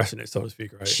crushing it, so to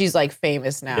speak, right? She's like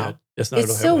famous now. Yeah,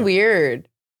 it's so weird.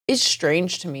 It's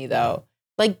strange to me though.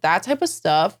 Like that type of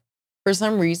stuff, for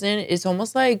some reason, it's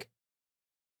almost like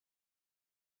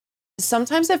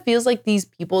sometimes it feels like these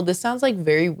people, this sounds like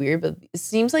very weird, but it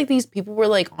seems like these people were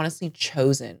like honestly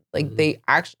chosen. Like they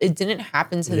actually, it didn't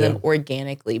happen to them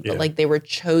organically, but like they were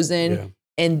chosen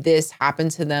and this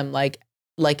happened to them like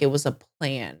it was a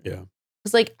plan. Yeah.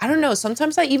 It's like, I don't know.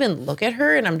 Sometimes I even look at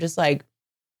her and I'm just like,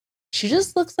 she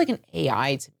just looks like an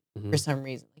AI to me for some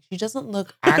reason. Like she doesn't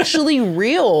look actually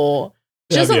real.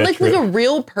 She doesn't look like a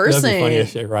real person. That'd be funny as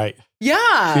shit, right?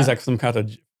 Yeah. She's like some kind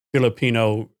of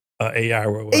Filipino AI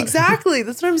or whatever. Exactly.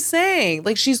 That's what I'm saying.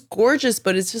 Like she's gorgeous,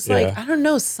 but it's just like, I don't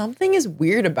know. Something is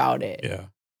weird about it. Yeah.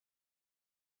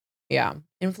 Yeah.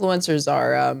 Influencers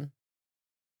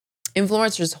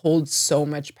hold so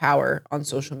much power on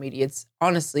social media. It's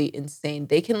honestly insane.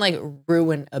 They can like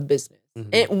ruin a business.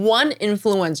 One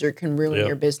influencer can ruin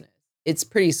your business. It's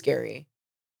pretty scary.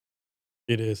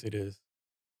 It is.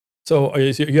 So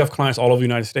you have clients all over the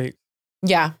United States?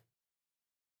 Yeah.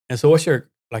 And so what's your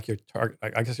target,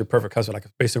 I guess your perfect customer, like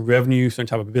based on revenue, certain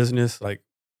type of business, like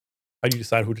how do you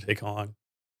decide who to take on?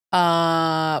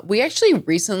 We actually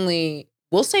recently,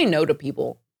 we'll say no to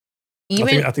people.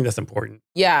 I think that's important.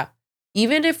 Yeah.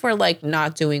 Even if we're like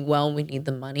not doing well and we need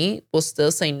the money, we'll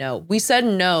still say no. We said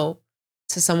no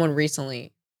to someone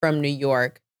recently from New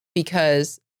York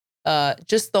because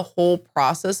just the whole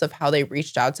process of how they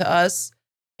reached out to us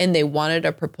and they wanted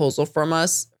a proposal from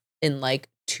us in like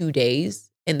 2 days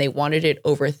and they wanted it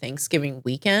over Thanksgiving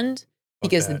weekend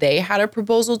because they had a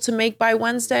proposal to make by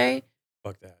Wednesday.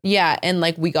 Fuck that. Yeah. And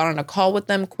like we got on a call with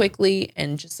them quickly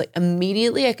and just like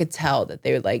immediately I could tell that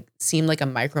they would like seem like a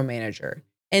micromanager.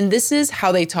 And this is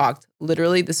how they talked.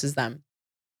 Literally, this is them.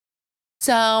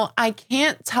 So I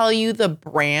can't tell you the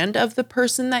brand of the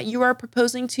person that you are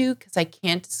proposing to because I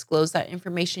can't disclose that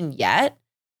information yet.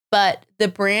 But the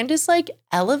brand is like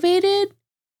elevated,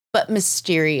 but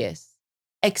mysterious,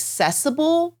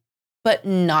 accessible, but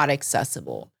not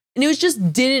accessible. And it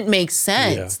just didn't make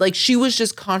sense. Yeah. Like she was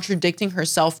just contradicting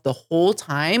herself the whole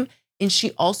time. And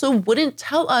she also wouldn't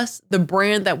tell us the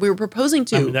brand that we were proposing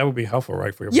to. I mean, that would be helpful,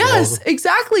 right? For your Yes, proposal.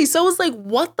 exactly. So it was like,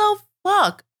 what the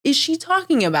fuck is she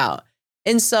talking about?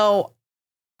 And so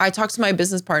I talked to my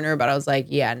business partner about it. I was like,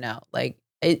 yeah, no, like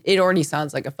it already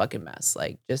sounds like a fucking mess.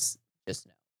 Like just no.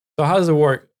 So how does it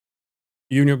work?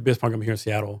 You and your business partner here in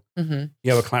Seattle. Mm-hmm.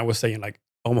 You have a client, we're saying like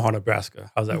Omaha,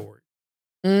 Nebraska. How's that work?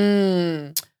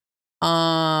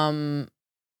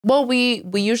 Well, we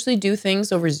usually do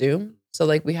things over Zoom. So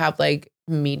like we have like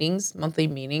meetings, monthly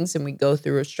meetings, and we go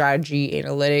through a strategy,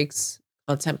 analytics,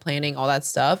 content planning, all that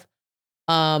stuff.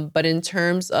 But in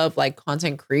terms of like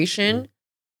content creation,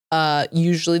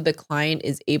 usually the client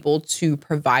is able to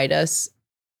provide us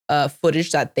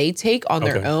footage that they take on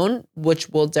their own, which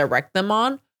we'll direct them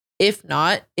on. If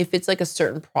not, if it's like a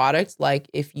certain product, like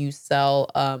if you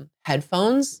sell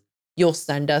headphones, you'll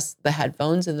send us the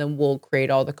headphones and then we'll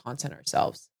create all the content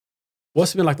ourselves.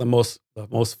 What's been like the most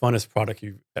funnest product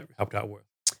you've helped out with?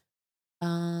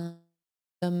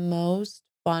 The most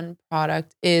fun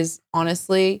product is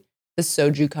honestly the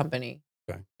soju company.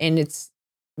 Okay. And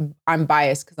I'm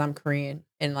biased because I'm Korean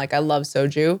and like I love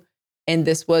soju. And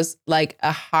this was like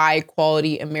a high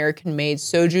quality American made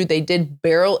soju. They did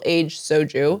barrel aged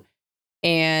soju.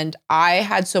 And I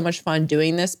had so much fun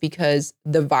doing this because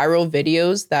the viral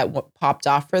videos that popped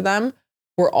off for them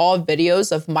were all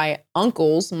videos of my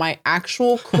uncles, my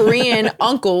actual Korean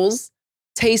uncles,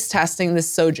 taste testing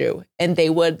this soju. And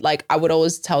they would like, I would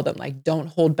always tell them like, don't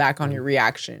hold back on your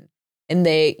reaction. And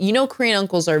they, Korean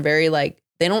uncles are very like,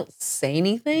 they don't say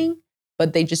anything,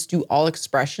 but they just do all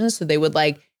expressions. So they would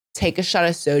like take a shot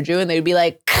of soju and they'd be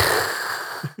like,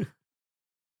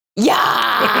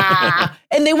 yeah.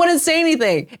 And they wouldn't say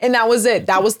anything. And that was it.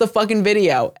 That was the fucking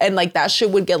video. And like that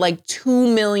shit would get like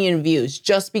 2 million views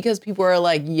just because people are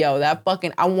like, yo, that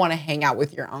fucking, I want to hang out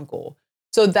with your uncle.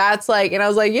 So that's like, and I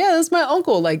was like, yeah, that's my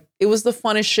uncle. Like it was the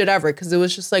funnest shit ever because it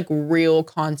was just like real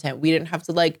content. We didn't have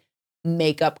to like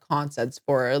make up concepts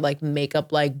for it, like make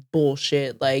up like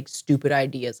bullshit, like stupid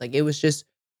ideas. Like it was just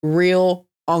real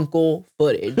uncle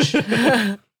footage.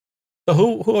 So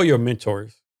who are your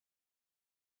mentors?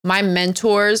 My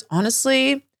mentors,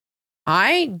 honestly,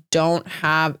 I don't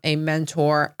have a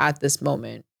mentor at this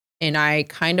moment. And I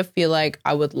kind of feel like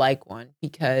I would like one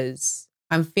because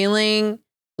I'm feeling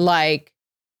like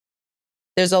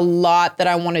there's a lot that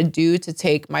I want to do to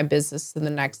take my business to the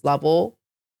next level.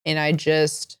 And I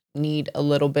just need a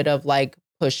little bit of like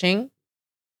pushing.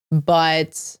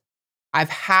 But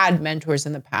I've had mentors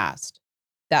in the past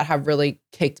that have really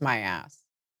kicked my ass.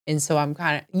 And so I'm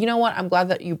kind of, you know what? I'm glad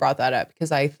that you brought that up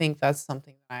because I think that's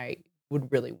something that I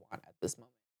would really want at this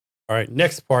moment. All right.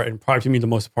 Next part, and probably to me the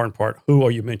most important part. Who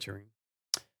are you mentoring?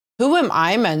 Who am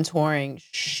I mentoring?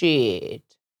 Shit.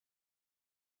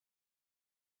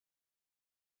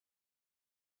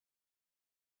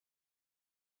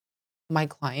 My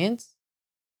clients?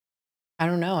 I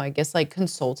don't know. I guess like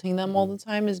consulting them all the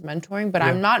time is mentoring, but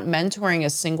I'm not mentoring a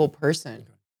single person.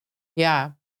 Okay.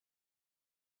 Yeah.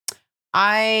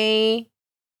 I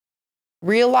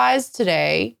realized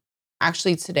today,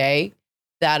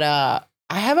 that I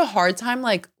have a hard time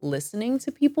like listening to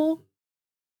people.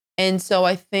 And so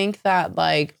I think that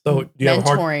like so do you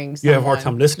mentoring have a hard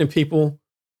time listening to people, or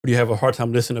do you have a hard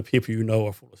time listening to people you know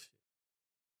are full of shit?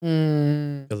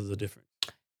 Because there's a difference.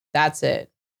 That's it.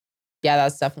 Yeah,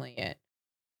 that's definitely it.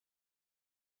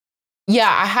 Yeah,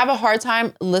 I have a hard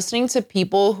time listening to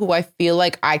people who I feel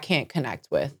like I can't connect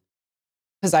with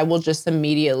because I will just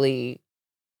immediately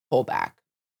pull back.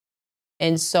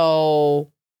 And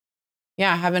so,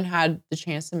 yeah, I haven't had the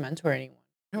chance to mentor anyone.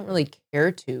 I don't really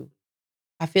care to.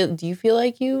 Do you feel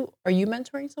like are you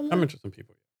mentoring someone? I'm interested in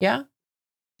people. Yeah?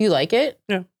 Do you like it?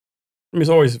 Yeah. I mean, it's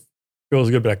always feels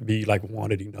good, but I can be like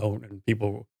wanted, and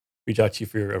people reach out to you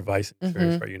for your advice and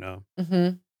experience,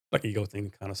 right, like ego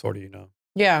thing, kind of, sort of,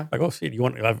 Yeah. like, oh shit, you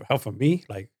want help from me?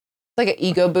 Like, It's like an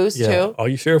ego boost too. Are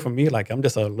you sure from me? Like, I'm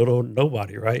just a little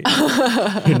nobody, right?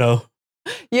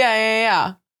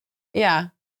 Yeah. Yeah.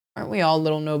 Aren't we all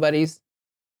little nobodies?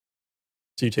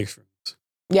 So you take shrooms.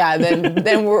 Yeah, then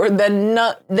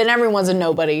everyone's a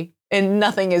nobody, and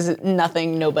nothing is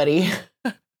nothing nobody.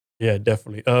 Yeah,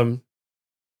 definitely.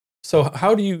 So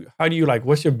how do you like?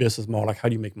 What's your business model? Like, how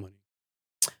do you make money?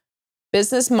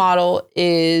 Business model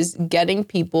is getting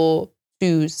people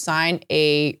to sign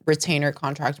a retainer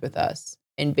contract with us,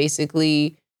 and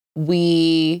basically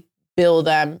we bill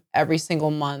them every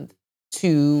single month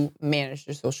to manage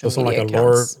their social media like accounts.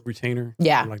 A lower retainer?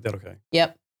 Yeah. Something like that, okay.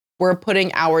 Yep. We're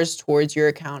putting hours towards your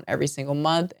account every single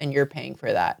month and you're paying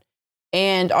for that.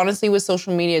 And honestly, with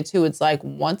social media too, it's like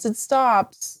once it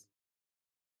stops,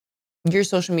 your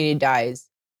social media dies.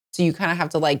 So you kind of have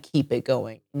to like keep it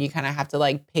going. And you kind of have to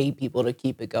like pay people to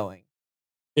keep it going.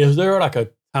 Is there like a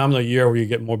time of the year where you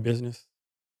get more business?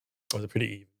 Or is it pretty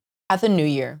even? At the new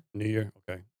year. New year?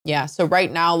 Okay. Yeah. So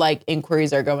right now, like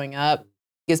inquiries are going up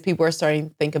because people are starting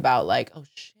to think about like, oh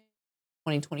shit,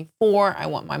 2024, I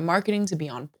want my marketing to be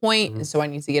on point. And so I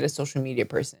need to get a social media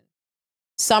person.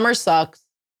 Summer sucks.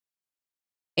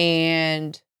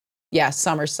 And yeah,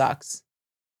 summer sucks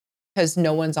because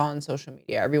no one's on social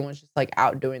media. Everyone's just like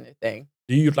out doing their thing.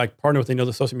 Do you like partner with any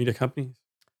other social media companies?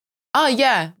 Oh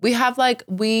yeah.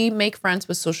 We make friends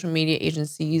with social media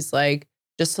agencies, like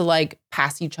just to like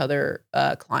pass each other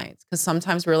clients. Cause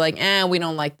sometimes we're like, we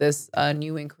don't like this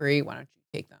new inquiry. Why don't you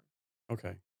take them?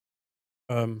 Okay.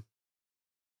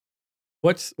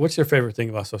 What's your favorite thing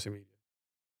about social media?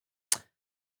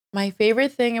 My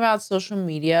favorite thing about social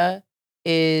media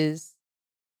is,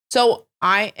 so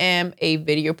I am a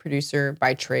video producer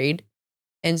by trade.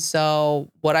 And so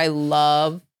what I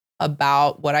love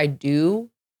about what I do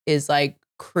is like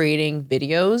creating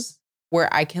videos where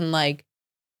I can like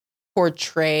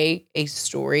portray a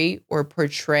story or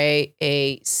portray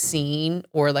a scene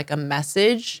or like a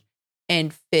message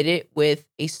and fit it with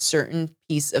a certain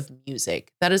piece of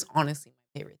music. That is honestly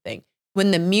my favorite thing.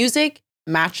 When the music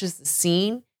matches the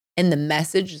scene and the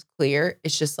message is clear,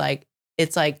 it's like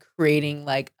creating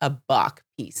like a Bach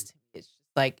piece to me. It's just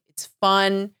like, it's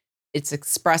fun, it's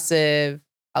expressive.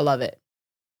 I love it.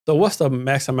 So what's the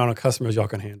max amount of customers y'all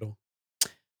can handle?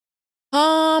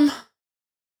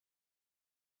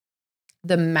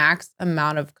 The max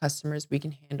amount of customers we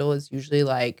can handle is usually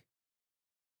like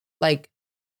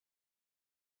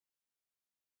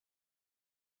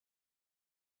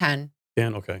 10.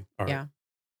 10, okay. All right. Yeah.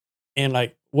 And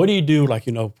like, what do you do? Like,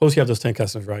 suppose you have those 10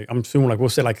 customers, right? I'm assuming like, we'll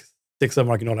say like 6 of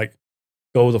them, like, like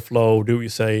go with the flow, do what you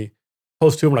say.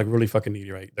 Suppose 2 of them like really fucking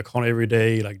needy, right? They're calling every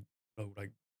day, like,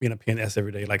 like being a PNS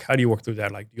every day. Like, how do you work through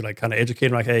that? Like, do you like kind of educate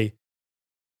them like, hey,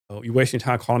 you wasting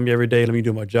time calling me every day. Let me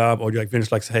do my job. Or do you like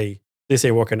finish like say, hey, this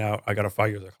ain't working out. I got to fire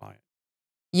you as a client.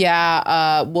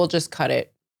 Yeah. We'll just cut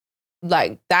it.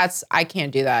 Like I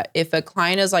can't do that. If a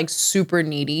client is like super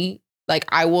needy, like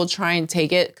I will try and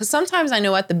take it. Cause sometimes I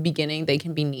know at the beginning they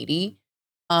can be needy.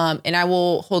 And I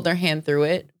will hold their hand through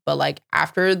it. But like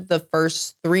after the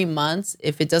first 3 months,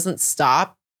 if it doesn't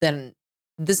stop, then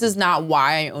this is not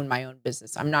why I own my own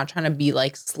business. I'm not trying to be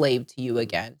like slave to you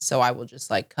again. So I will just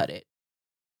like cut it.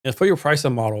 And for your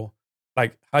pricing model,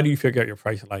 like how do you figure out your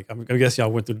pricing? Like I guess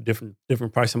y'all went through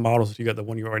different pricing models. You got the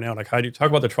one you're right now. Like how do you talk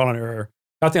about the trial and error?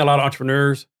 I think a lot of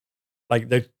entrepreneurs,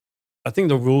 like I think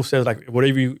the rule says like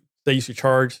whatever you say you should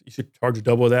charge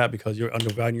double that because you're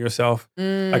undervaluing yourself.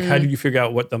 Like how do you figure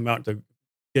out what the amount to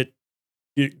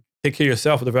take care of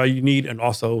yourself with the value you need and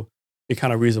also be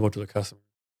kind of reasonable to the customer?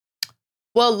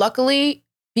 Well, luckily,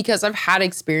 because I've had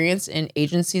experience in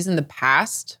agencies in the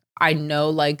past, I know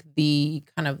like the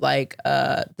kind of like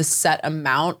the set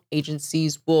amount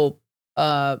agencies will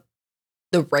the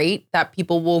rate that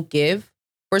people will give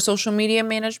for social media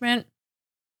management.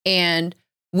 And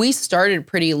we started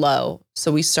pretty low.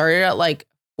 So we started at like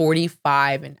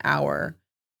 45 an hour.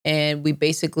 And we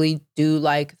basically do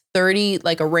like 30,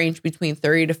 like a range between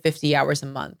 30 to 50 hours a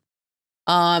month.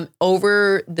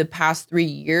 Over the past 3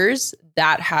 years,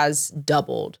 that has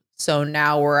doubled. So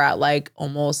now we're at like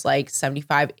almost like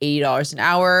 $75, $80 an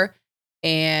hour.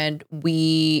 And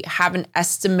we have an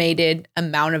estimated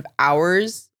amount of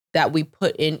hours that we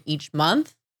put in each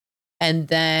month. And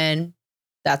then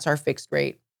that's our fixed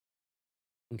rate.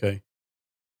 Okay.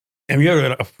 And you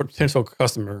have a potential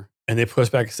customer and they push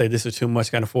back and say, this is too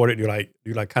much, can't afford it. You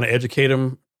like kind of educate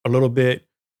them a little bit,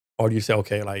 or do you say,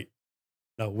 okay, like,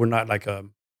 no, we're not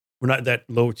that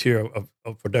low tier of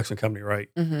production company, right?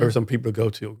 There are some people to go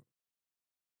to.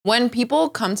 When people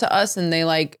come to us and they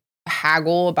like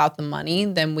haggle about the money,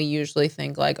 then we usually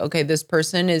think like, okay, this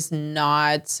person is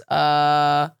not,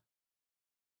 they're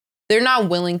not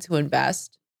willing to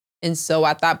invest. And so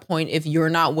at that point, if you're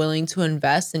not willing to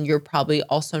invest, and you're probably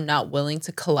also not willing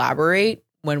to collaborate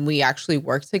when we actually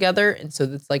work together. And so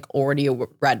that's like already a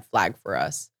red flag for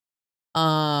us.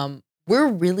 We're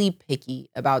really picky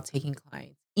about taking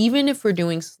clients. Even if we're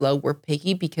doing slow, we're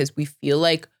picky because we feel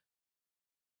like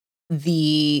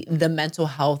the mental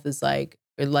health is like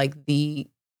the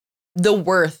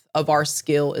worth of our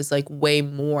skill is like way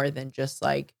more than just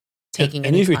like taking.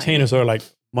 And these retainers are like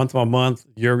month by month,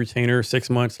 year retainer, 6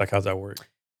 months. Like, how's that work?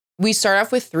 We start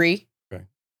off with 3. Okay.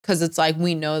 Cause it's like,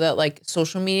 we know that like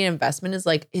social media investment is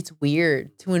like, it's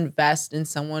weird to invest in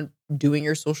someone doing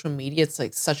your social media. It's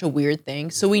like such a weird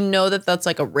thing. So we know that that's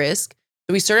like a risk.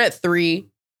 So we start at 3.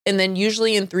 And then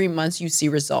usually in 3 months you see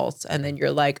results, and then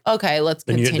you're like, okay, let's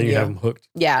continue. Then you have them hooked.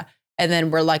 Yeah. And then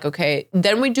we're like, okay,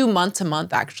 then we do month to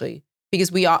month actually,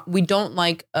 because we don't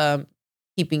like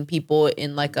keeping people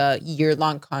in like a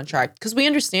year-long contract, because we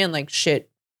understand like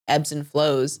shit, ebbs and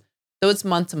flows. So it's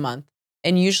month to month.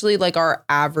 And usually like our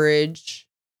average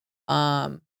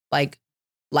like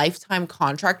lifetime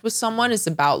contract with someone is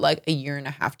about like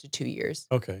 1.5 to 2 years.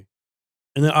 Okay.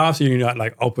 And then obviously you're not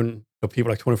like open to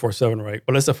people like 24/7, right?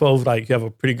 But let's suppose like you have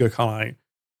a pretty good client.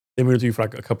 They've been with you for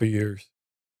like a couple of years.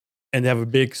 And they have a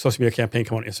big social media campaign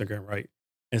come on Instagram, right?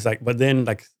 And it's like, but then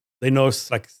like they know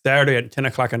it's like Saturday at 10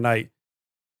 o'clock at night,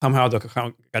 somehow the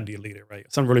account got deleted, right?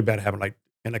 Something really bad happened. Like,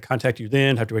 can they contact you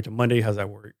then? Have to wait till Monday? How's that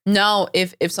work? No,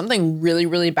 if something really,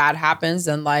 really bad happens,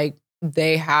 then like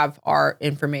they have our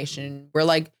information. We're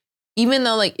like, even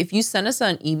though like if you send us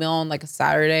an email on like a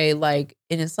Saturday, like,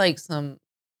 and it's like some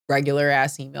regular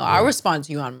ass email, I'll respond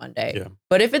to you on Monday. Yeah.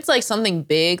 But if it's like something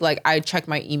big, like I check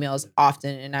my emails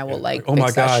often and I will like oh fix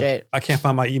my that God, shit. I can't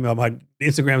find my email. My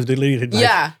Instagram's deleted. Like,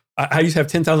 Yeah. I used to have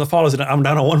 10,000 followers and I'm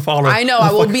down on one follower. I know.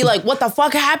 I will be like, what the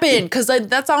fuck happened? Because like,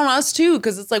 that's on us too.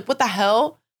 Because it's like, what the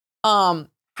hell? How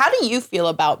do you feel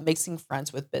about mixing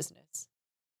friends with business?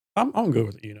 I'm good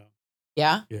with it,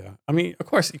 Yeah. Yeah. I mean, of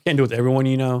course, you can't do it with everyone,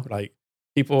 like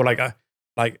people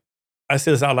I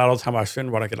say this out loud all the time. I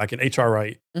shouldn't, but like in HR,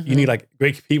 right? You need like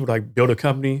great people to like build a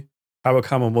company. Have a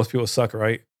common. Most people suck,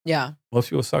 right? Yeah. Most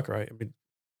people suck, right? I mean,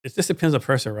 it just depends on the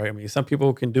person, right? I mean, some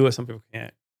people can do it, some people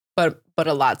can't. But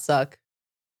a lot suck.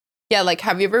 Yeah, like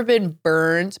have you ever been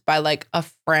burned by like a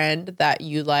friend that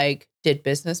you like did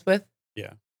business with?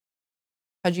 Yeah.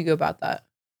 How'd you go about that?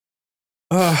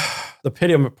 The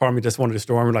pity part of me just wanted to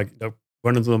storm me, like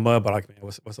run into the mud, but like, man,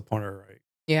 what's the point of it, right?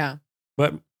 Yeah.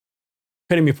 But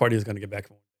pity me part is going to get back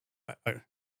from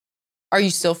Are you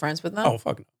still friends with them? Oh,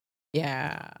 fuck no.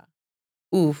 Yeah.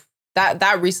 Oof.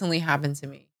 That recently happened to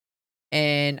me.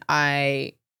 And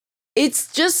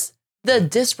it's just the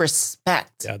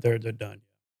disrespect. Yeah, they're done.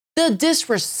 The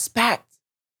disrespect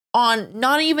on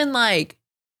not even like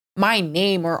my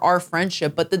name or our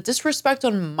friendship, but the disrespect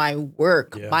on my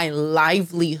work, my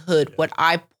livelihood, what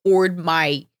I poured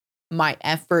my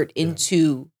effort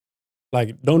into.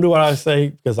 Like, don't do what I say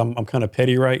because I'm kind of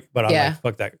petty, right? But I'm like,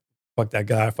 fuck that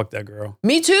guy, fuck that girl.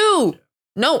 Me too. Yeah.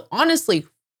 No, honestly,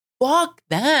 fuck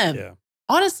them. Yeah.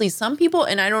 Honestly, some people,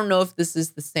 and I don't know if this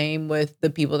is the same with the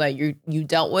people that you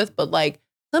dealt with, but like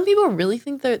some people really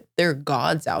think that they're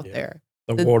gods out there.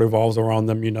 The world revolves around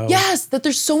them, Yes, that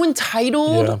they're so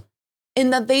entitled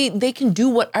and that they can do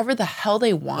whatever the hell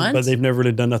they want. But they've never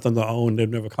really done nothing on their own. They've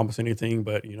never accomplished anything,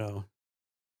 but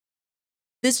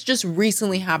This just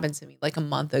recently happened to me like a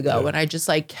month ago. And I just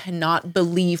like cannot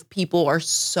believe people are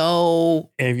so.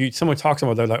 And if someone talks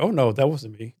about it, they're like, oh no, that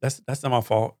wasn't me. That's not my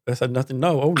fault. That's nothing.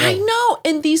 No, oh no. I know.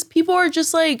 And these people are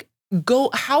just like,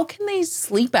 how can they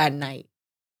sleep at night?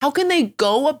 How can they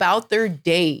go about their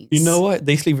days? You know what?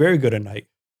 They sleep very good at night.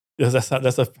 Because that's how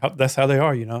they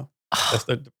are, That's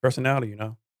the personality,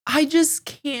 I just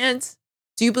can't.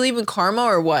 Do you believe in karma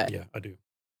or what? Yeah, I do.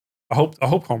 I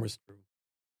hope karma's true.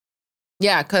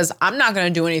 Yeah, because I'm not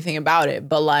going to do anything about it.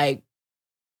 But like,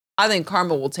 I think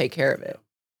karma will take care of it.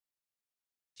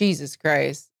 Jesus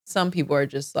Christ. Some people are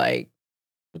just like.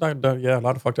 Yeah, a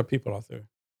lot of fucked up people out there.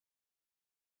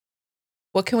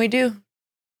 What can we do?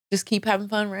 Just keep having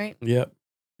fun, right? Yep.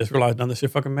 Just realize none of this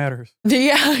shit fucking matters.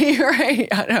 Yeah, you're right.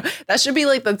 I know. That should be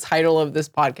like the title of this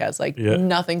podcast. Like,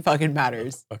 nothing fucking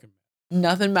matters.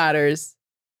 Nothing matters.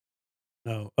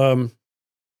 No.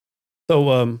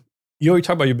 So, you already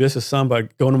talked about your business some,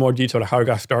 but go into more detail to how it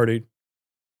got started.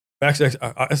 Actually,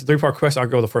 it's a 3-part question. I'll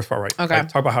go with the first part, right? Okay.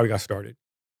 Talk about how it got started.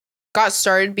 Got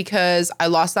started because I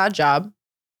lost that job.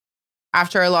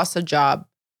 After I lost the job,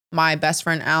 my best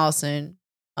friend, Allison,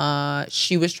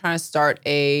 she was trying to start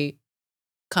a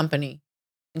company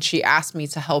and she asked me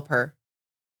to help her.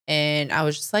 And I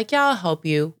was just like, yeah, I'll help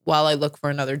you while I look for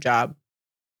another job.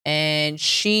 And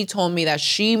she told me that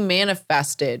she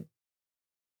manifested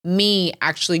me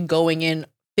actually going in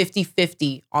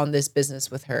 50-50 on this business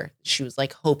with her. She was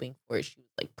like hoping for it. She was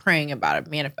like praying about it,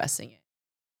 manifesting it.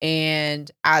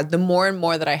 And the more and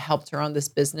more that I helped her on this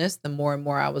business, the more and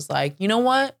more I was like, you know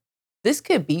what? This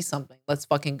could be something. Let's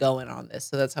fucking go in on this.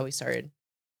 So that's how we started.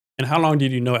 And how long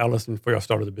did you know Allison before y'all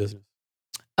started the business?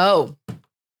 Oh,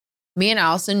 me and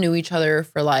Allison knew each other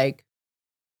for like,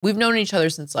 we've known each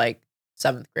other since like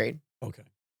 7th grade. Okay.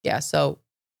 Yeah. So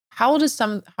how old are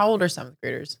 7th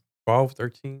graders? 12,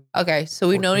 13. Okay. So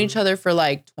we've 14. known each other for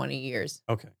like 20 years.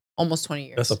 Okay. Almost 20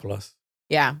 years. That's a plus.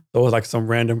 Yeah. So it was like some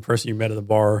random person you met at the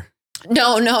bar.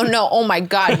 No. Oh my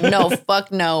God. No,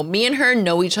 fuck no. Me and her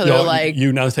know each other like.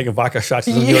 You now taking vodka shots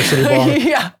in the New York City bar.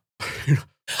 Yeah.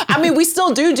 I mean, we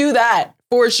still do that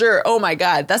for sure. Oh my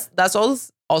God. That's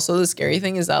also the scary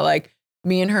thing is that like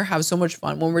me and her have so much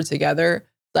fun when we're together.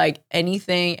 Like any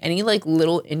like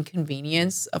little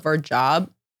inconvenience of our job,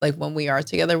 Like when we are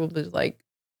together, we'll be like,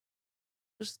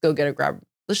 let's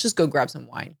just go grab some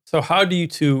wine. So how do you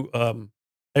two,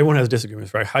 everyone has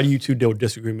disagreements, right? How do you two deal with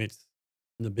disagreements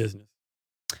in the business?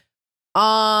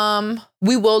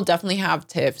 We will definitely have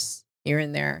tiffs here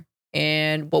and there.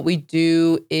 And what we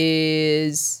do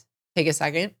is take a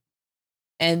second.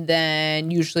 And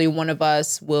then usually one of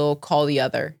us will call the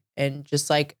other and just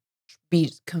like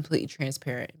be completely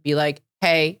transparent. Be like,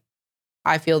 hey,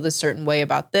 I feel this certain way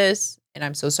about this. And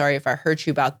I'm so sorry if I hurt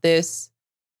you about this.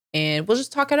 And we'll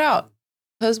just talk it out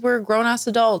because we're grown ass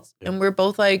adults. And we're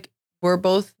both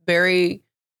very,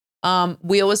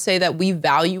 we always say that we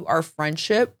value our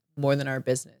friendship more than our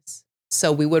business.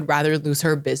 So we would rather lose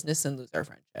our business than lose our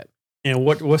friendship. And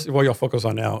what y'all focus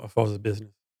on now as far as the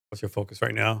business? What's your focus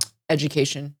right now?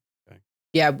 Education. Okay.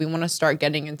 Yeah, we want to start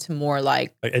getting into more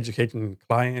like educating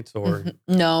clients or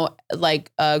no,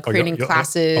 like creating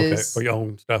classes. Okay, for your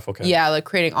own stuff. Okay. Yeah, like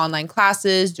creating online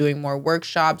classes, doing more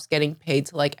workshops, getting paid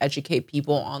to like educate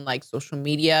people on like social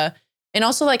media, and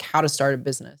also like how to start a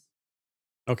business.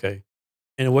 Okay.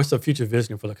 And what's the future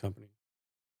vision for the company?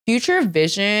 Future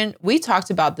vision, we talked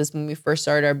about this when we first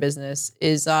started our business,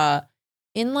 is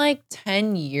in like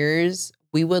 10 years,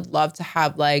 we would love to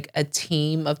have like a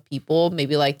team of people,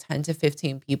 maybe like 10 to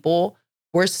 15 people.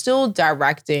 We're still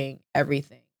directing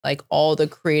everything. Like all the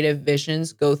creative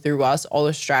visions go through us, all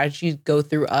the strategies go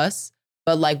through us,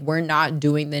 but like we're not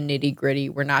doing the nitty gritty.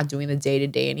 We're not doing the day to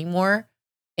day anymore.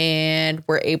 And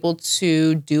we're able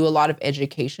to do a lot of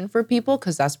education for people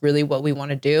because that's really what we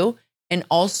want to do. And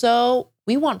also,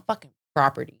 we want fucking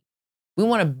property. We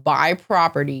want to buy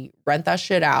property, rent that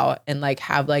shit out, and like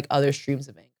have like other streams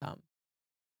of income.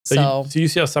 So you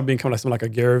see us becoming like something like a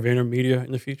Gary Vaynermedia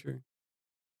in the future?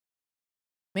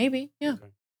 Maybe, yeah. Okay.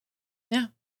 Yeah.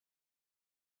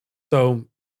 So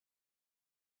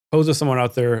suppose there's someone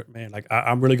out there, man, like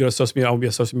I'm really good at social media. I want to be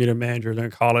a social media manager. They're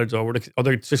in college or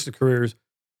other switch careers.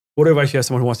 What advice you have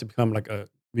someone who wants to become like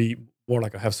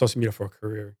have social media for a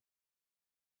career?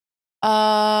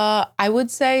 I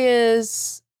would say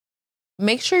is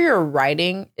make sure your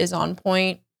writing is on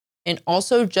point. And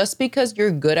also, just because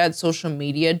you're good at social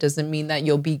media doesn't mean that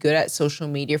you'll be good at social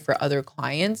media for other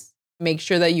clients. Make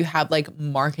sure that you have like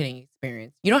marketing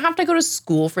experience. You don't have to go to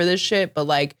school for this shit, but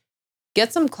like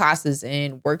get some classes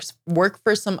in, work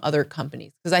for some other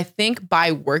companies. Because I think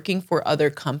by working for other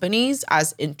companies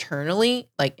as internally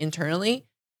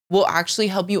will actually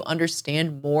help you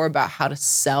understand more about how to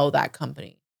sell that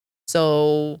company.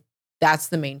 So that's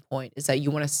the main point, is that you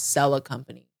want to sell a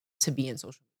company to be in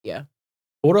social media.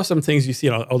 What are some things you see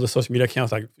on other social media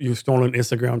accounts, like you're scrolling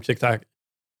Instagram, TikTok,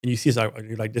 and you see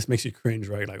you're like, this makes you cringe,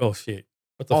 right? Like, oh shit,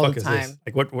 what the fuck is this?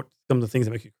 Like, what some of the things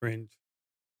that make you cringe?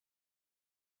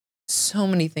 So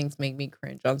many things make me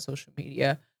cringe on social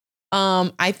media.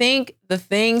 I think the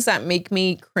things that make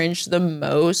me cringe the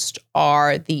most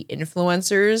are the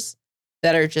influencers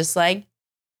that are just like,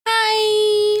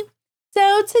 hi.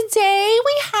 So today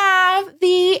we have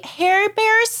the Hair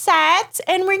Bear set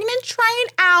and we're going to try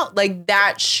it out. Like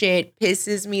that shit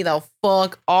pisses me the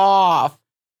fuck off.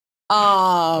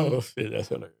 Oh shit, that's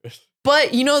hilarious.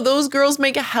 But you know, those girls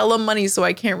make a hella money, so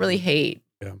I can't really hate.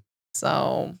 Yeah.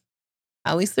 So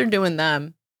at least they're doing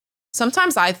them.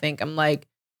 Sometimes I think I'm like,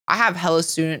 I have hella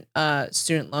student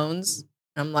loans.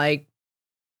 I'm like,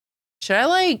 should I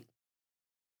like,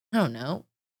 I don't know,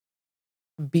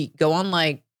 go on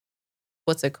like,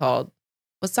 what's it called?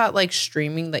 What's that like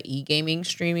streaming, the e-gaming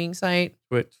streaming site?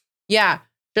 Twitch. Yeah.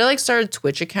 Should I like start a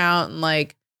Twitch account and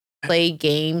like play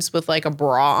games with like a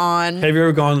bra on? Have you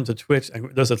ever gone to Twitch?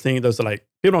 And there's like,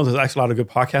 people know there's actually a lot of good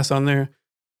podcasts on there.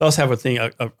 They also have a thing,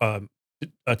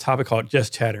 a topic called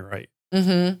Just Chatting, right?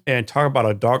 Mm-hmm. And talk about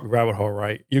a dark rabbit hole,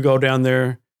 right? You go down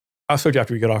there, I'll show you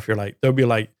after we get off here, like there'll be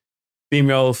like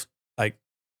females, like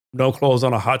no clothes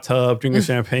on a hot tub, drinking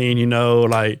champagne, you know,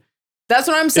 like. That's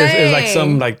what I'm saying. It's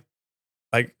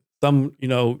like some, you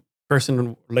know,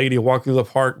 lady walking through the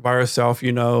park by herself,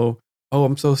 you know, oh,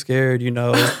 I'm so scared, you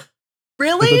know.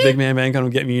 Really? The big man come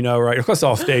get me, you know, right? Of course, it's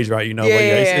all stage, right? You know, but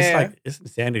it's like, it's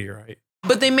insanity, right?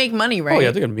 But they make money, right? Oh,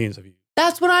 yeah, they're going to millions of you.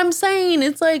 That's what I'm saying.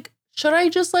 It's like, should I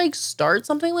just like start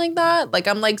something like that? Like,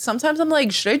 I'm like, sometimes I'm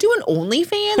like, should I do an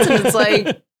OnlyFans? And it's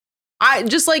like, I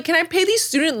just like, can I pay these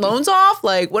student loans off?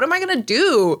 Like, what am I going to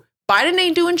do? Biden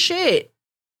ain't doing shit.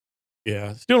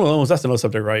 Yeah, student loans, that's another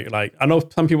subject, right? Like, I know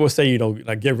some people say, you know,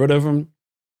 like get rid of them.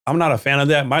 I'm not a fan of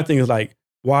that. My thing is like,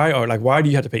 why do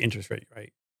you have to pay interest rate,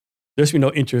 right? There should be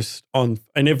no interest on,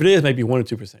 and if it is, maybe 1 or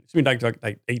 2%. It should be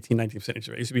like 18, 19% interest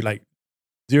rate. It should be like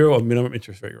 0 or minimum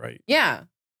interest rate, right? Yeah,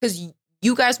 because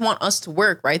you guys want us to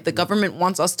work, right? The government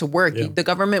wants us to work. Yeah. The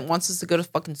government wants us to go to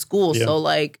fucking school. Yeah. So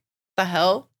like, what the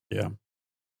hell? Yeah.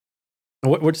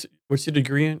 And what's your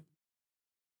degree in?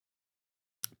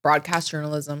 Broadcast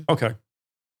journalism. Okay.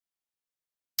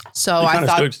 So You I kind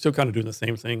thought, of still kind of doing the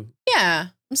same thing. yeah,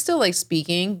 I'm still like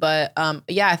speaking, but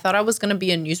yeah, I thought I was gonna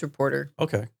be a news reporter.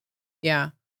 Okay. Yeah.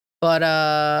 But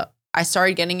I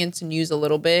started getting into news a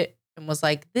little bit and was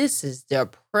like, this is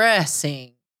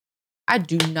depressing. I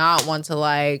do not want to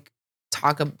like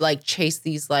chase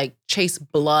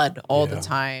blood all the Yeah.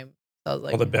 time. So I was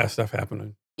like, All the bad stuff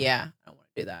happening. yeah, I don't want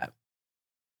to do that.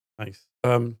 Nice.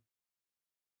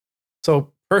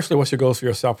 So personally, what's your goals for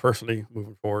yourself personally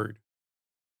moving forward?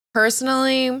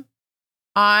 Personally,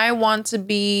 I want to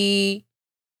be,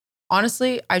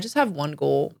 honestly, I just have one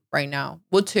goal right now.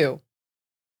 Well, two.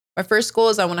 My first goal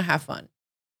is I want to have fun.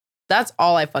 That's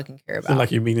all I fucking care Seems about.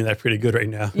 like you're meaning that pretty good right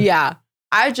now. Yeah.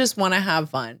 I just want to have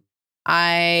fun.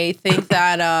 I think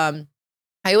that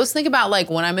I always think about like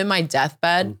when I'm in my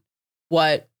deathbed,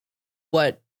 what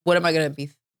am I gonna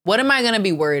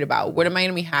be worried about? What am I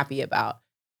gonna be happy about?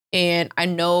 And I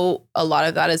know a lot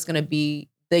of that is gonna be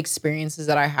the experiences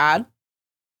that I had,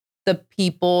 the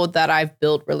people that I've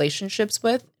built relationships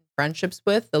with, friendships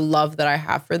with, the love that I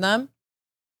have for them.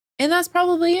 And that's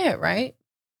probably it, right?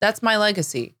 That's my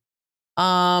legacy.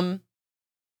 And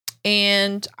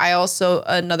I also,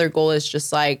 another goal is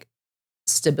just like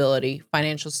stability,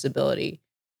 financial stability.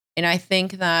 And I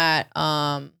think that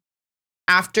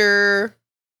after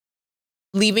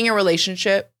leaving a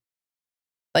relationship,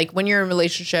 like when you're in a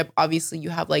relationship, obviously you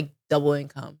have like double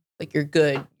income. Like you're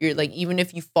good. You're like, even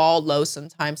if you fall low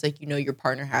sometimes, like, you know, your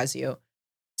partner has you.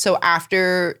 So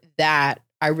after that,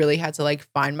 I really had to like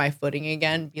find my footing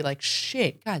again, be like,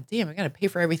 shit, God damn, I got to pay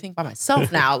for everything by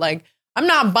myself now. Like, I'm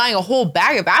not buying a whole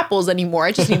bag of apples anymore.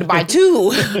 I just need to buy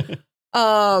two.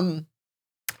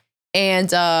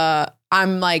 And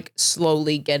I'm like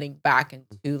slowly getting back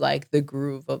into like the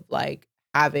groove of like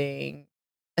having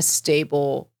a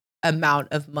stable amount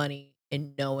of money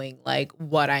and knowing like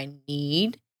what I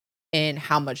need and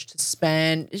how much to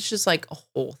spend. It's just like a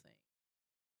whole thing.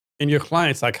 And your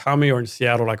clients, like how many are in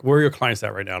Seattle? Like where are your clients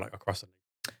at right now? Like across the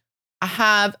nation? I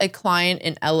have a client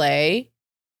in LA.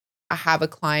 I have a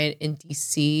client in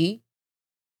DC.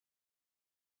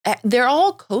 They're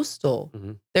all coastal.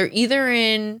 Mm-hmm. They're either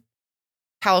in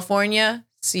California,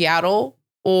 Seattle,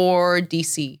 or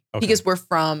DC because we're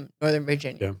from Northern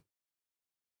Virginia.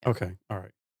 Yeah. Okay. All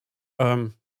right.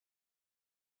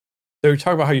 So you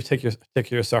talk about how you take care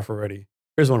of yourself already.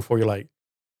 Here's one for you. Like,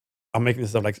 I'm making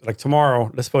this up. Like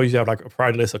tomorrow, let's suppose you have like a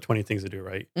priority list of 20 things to do,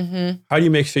 right? Mm-hmm. How do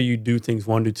you make sure you do things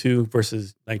 1 to 2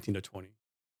 versus 19 to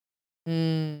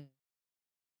 20?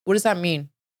 What does that mean?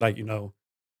 Like, you know,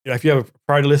 if you have a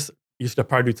priority list, you should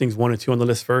probably do things 1 and 2 on the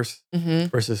list first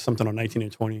versus something on 19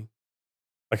 and 20.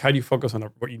 Like, how do you focus on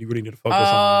what you really need to focus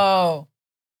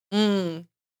on?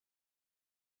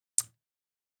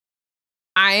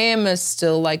 I am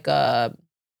still like a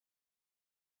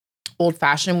old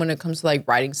fashioned when it comes to like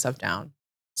writing stuff down.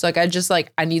 So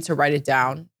like I need to write it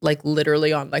down like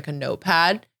literally on like a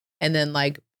notepad and then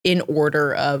like in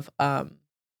order of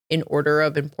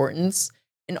importance.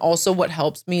 And also what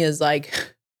helps me is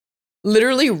like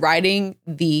literally writing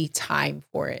the time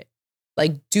for it.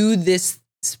 Like do this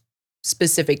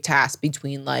specific task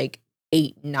between like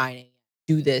 8 and 9 a.m.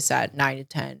 Do this at 9 to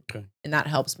 10. Okay. And that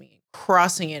helps me.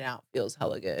 Crossing it out feels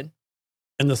hella good.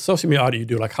 And the social media audit you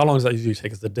do, like how long does that usually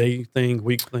take? Is it a day thing,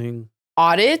 week thing?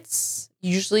 Audits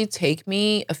usually take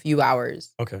me a few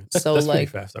hours. Okay. That's like, pretty like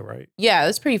fast though, right? Yeah,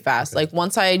 that's pretty fast. Okay. Like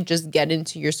once I just get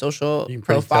into your social You can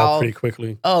profile tell pretty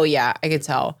quickly. Oh yeah, I could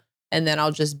tell. And then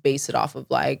I'll just base it off of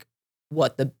like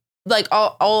what the like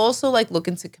I'll also like look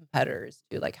into competitors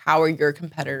too. Like how are your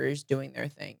competitors doing their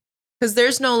thing? Because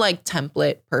there's no like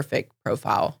template perfect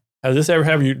profile. Has this ever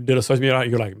happened? You did a social media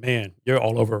audit, you're like, man, you're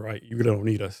all over, right? You really don't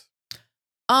need us.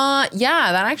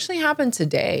 Yeah, that actually happened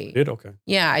today. You did? Okay.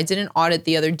 Yeah, I did an audit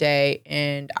the other day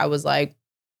and I was like,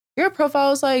 your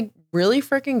profile is like really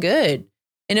freaking good.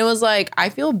 And it was like, I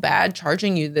feel bad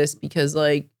charging you this because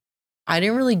like I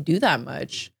didn't really do that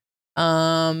much.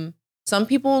 Some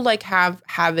people like have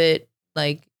it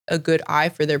like a good eye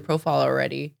for their profile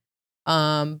already.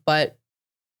 But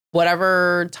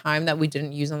whatever time that we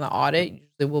didn't use on the audit,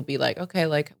 usually we'll be like, okay,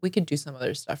 like we could do some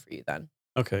other stuff for you then.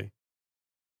 Okay.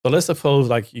 So let's suppose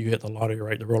like you hit the lottery,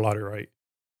 right? The real lottery, right?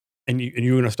 And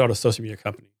you're going to start a social media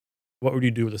company. What would you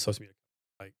do with a social media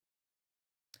company?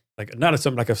 Like not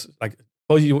something like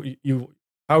suppose you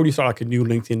how would you start like a new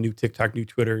LinkedIn, new TikTok, new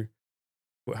Twitter?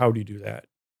 How would you do that?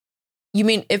 You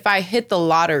mean if I hit the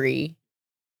lottery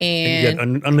And you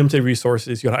get unlimited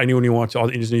resources, you got anyone you want to, all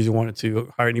the engineers you wanted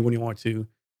to, hire anyone you want to,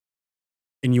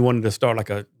 and you wanted to start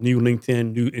like a new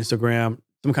LinkedIn, new Instagram,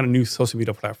 some kind of new social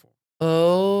media platform.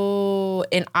 Oh,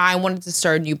 and I wanted to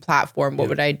start a new platform. What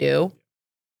would I do?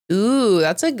 Ooh,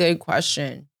 that's a good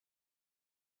question.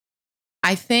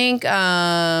 I think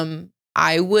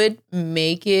I would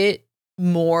make it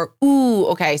more. Ooh,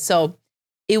 okay. So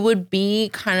it would be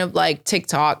kind of like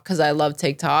TikTok because I love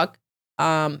TikTok.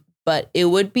 But it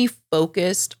would be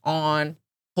focused on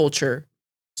culture.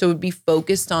 So it would be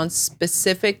focused on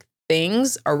specific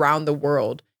things around the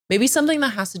world. Maybe something that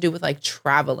has to do with like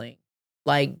traveling,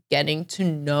 like getting to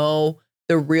know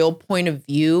the real point of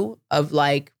view of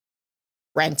like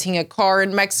renting a car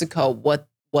in Mexico, what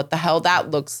the hell that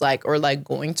looks like, or like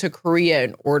going to Korea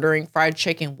and ordering fried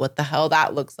chicken, what the hell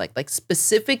that looks like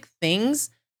specific things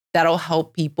that'll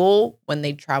help people when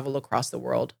they travel across the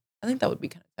world. I think that would be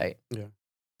kind of tight. Yeah.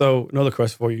 So another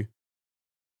question for you.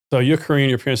 So you're Korean,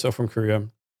 your parents are from Korea.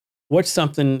 What's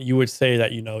something you would say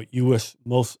that, you wish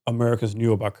most Americans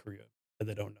knew about Korea that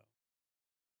they don't know?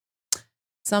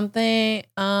 Something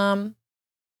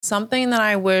that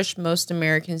I wish most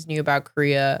Americans knew about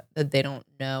Korea that they don't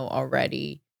know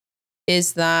already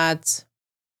is that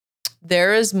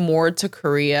there is more to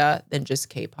Korea than just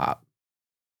K-pop.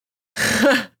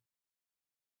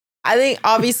 I think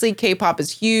obviously K-pop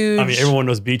is huge. I mean, everyone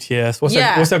knows BTS. What's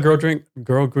that girl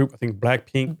group? I think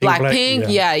Blackpink. Blackpink.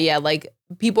 Yeah. Like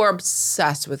people are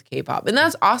obsessed with K-pop. And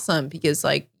that's awesome because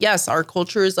like, yes, our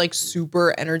culture is like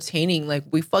super entertaining. Like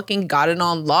we fucking got it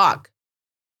on lock.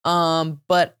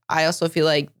 But I also feel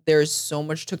like there's so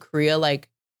much to Korea, like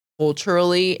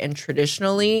culturally and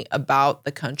traditionally about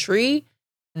the country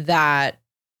that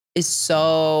is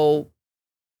so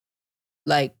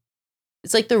like,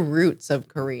 it's like the roots of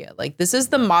Korea. Like this is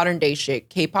the modern day shit.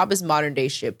 K-pop is modern day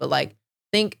shit. But like, I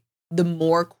think the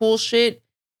more cool shit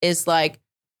is like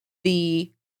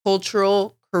the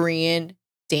cultural Korean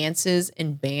dances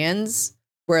and bands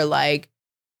where like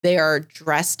they are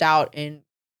dressed out in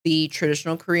the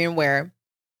traditional Korean wear.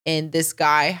 And this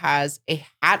guy has a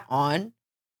hat on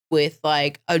with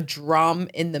like a drum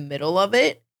in the middle of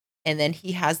it. And then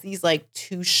he has these like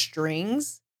 2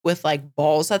 strings with like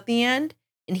balls at the end.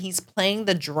 And he's playing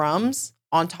the drums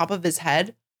on top of his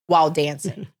head while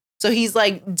dancing. So he's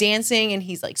like dancing and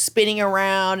he's like spinning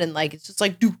around and like, it's just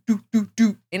like do, do, do,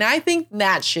 do. And I think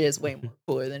that shit is way more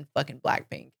cooler than fucking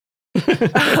Blackpink.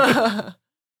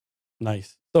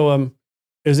 Nice. So,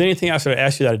 is there anything else I should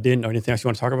ask you that I didn't, or anything else you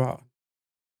want to talk about?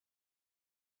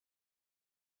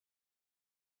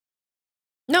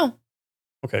 No.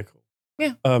 Okay, cool.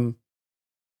 Yeah.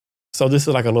 So this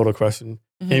is like a loaded question.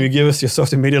 Can you give us your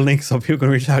social media link so people can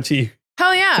reach out to you?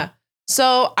 Hell yeah.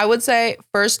 So I would say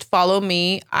first follow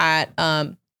me at,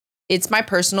 it's my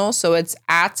personal. So it's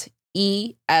at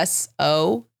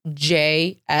ESOJSM.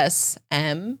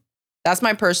 That's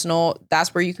my personal.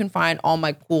 That's where you can find all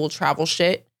my cool travel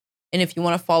shit. And if you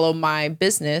want to follow my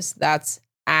business, that's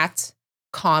at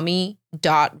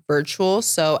KaMi.virtual.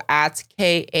 So at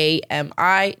KAMI.virtual.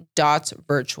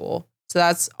 So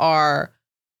that's our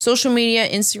social media,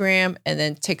 Instagram, and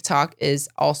then TikTok is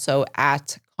also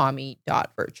at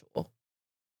KaMi.virtual. All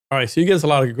right. So you give us a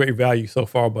lot of great value so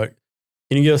far, but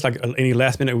can you give us like any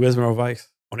last minute wisdom or advice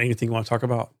on anything you want to talk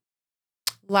about?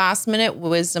 Last minute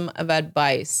wisdom of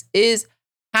advice is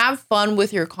have fun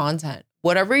with your content.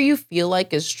 Whatever you feel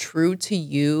like is true to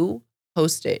you,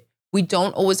 post it. We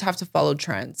don't always have to follow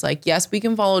trends. Like, yes, we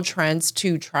can follow trends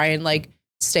to try and like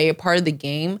stay a part of the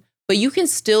game, but you can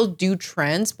still do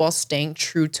trends while staying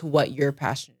true to what you're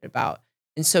passionate about.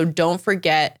 And so don't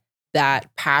forget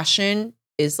that passion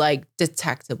is like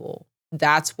detectable.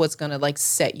 That's what's going to like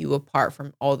set you apart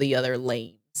from all the other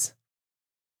lanes.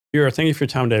 Eurah, thank you for your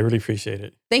time today. I really appreciate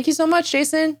it. Thank you so much,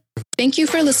 Jason. Thank you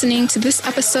for listening to this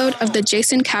episode of the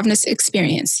Jason Cavness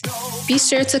Experience. Be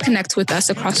sure to connect with us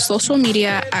across social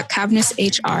media at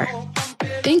CavnessHR.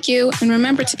 Thank you, and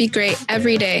remember to be great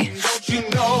every day. Don't you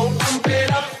know, pump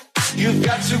it up. You've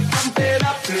got to pump it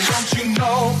up. Don't you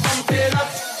know, pump it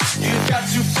up. You've got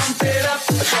to pump it up.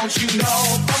 Don't you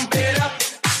know, pump it up.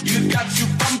 You've got to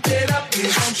pump it up.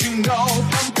 Don't you know,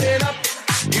 pump it up.